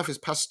 it doesn't matter if it's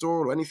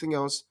pastoral or anything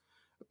else,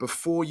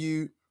 before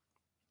you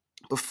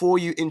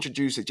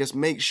introduce it, just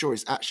make sure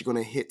it's actually going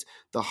to hit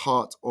the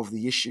heart of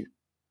the issue,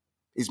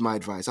 is my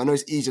advice. I know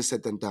it's easier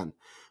said than done,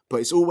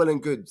 but it's all well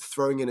and good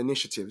throwing in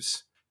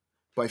initiatives.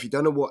 But if you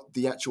don't know what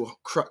the actual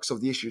crux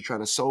of the issue you're trying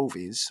to solve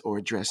is or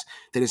address,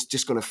 then it's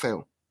just going to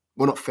fail.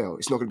 Well, not fail.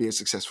 It's not going to be as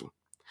successful.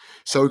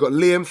 So we've got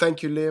Liam.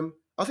 Thank you, Liam.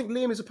 I think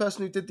Liam is the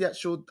person who did the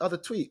actual other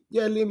tweet.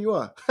 Yeah, Liam, you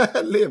are.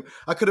 Liam,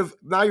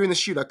 now you're in the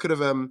shoot. I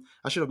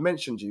should have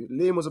mentioned you.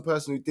 Liam was a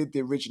person who did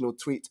the original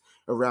tweet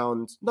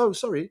around,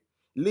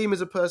 Liam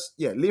is a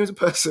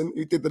person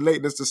who did the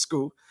lateness to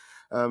school.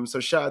 So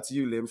shout out to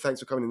you, Liam. Thanks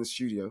for coming in the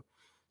studio.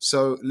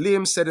 So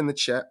Liam said in the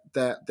chat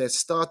that they're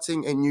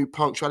starting a new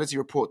punctuality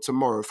report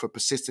tomorrow for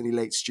persistently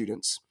late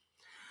students.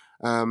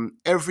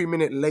 Every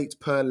minute late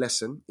per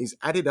lesson is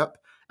added up,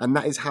 and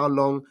that is how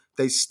long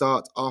they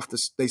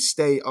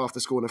stay after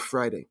school on a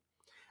Friday.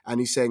 And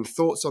he's saying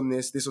thoughts on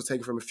this. This was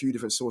taken from a few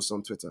different sources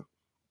on Twitter.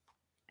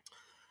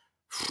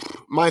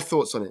 My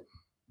thoughts on it.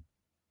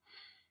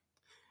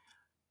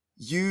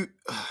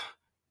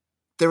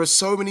 There are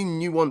so many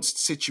nuanced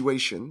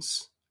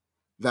situations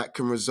that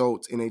can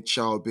result in a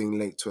child being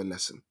late to a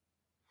lesson.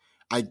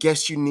 I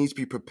guess you need to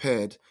be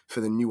prepared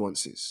for the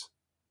nuances.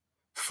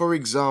 For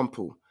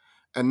example,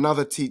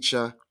 another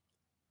teacher,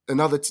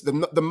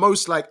 the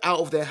most like out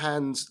of their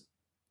hands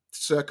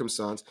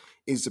circumstance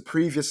is the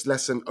previous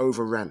lesson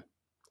overran.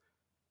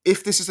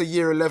 If this is a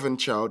year 11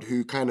 child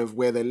who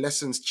where their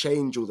lessons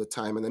change all the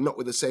time and they're not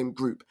with the same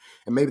group,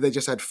 and maybe they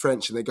just had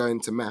French and they go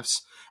into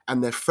maths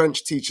and their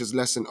French teacher's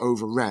lesson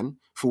overran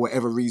for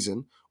whatever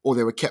reason, or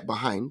they were kept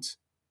behind,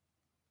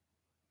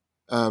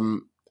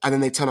 and then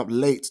they turn up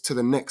late to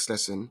the next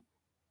lesson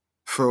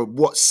for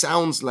what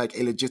sounds like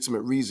a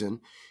legitimate reason,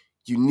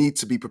 you need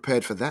to be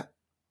prepared for that.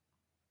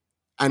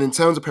 And in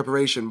terms of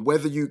preparation,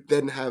 whether you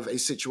then have a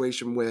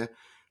situation where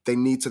they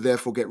need to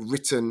therefore get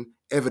written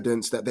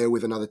evidence that they're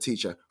with another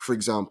teacher, for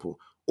example,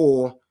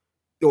 or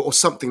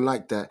something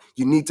like that,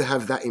 you need to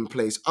have that in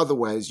place.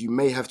 Otherwise, you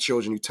may have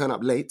children who turn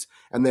up late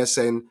and they're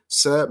saying,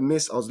 "Sir,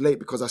 miss, I was late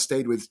because I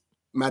stayed with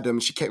madam.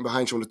 She came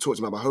behind, she wanted to talk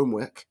to me about my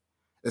homework."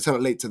 They turn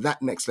up late to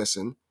that next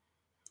lesson.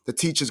 The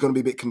teacher's going to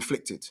be a bit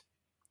conflicted.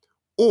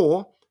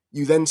 Or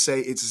you then say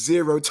it's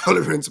zero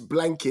tolerance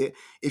blanket.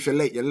 If you're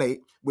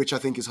late, which I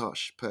think is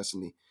harsh,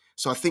 personally.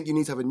 So I think you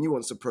need to have a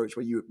nuanced approach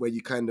where you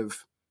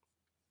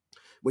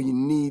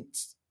need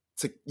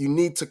you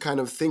need to kind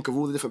of think of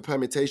all the different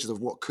permutations of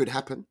what could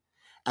happen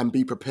and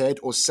be prepared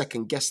or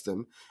second guess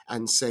them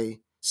and say,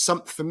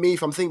 for me,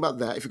 if I'm thinking about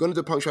that, if you're going to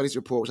do a punctuality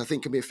report, which I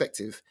think can be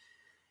effective,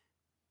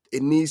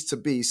 it needs to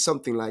be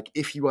something like,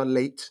 if you are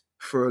late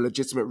for a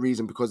legitimate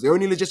reason, because the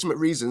only legitimate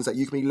reasons that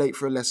you can be late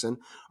for a lesson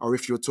are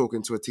if you're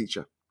talking to a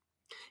teacher.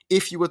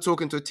 If you were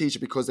talking to a teacher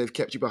because they've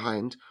kept you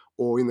behind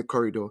or in the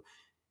corridor,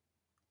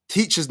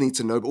 teachers need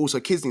to know, but also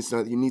kids need to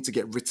know that you need to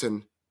get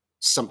written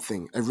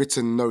something, a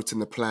written note in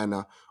the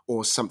planner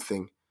or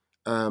something.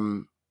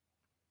 And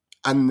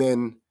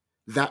then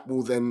that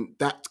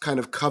kind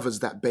of covers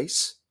that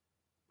base,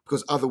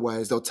 because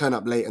otherwise they'll turn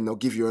up late and they'll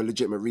give you a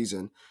legitimate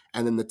reason.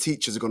 And then the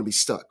teachers are going to be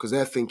stuck because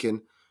they're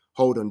thinking,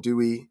 hold on, do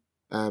we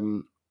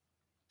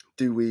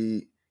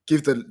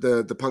give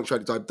the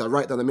punctuality, do I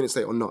write down the minutes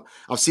late or not?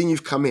 I've seen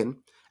you've come in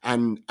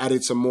and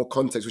added some more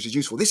context, which is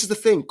useful. This is the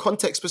thing,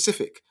 context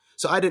specific.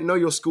 So I didn't know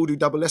your school do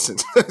double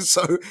lessons.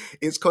 So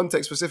it's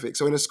context specific.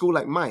 So in a school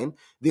like mine,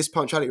 this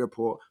punctuality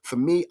report, for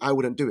me, I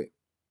wouldn't do it,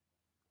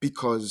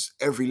 because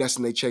every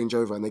lesson they change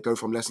over and they go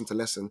from lesson to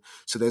lesson.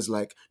 So there's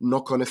like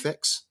knock-on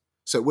effects.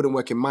 So it wouldn't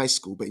work in my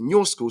school, but in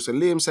your school. So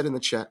Liam said in the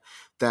chat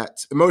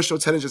that emotional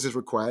intelligence is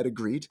required,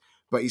 agreed.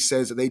 But he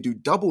says that they do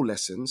double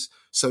lessons,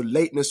 so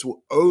lateness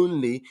will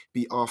only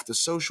be after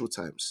social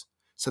times.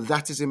 So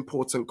that is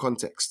important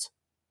context.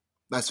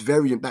 That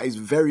is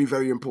very,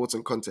 very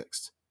important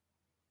context.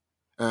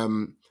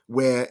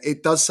 Where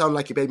it does sound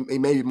like it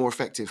may be more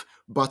effective,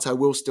 but I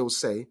will still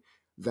say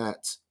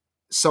that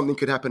something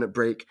could happen at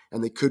break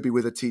and they could be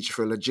with a teacher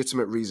for a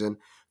legitimate reason.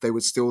 They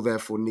would still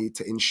therefore need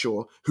to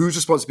ensure, whose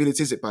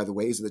responsibility is it, by the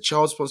way? Is it the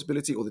child's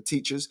responsibility or the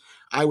teacher's?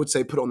 I would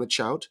say put it on the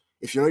child.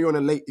 If you know you're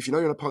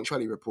on a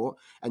punctuality report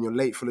and you're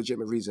late for a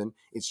legitimate reason,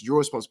 it's your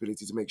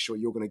responsibility to make sure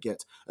you're going to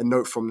get a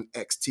note from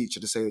X teacher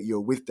to say that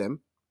you're with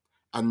them.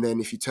 And then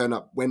if you turn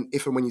up,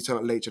 if and when you turn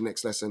up late to your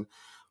next lesson,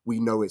 we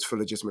know it's for a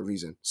legitimate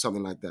reason,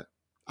 something like that.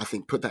 I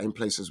think put that in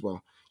place as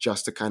well,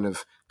 just to kind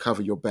of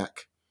cover your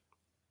back.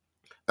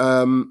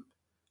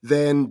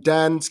 Then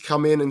Dan's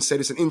come in and said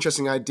it's an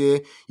interesting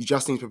idea. You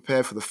just need to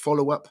prepare for the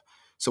follow-up.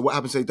 So what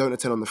happens if they don't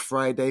attend on the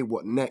Friday?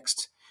 What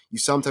next? You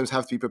sometimes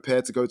have to be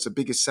prepared to go to the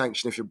biggest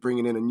sanction if you're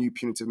bringing in a new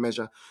punitive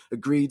measure.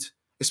 Agreed.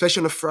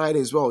 Especially on a Friday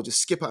as well.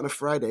 Just skip out on a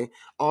Friday.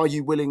 Are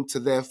you willing to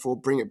therefore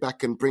bring it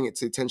back and bring it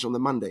to attention on the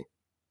Monday?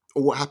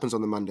 Or what happens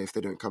on the Monday if they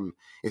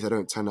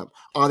don't turn up?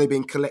 Are they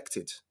being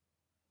collected?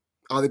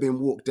 Are they being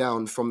walked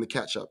down from the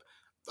catch-up?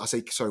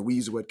 We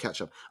use the word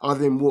catch-up. Are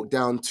they being walked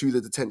down to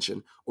the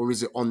detention, or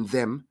is it on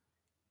them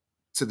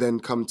to then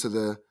come to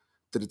the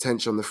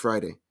detention on the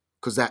Friday?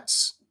 Because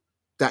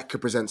that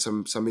could present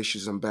some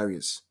issues and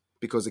barriers,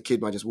 because the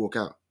kid might just walk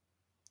out.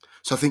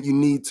 So I think you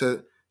need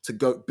to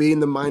go be in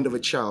the mind of a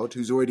child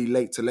who's already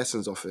late to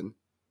lessons often.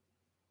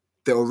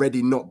 They're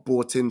already not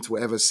bought into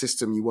whatever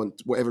system you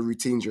want, whatever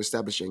routines you're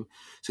establishing.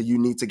 So you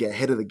need to get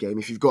ahead of the game.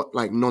 If you've got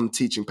like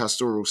non-teaching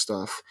pastoral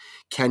staff,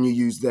 can you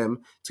use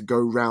them to go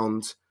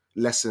round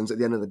lessons at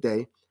the end of the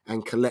day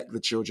and collect the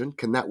children?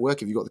 Can that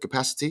work if you've got the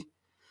capacity?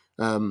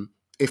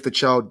 If the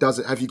child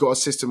doesn't, have you got a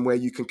system where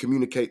you can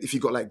communicate? If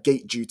you've got like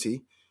gate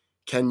duty,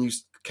 can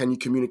you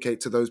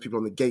communicate to those people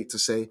on the gate to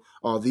say,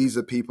 oh, these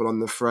are people on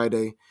the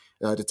Friday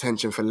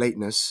detention for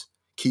lateness,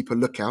 keep a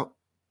lookout?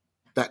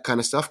 That kind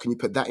of stuff. Can you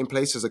put that in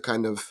place as a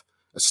kind of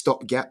a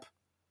stopgap?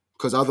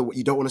 Because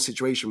you don't want a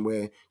situation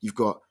where you've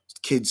got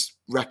kids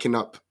racking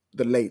up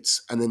the lates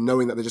and then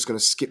knowing that they're just going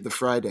to skip the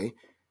Friday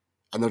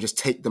and they'll just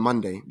take the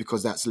Monday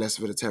because that's less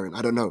of a deterrent.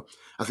 I don't know.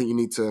 I think you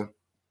need to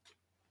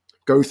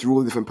go through all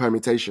the different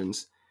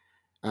permutations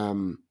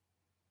and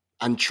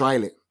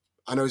trial it.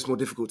 I know it's more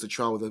difficult to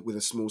trial with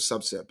a small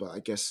subset, but I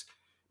guess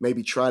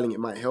maybe trialing it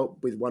might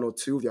help with one or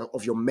two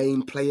of your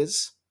main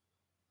players.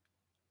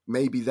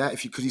 Maybe that,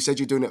 because you said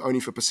you're doing it only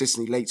for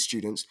persistently late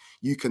students,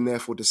 you can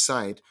therefore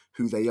decide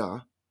who they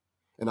are.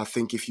 And I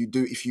think if you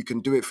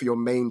can do it for your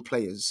main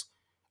players,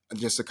 and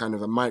just a kind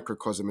of a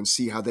microcosm, and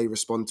see how they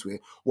respond to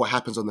it, what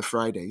happens on the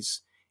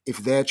Fridays. If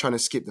they're trying to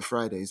skip the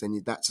Fridays,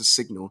 then that's a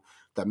signal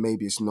that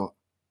maybe it's not.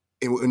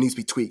 It needs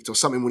to be tweaked, or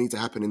something will need to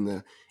happen in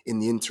the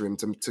interim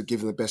to give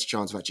them the best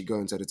chance of actually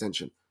going to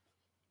detention.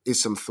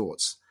 Is some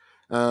thoughts.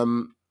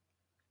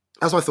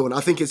 That's my thought. And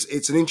I think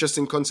it's an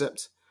interesting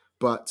concept,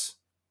 but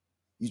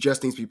you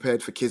just need to be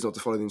prepared for kids not to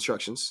follow the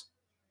instructions.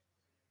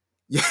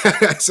 Yeah,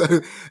 so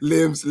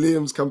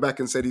Liam's come back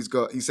and said he's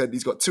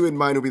got two in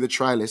mind who'll be the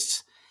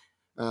trialists.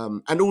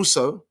 And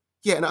also,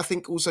 and I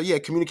think also,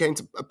 communicating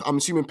to, I'm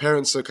assuming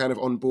parents are kind of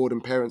on board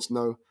and parents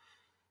know.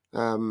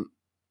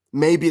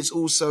 Maybe it's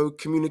also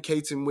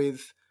communicating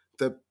with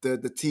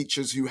the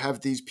teachers who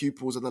have these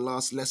pupils in the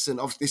last lesson.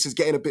 This is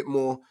getting a bit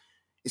more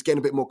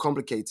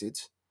complicated,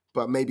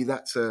 but maybe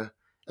that's a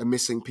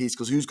missing piece,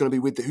 because who's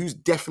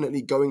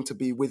definitely going to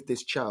be with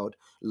this child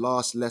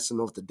last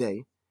lesson of the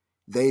day?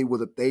 They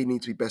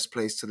need to be best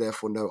placed to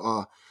therefore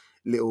know,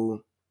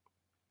 little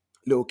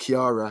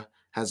Kiara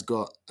has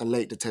got a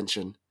late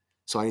detention,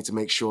 so I need to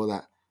make sure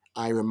that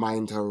I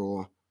remind her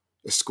or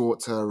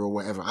escort her or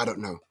whatever. I don't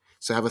know.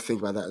 So have a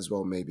think about that as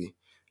well, maybe.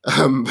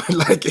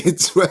 Like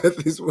it's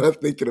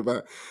worth thinking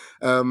about.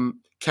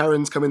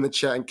 Karen's come in the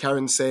chat and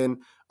Karen's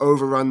saying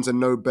overruns and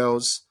no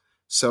bells.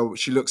 So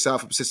she looks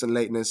out for persistent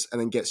lateness and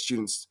then gets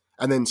students,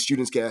 and then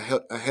students get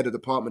ahead of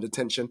department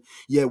attention.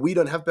 Yeah, we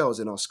don't have bells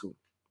in our school.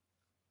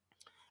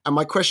 And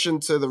my question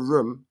to the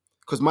room,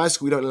 because my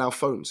school, we don't allow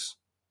phones.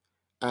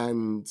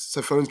 And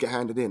so phones get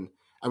handed in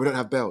and we don't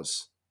have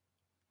bells.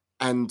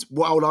 And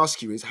what I would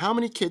ask you is, how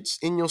many kids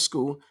in your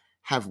school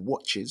have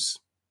watches?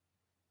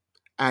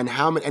 And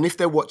how many? And if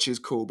their watch is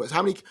cool, but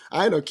how many?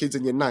 I know kids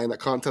in year 9 that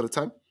can't tell the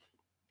time.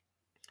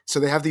 So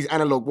they have these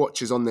analog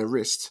watches on their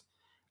wrist,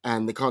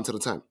 and they can't tell the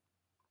time.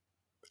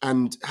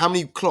 And how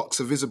many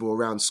clocks are visible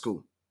around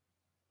school?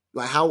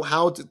 Like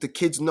how do the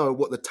kids know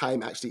what the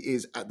time actually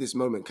is at this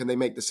moment? Can they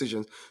make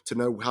decisions to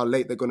know how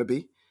late they're going to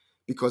be?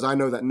 Because I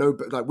know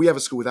that we have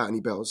a school without any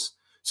bells,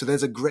 so there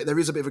is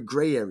a bit of a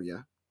grey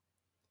area.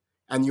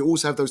 And you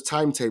also have those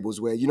timetables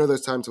where,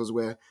 those timetables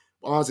where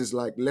ours is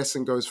like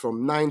lesson goes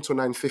from 9 to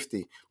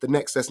 9:50. The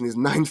next lesson is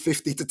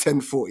 9:50 to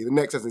 10:40. The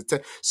next lesson is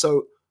 10.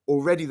 So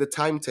already the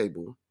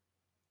timetable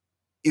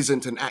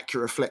isn't an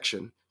accurate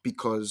reflection,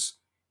 because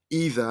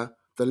either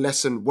the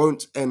lesson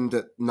won't end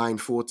at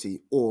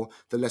 9:40 or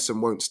the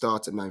lesson won't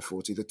start at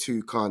 9:40. The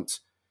two can't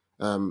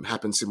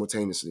happen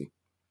simultaneously.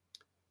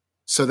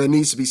 So there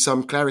needs to be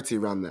some clarity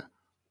around that.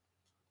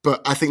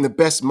 But I think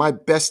my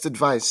best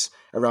advice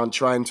around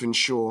trying to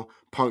ensure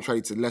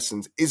punctuality to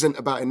lessons isn't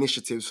about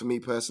initiatives for me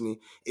personally,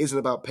 isn't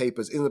about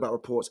papers, isn't about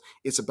reports.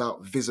 It's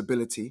about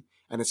visibility,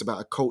 and it's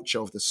about a culture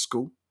of the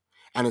school,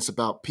 and it's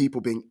about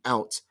people being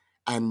out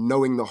and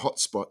knowing the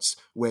hotspots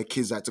where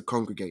kids like to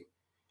congregate,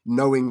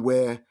 knowing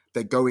where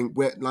they're going,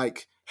 where,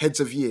 like, heads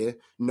of year,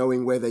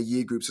 knowing where their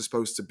year groups are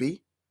supposed to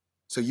be.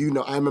 So,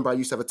 I remember I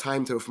used to have a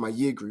timetable for my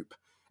year group,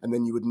 and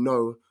then you would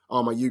know,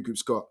 oh, my year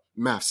group's got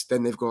maths,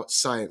 then they've got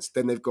science,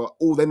 then they've got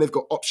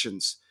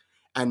options.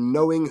 And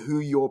knowing who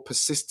your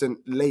persistent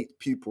late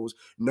pupils,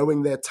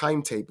 knowing their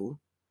timetable,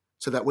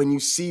 so that when you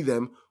see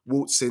them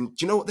waltz in, do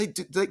you know what they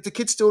do? The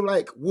kids still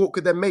walk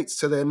with their mates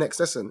to their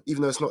next lesson,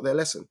 even though it's not their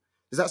lesson.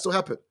 Does that still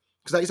happen?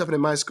 Because that used to happen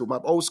in my school. My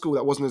old school,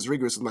 that wasn't as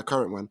rigorous as my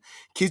current one.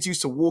 Kids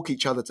used to walk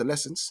each other to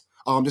lessons.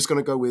 Oh, I'm just going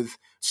to go with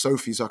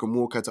Sophie so I can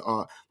walk her to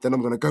art. Then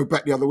I'm going to go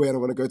back the other way and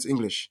I'm going to go to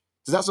English.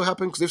 Does that still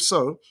happen? Because if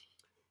so,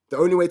 the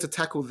only way to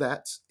tackle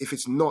that, if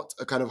it's not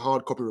a kind of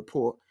hard copy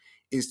report,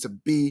 is to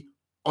be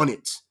on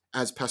it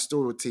as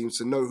pastoral teams,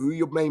 to know who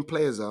your main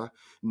players are,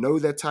 know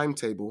their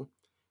timetable,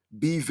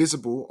 be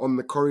visible on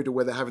the corridor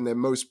where they're having their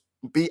most,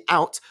 be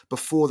out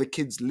before the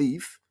kids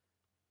leave,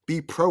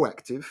 be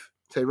proactive.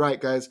 Say,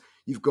 right, guys,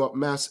 you've got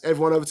maths,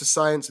 everyone over to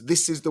science.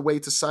 This is the way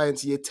to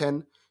science year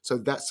 10. So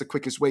that's the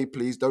quickest way,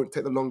 please. Don't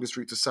take the longest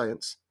route to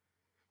science.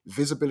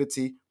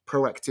 Visibility,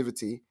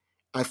 proactivity.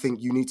 I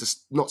think you need to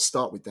not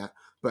start with that,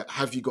 but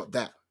have you got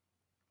that?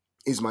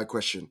 Is my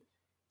question.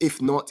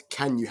 If not,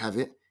 can you have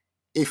it?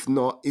 If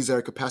not, is there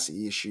a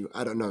capacity issue?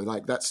 I don't know.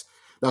 That's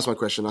my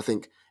question, I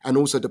think. And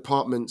also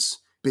departments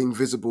being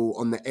visible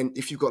on the end.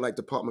 If you've got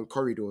department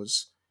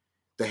corridors,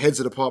 the heads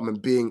of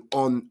department being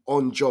on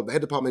job, the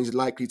head department is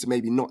likely to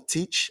maybe not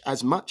teach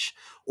as much,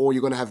 or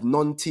you're going to have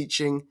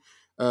non-teaching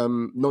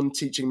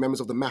members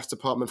of the maths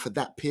department for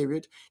that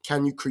period.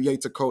 Can you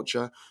create a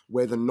culture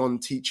where the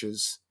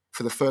non-teachers,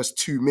 for the first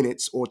 2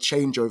 minutes or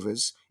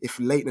changeovers, if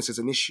lateness is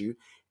an issue,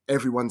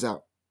 everyone's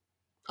out?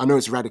 I know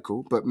it's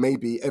radical, but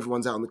maybe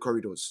everyone's out on the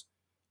corridors.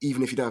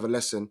 Even if you don't have a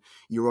lesson,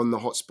 you're on the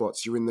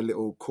hotspots, you're in the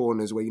little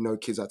corners where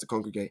kids like to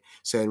congregate,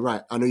 saying,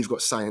 right, I know you've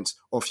got science,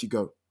 off you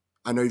go.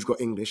 I know you've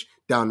got English,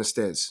 down the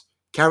stairs.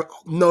 Karen,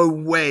 no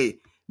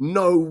way.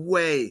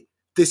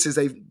 This is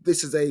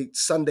a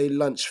Sunday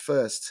lunch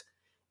first.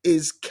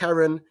 Is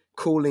Karen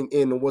calling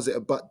in, or was it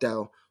a butt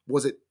dial?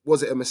 Was it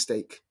a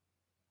mistake?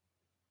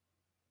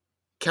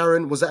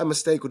 Karen, was that a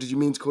mistake, or did you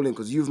mean to call in?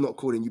 Because you've not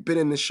called in. You've been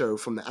in the show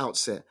from the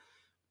outset.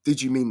 Did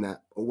you mean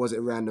that, or was it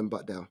a random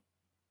butt dial?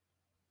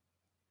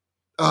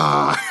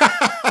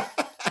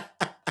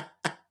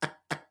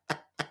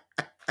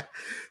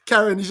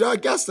 Karen, you hear how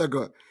gassed I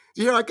got?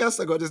 You hear how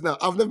gassed I got just now?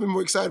 I've never been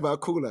more excited about a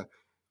caller.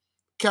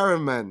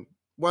 Karen, man,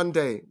 one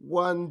day.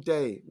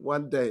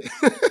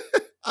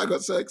 I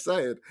got so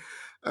excited.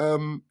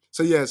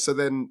 So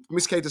then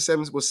Miss Kata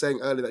Sims was saying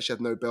earlier that she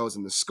had no bells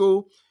in the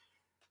school.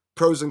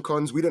 Pros and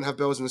cons, we don't have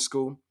bells in the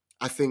school.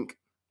 I think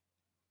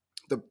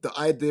the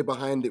idea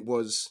behind it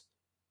was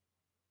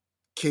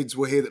kids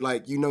will hear that,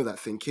 that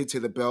thing. Kids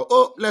hear the bell.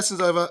 Oh,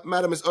 lesson's over.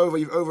 Madam, it's over.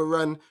 You've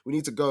overrun. We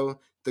need to go.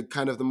 The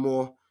kid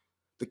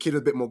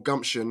with a bit more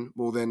gumption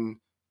will then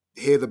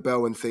hear the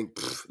bell and think,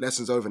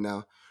 lesson's over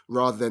now,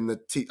 rather than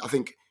I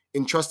think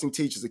entrusting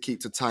teachers to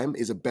keep to time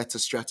is a better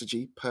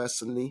strategy,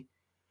 personally.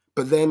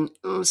 But then,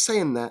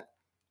 saying that,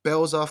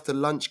 bells after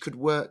lunch could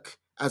work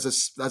as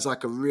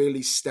a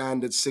really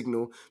standard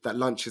signal that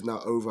lunch is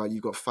now over.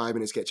 You've got 5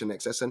 minutes to get your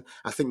next lesson.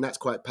 I think that's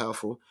quite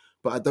powerful.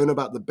 But I don't know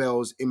about the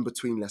bells in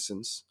between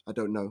lessons. I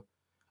don't know.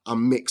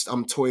 I'm mixed.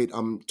 I'm torn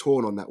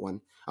on that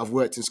one. I've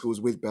worked in schools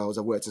with bells.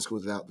 I've worked in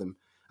schools without them.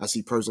 I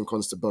see pros and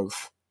cons to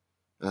both.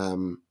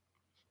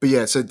 But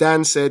yeah, so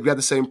Dan said we had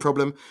the same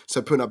problem.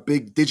 So putting up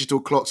big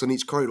digital clocks on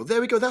each corridor. There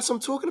we go. That's what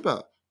I'm talking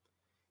about.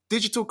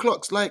 Digital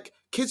clocks. Like,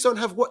 kids don't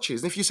have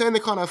watches. And if you're saying they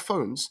can't have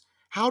phones,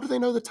 how do they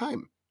know the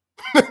time?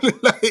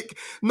 Like,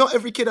 not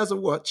every kid has a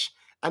watch.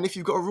 And if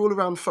you've got a rule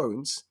around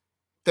phones,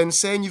 then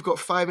saying you've got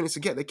 5 minutes to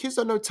get there, kids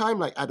don't know time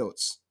like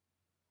adults.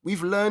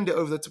 We've learned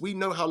it we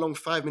know how long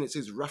 5 minutes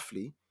is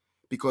roughly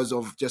because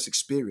of just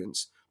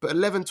experience. But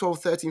 11, 12,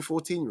 13,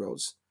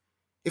 14-year-olds,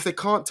 if they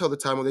can't tell the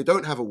time or they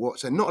don't have a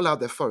watch, they're not allowed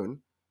their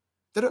phone,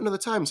 they don't know the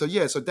time. So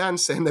yeah, so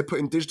Dan's saying they're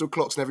putting digital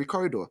clocks in every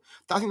corridor.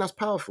 I think that's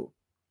powerful.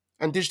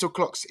 And digital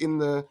clocks in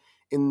the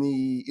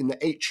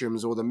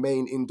atriums or the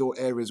main indoor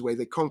areas where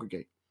they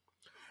congregate.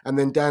 And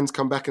then Dan's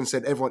come back and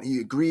said he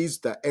agrees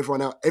that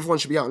everyone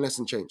should be out on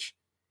lesson change.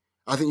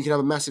 I think you can have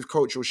a massive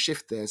cultural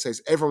shift there and say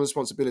it's everyone's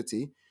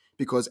responsibility,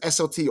 because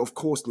SLT of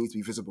course needs to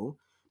be visible,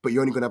 but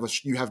you're only going to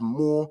you have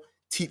more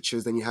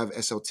teachers than you have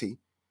SLT.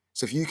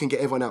 So if you can get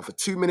everyone out for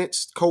 2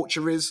 minutes,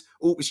 culture is,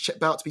 it's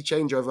about to be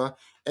changeover,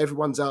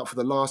 everyone's out for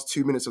the last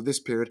 2 minutes of this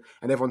period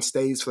and everyone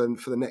stays for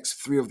the next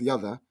 3 of the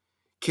other,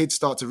 kids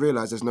start to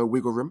realize there's no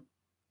wiggle room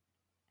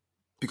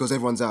because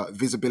everyone's out,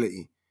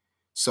 visibility.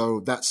 So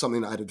that's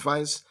something that I'd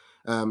advise.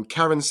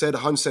 Karen said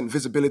 100%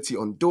 visibility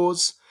on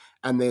doors.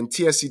 And then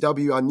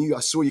TSCW, I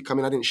saw you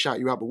coming. I didn't shout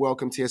you out, but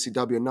welcome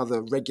TSCW.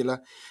 Another regular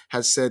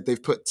has said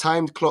they've put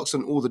timed clocks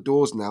on all the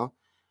doors now.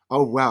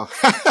 Oh, wow.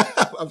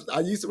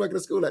 I used to work in a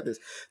school like this.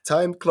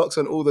 Timed clocks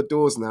on all the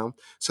doors now.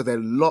 So they're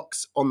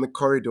locked on the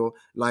corridor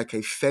like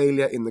a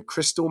failure in the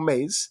crystal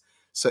maze.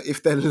 So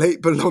if they're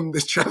late beyond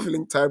this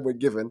traveling time we're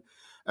given,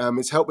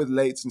 it's helped with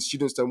lates and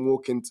students don't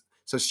walk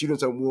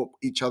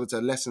each other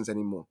to lessons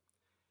anymore.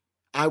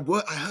 I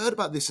heard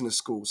about this in a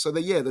school. So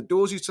the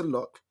doors used to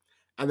lock,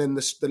 and then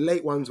the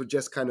late ones were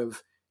just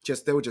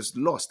they were just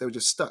lost. They were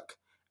just stuck.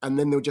 And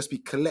then they would just be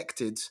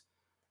collected.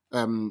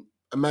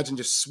 Imagine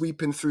just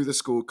sweeping through the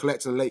school,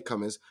 collecting the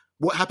latecomers.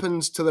 What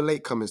happens to the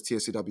latecomers,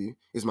 TSCW,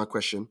 is my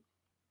question.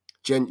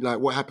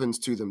 What happens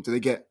to them? Do they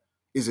get,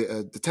 is it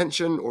a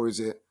detention or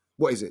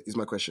what is it, is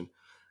my question.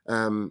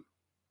 So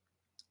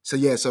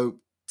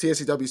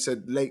TSCW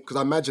said late, because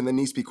I imagine there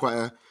needs to be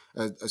quite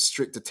a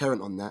strict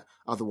deterrent on that.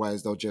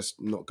 Otherwise, they'll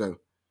just not go.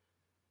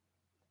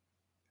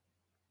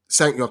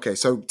 Okay,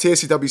 so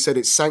TSCW said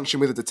it's sanctioned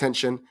with a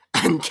detention,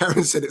 and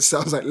Karen said it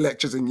sounds like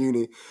lectures in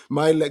uni.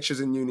 My lectures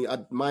in uni,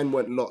 mine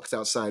weren't locked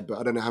outside, but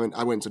I don't know how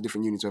I went to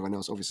different unis to everyone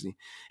else, obviously.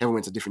 Everyone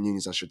went to different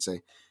unis, I should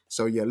say.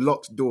 So yeah,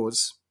 locked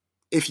doors.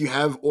 If you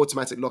have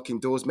automatic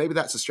locking doors, maybe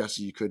that's a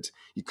strategy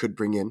you could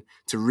bring in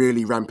to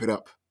really ramp it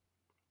up.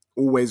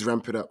 Always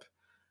ramp it up.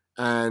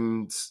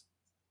 And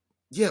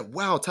yeah,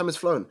 wow, time has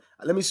flown.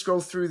 Let me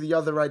scroll through the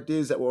other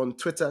ideas that were on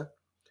Twitter.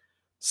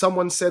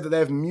 Someone said that they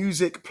have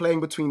music playing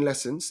between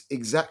lessons,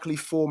 exactly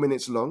 4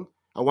 minutes long.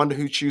 I wonder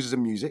who chooses the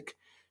music.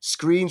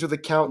 Screens with a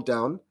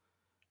countdown,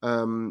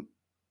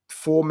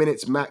 4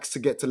 minutes max to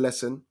get to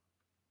lesson.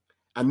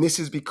 And this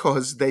is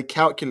because they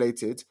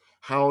calculated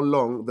how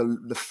long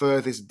the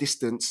furthest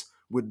distance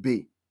would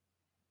be.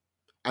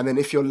 And then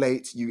if you're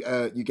late, you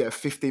get a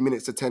 15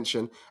 minutes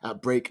detention at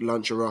break,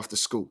 lunch, or after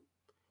school.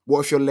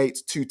 What if you're late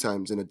 2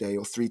 times in a day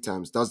or 3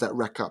 times? Does that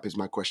rack up is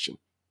my question.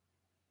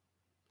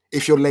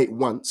 If you're late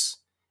once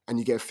and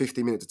you get a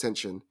 15-minute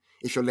detention,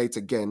 if you're late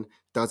again,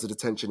 does the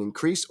detention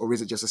increase, or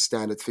is it just a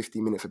standard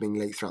 15-minute for being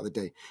late throughout the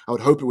day? I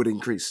would hope it would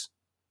increase,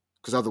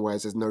 because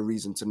otherwise there's no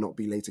reason to not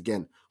be late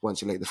again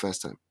once you're late the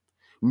first time.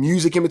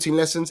 Music in between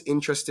lessons,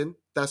 interesting.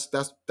 That's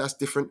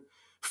different.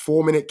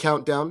 4-minute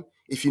countdown.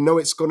 If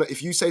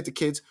you say to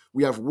kids,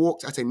 we have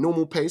walked at a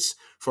normal pace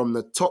from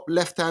the top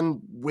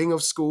left-hand wing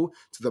of school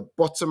to the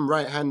bottom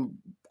right-hand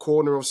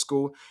corner of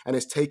school, and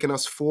it's taken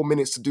us 4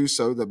 minutes to do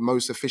so, the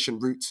most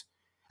efficient route,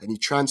 and you're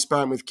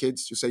transparent with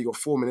kids, you say you got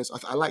 4 minutes.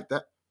 I like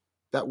that.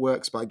 That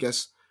works, but I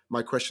guess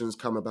my questions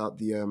come about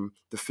the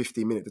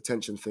 15-minute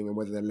detention thing and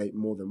whether they're late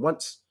more than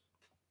once.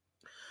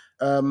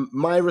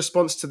 My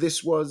response to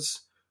this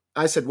was,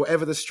 I said,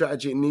 whatever the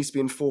strategy, it needs to be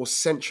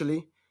enforced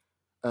centrally.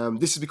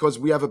 This is because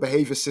we have a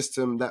behavior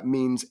system that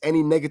means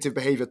any negative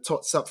behavior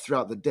tots up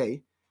throughout the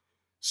day.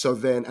 So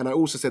then, and I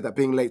also said that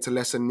being late to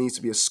lesson needs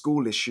to be a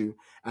school issue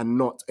and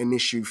not an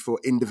issue for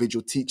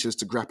individual teachers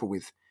to grapple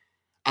with.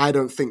 I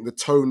don't think the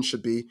tone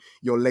should be,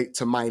 you're late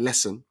to my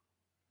lesson.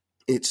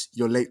 It's,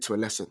 you're late to a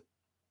lesson,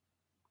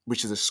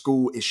 which is a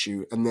school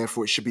issue, and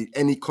therefore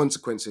any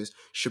consequences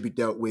should be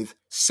dealt with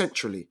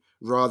centrally,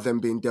 rather than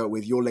being dealt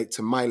with, you're late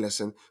to my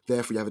lesson,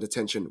 therefore you have a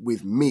detention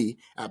with me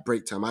at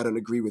break time. I don't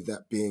agree with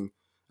that being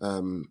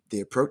the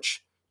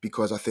approach,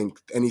 because I think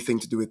anything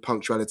to do with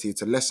punctuality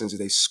to lessons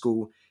is a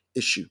school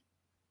issue.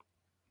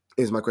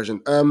 Is my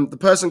question. The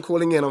person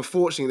calling in,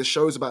 unfortunately, the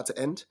show's about to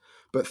end,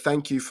 but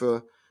thank you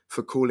for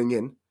calling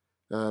in.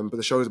 But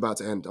the show is about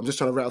to end. I'm just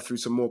trying to rattle through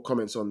some more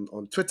comments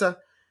on Twitter.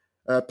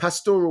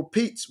 Pastoral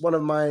Pete, one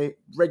of my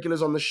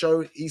regulars on the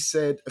show, he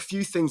said a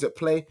few things at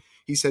play.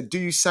 He said, do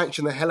you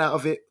sanction the hell out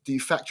of it? Do you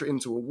factor it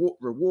into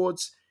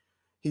rewards?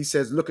 He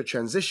says, look at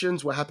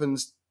transitions, what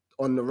happens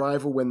on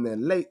arrival when they're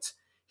late.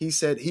 He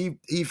said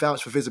he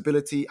vouched for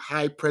visibility,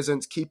 high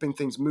presence, keeping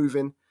things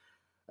moving.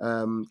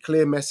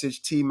 Clear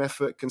message, team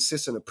effort,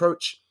 consistent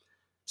approach.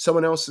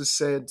 Someone else has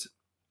said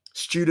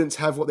students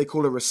have what they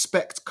call a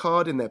respect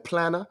card in their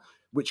planner,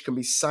 which can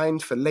be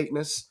signed for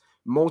lateness.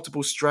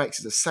 Multiple strikes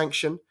is a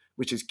sanction,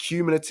 which is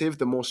cumulative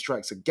the more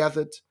strikes are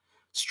gathered.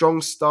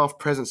 Strong staff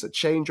presence at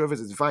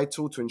changeovers is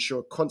vital to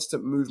ensure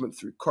constant movement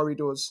through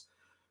corridors.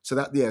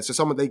 So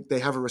someone they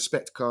have a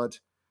respect card.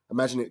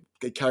 Imagine it,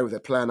 they carry with their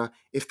planner.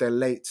 If they're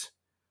late,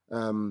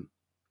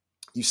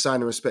 you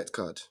sign a respect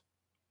card.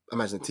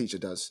 Imagine a teacher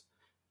does.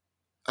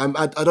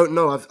 I don't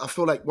know. I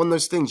feel like one of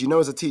those things,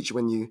 as a teacher,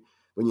 when you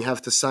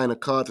have to sign a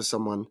card for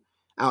someone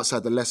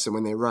outside the lesson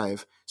when they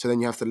arrive, so then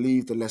you have to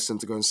leave the lesson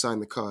to go and sign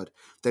the card.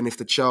 Then if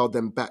the child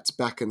then bats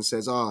back and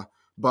says,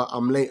 but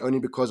I'm late only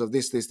because of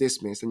this,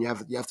 miss, and you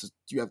have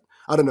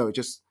I don't know,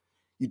 just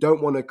you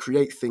don't want to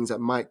create things that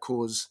might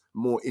cause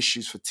more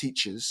issues for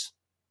teachers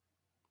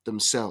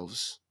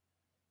themselves,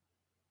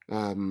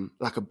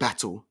 like a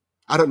battle.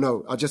 I don't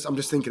know. I'm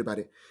just thinking about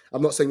it.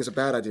 I'm not saying it's a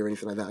bad idea or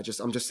anything like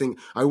that.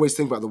 I always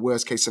think about the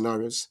worst case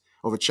scenarios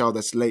of a child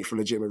that's late for a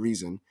legitimate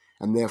reason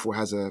and therefore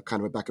has a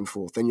kind of a back and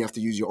forth. Then you have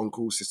to use your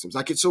on-call systems.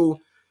 Like it's all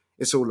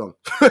long.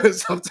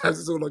 Sometimes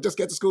it's all long. Just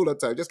get to school on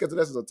time. Just get to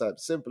lessons on time.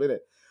 Simple, isn't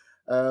it?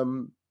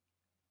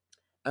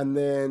 And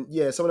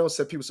then, someone else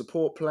said people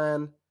support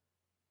plan.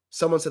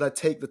 Someone said I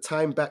take the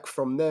time back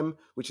from them,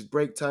 which is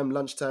break time,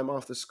 lunchtime,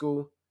 after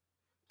school.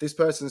 This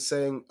person's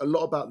saying a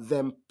lot about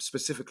them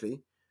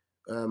specifically,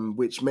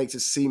 which makes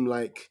it seem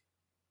like,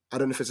 I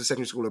don't know if it's a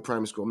secondary school or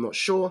primary school, I'm not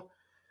sure.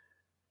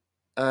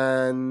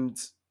 And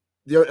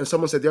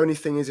someone said the only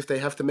thing is if they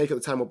have to make it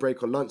the time or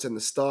break or lunch and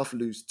the staff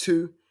lose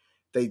too,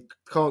 they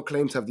can't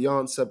claim to have the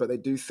answer, but they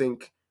do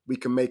think we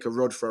can make a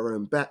rod for our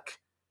own back.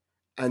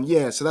 And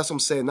so that's what I'm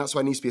saying. That's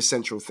why it needs to be a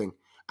central thing.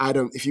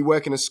 If you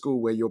work in a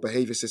school where your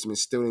behavior system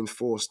is still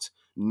enforced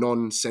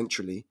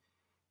non-centrally,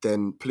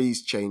 then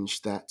please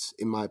change that,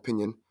 in my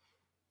opinion.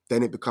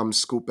 Then it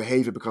becomes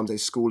behavior becomes a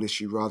school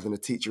issue rather than a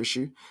teacher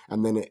issue.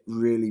 And then it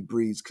really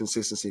breeds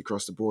consistency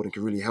across the board and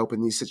can really help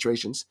in these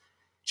situations.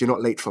 You're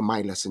not late for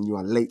my lesson. You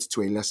are late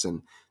to a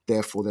lesson.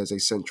 Therefore, there's a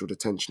central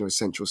detention or a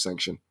central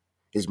sanction,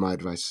 is my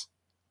advice.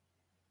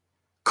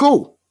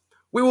 Cool.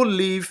 We will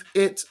leave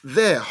it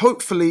there.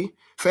 Hopefully,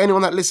 for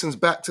anyone that listens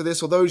back to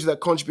this or those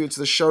that contribute to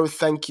the show,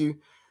 thank you.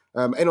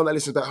 Anyone that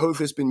listens back,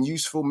 hopefully it's been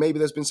useful. Maybe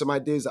there's been some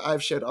ideas that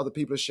I've shared, other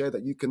people have shared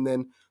that you can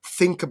then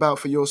think about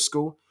for your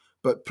school.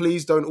 But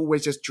please don't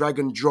always just drag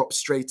and drop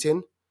straight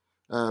in,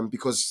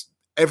 because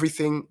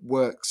everything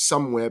works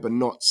somewhere, but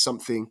not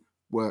something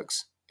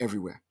works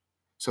everywhere.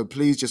 So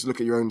please just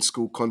look at your own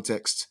school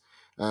context.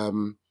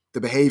 The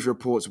behavior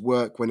reports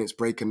work when it's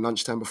break and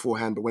lunchtime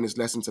beforehand, but when it's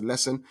lesson to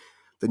lesson,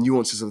 the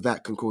nuances of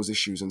that can cause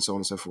issues and so on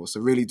and so forth.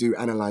 So really do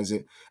analyze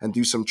it and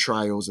do some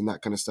trials and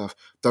that kind of stuff.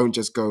 Don't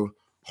just go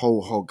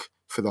whole hog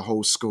for the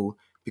whole school,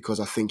 because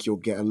I think you'll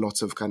get a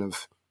lot of kind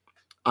of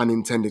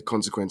unintended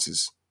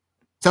consequences.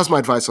 That's my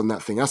advice on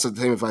that thing. That's the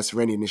same advice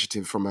for any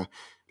initiative from a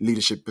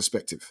leadership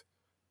perspective.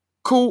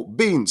 Cool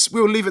beans.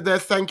 We'll leave it there.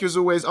 Thank you as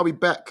always. I'll be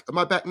back. Am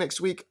I back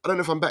next week? I don't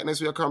know if I'm back next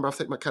week. I can't remember. I'll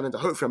take my calendar.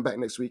 Hopefully I'm back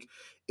next week.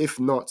 If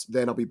not,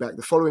 then I'll be back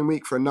the following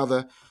week for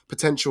another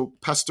potential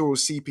pastoral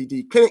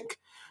CPD clinic.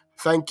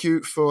 Thank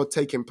you for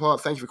taking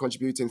part. Thank you for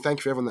contributing. Thank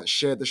you for everyone that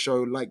shared the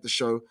show, liked the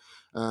show,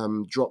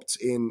 dropped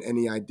in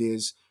any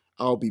ideas.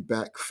 I'll be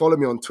back. Follow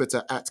me on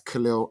Twitter at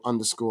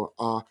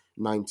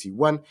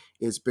Khalil_R91.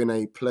 It's been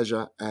a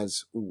pleasure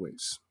as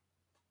always.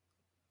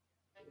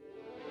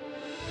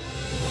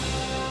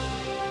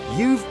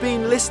 You've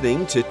been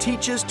listening to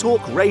Teachers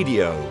Talk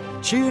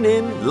Radio. Tune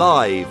in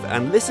live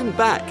and listen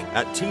back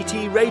at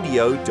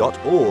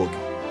ttradio.org.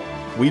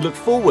 We look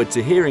forward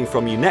to hearing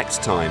from you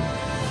next time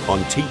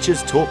on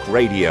Teachers Talk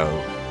Radio.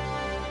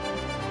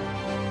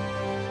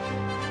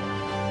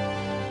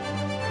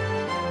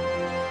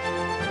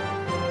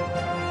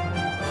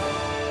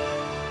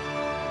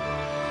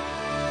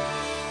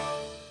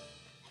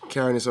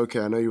 Karen, it's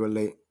okay. I know you were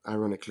late,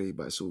 ironically,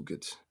 but it's all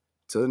good.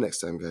 Till the next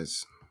time,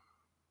 guys.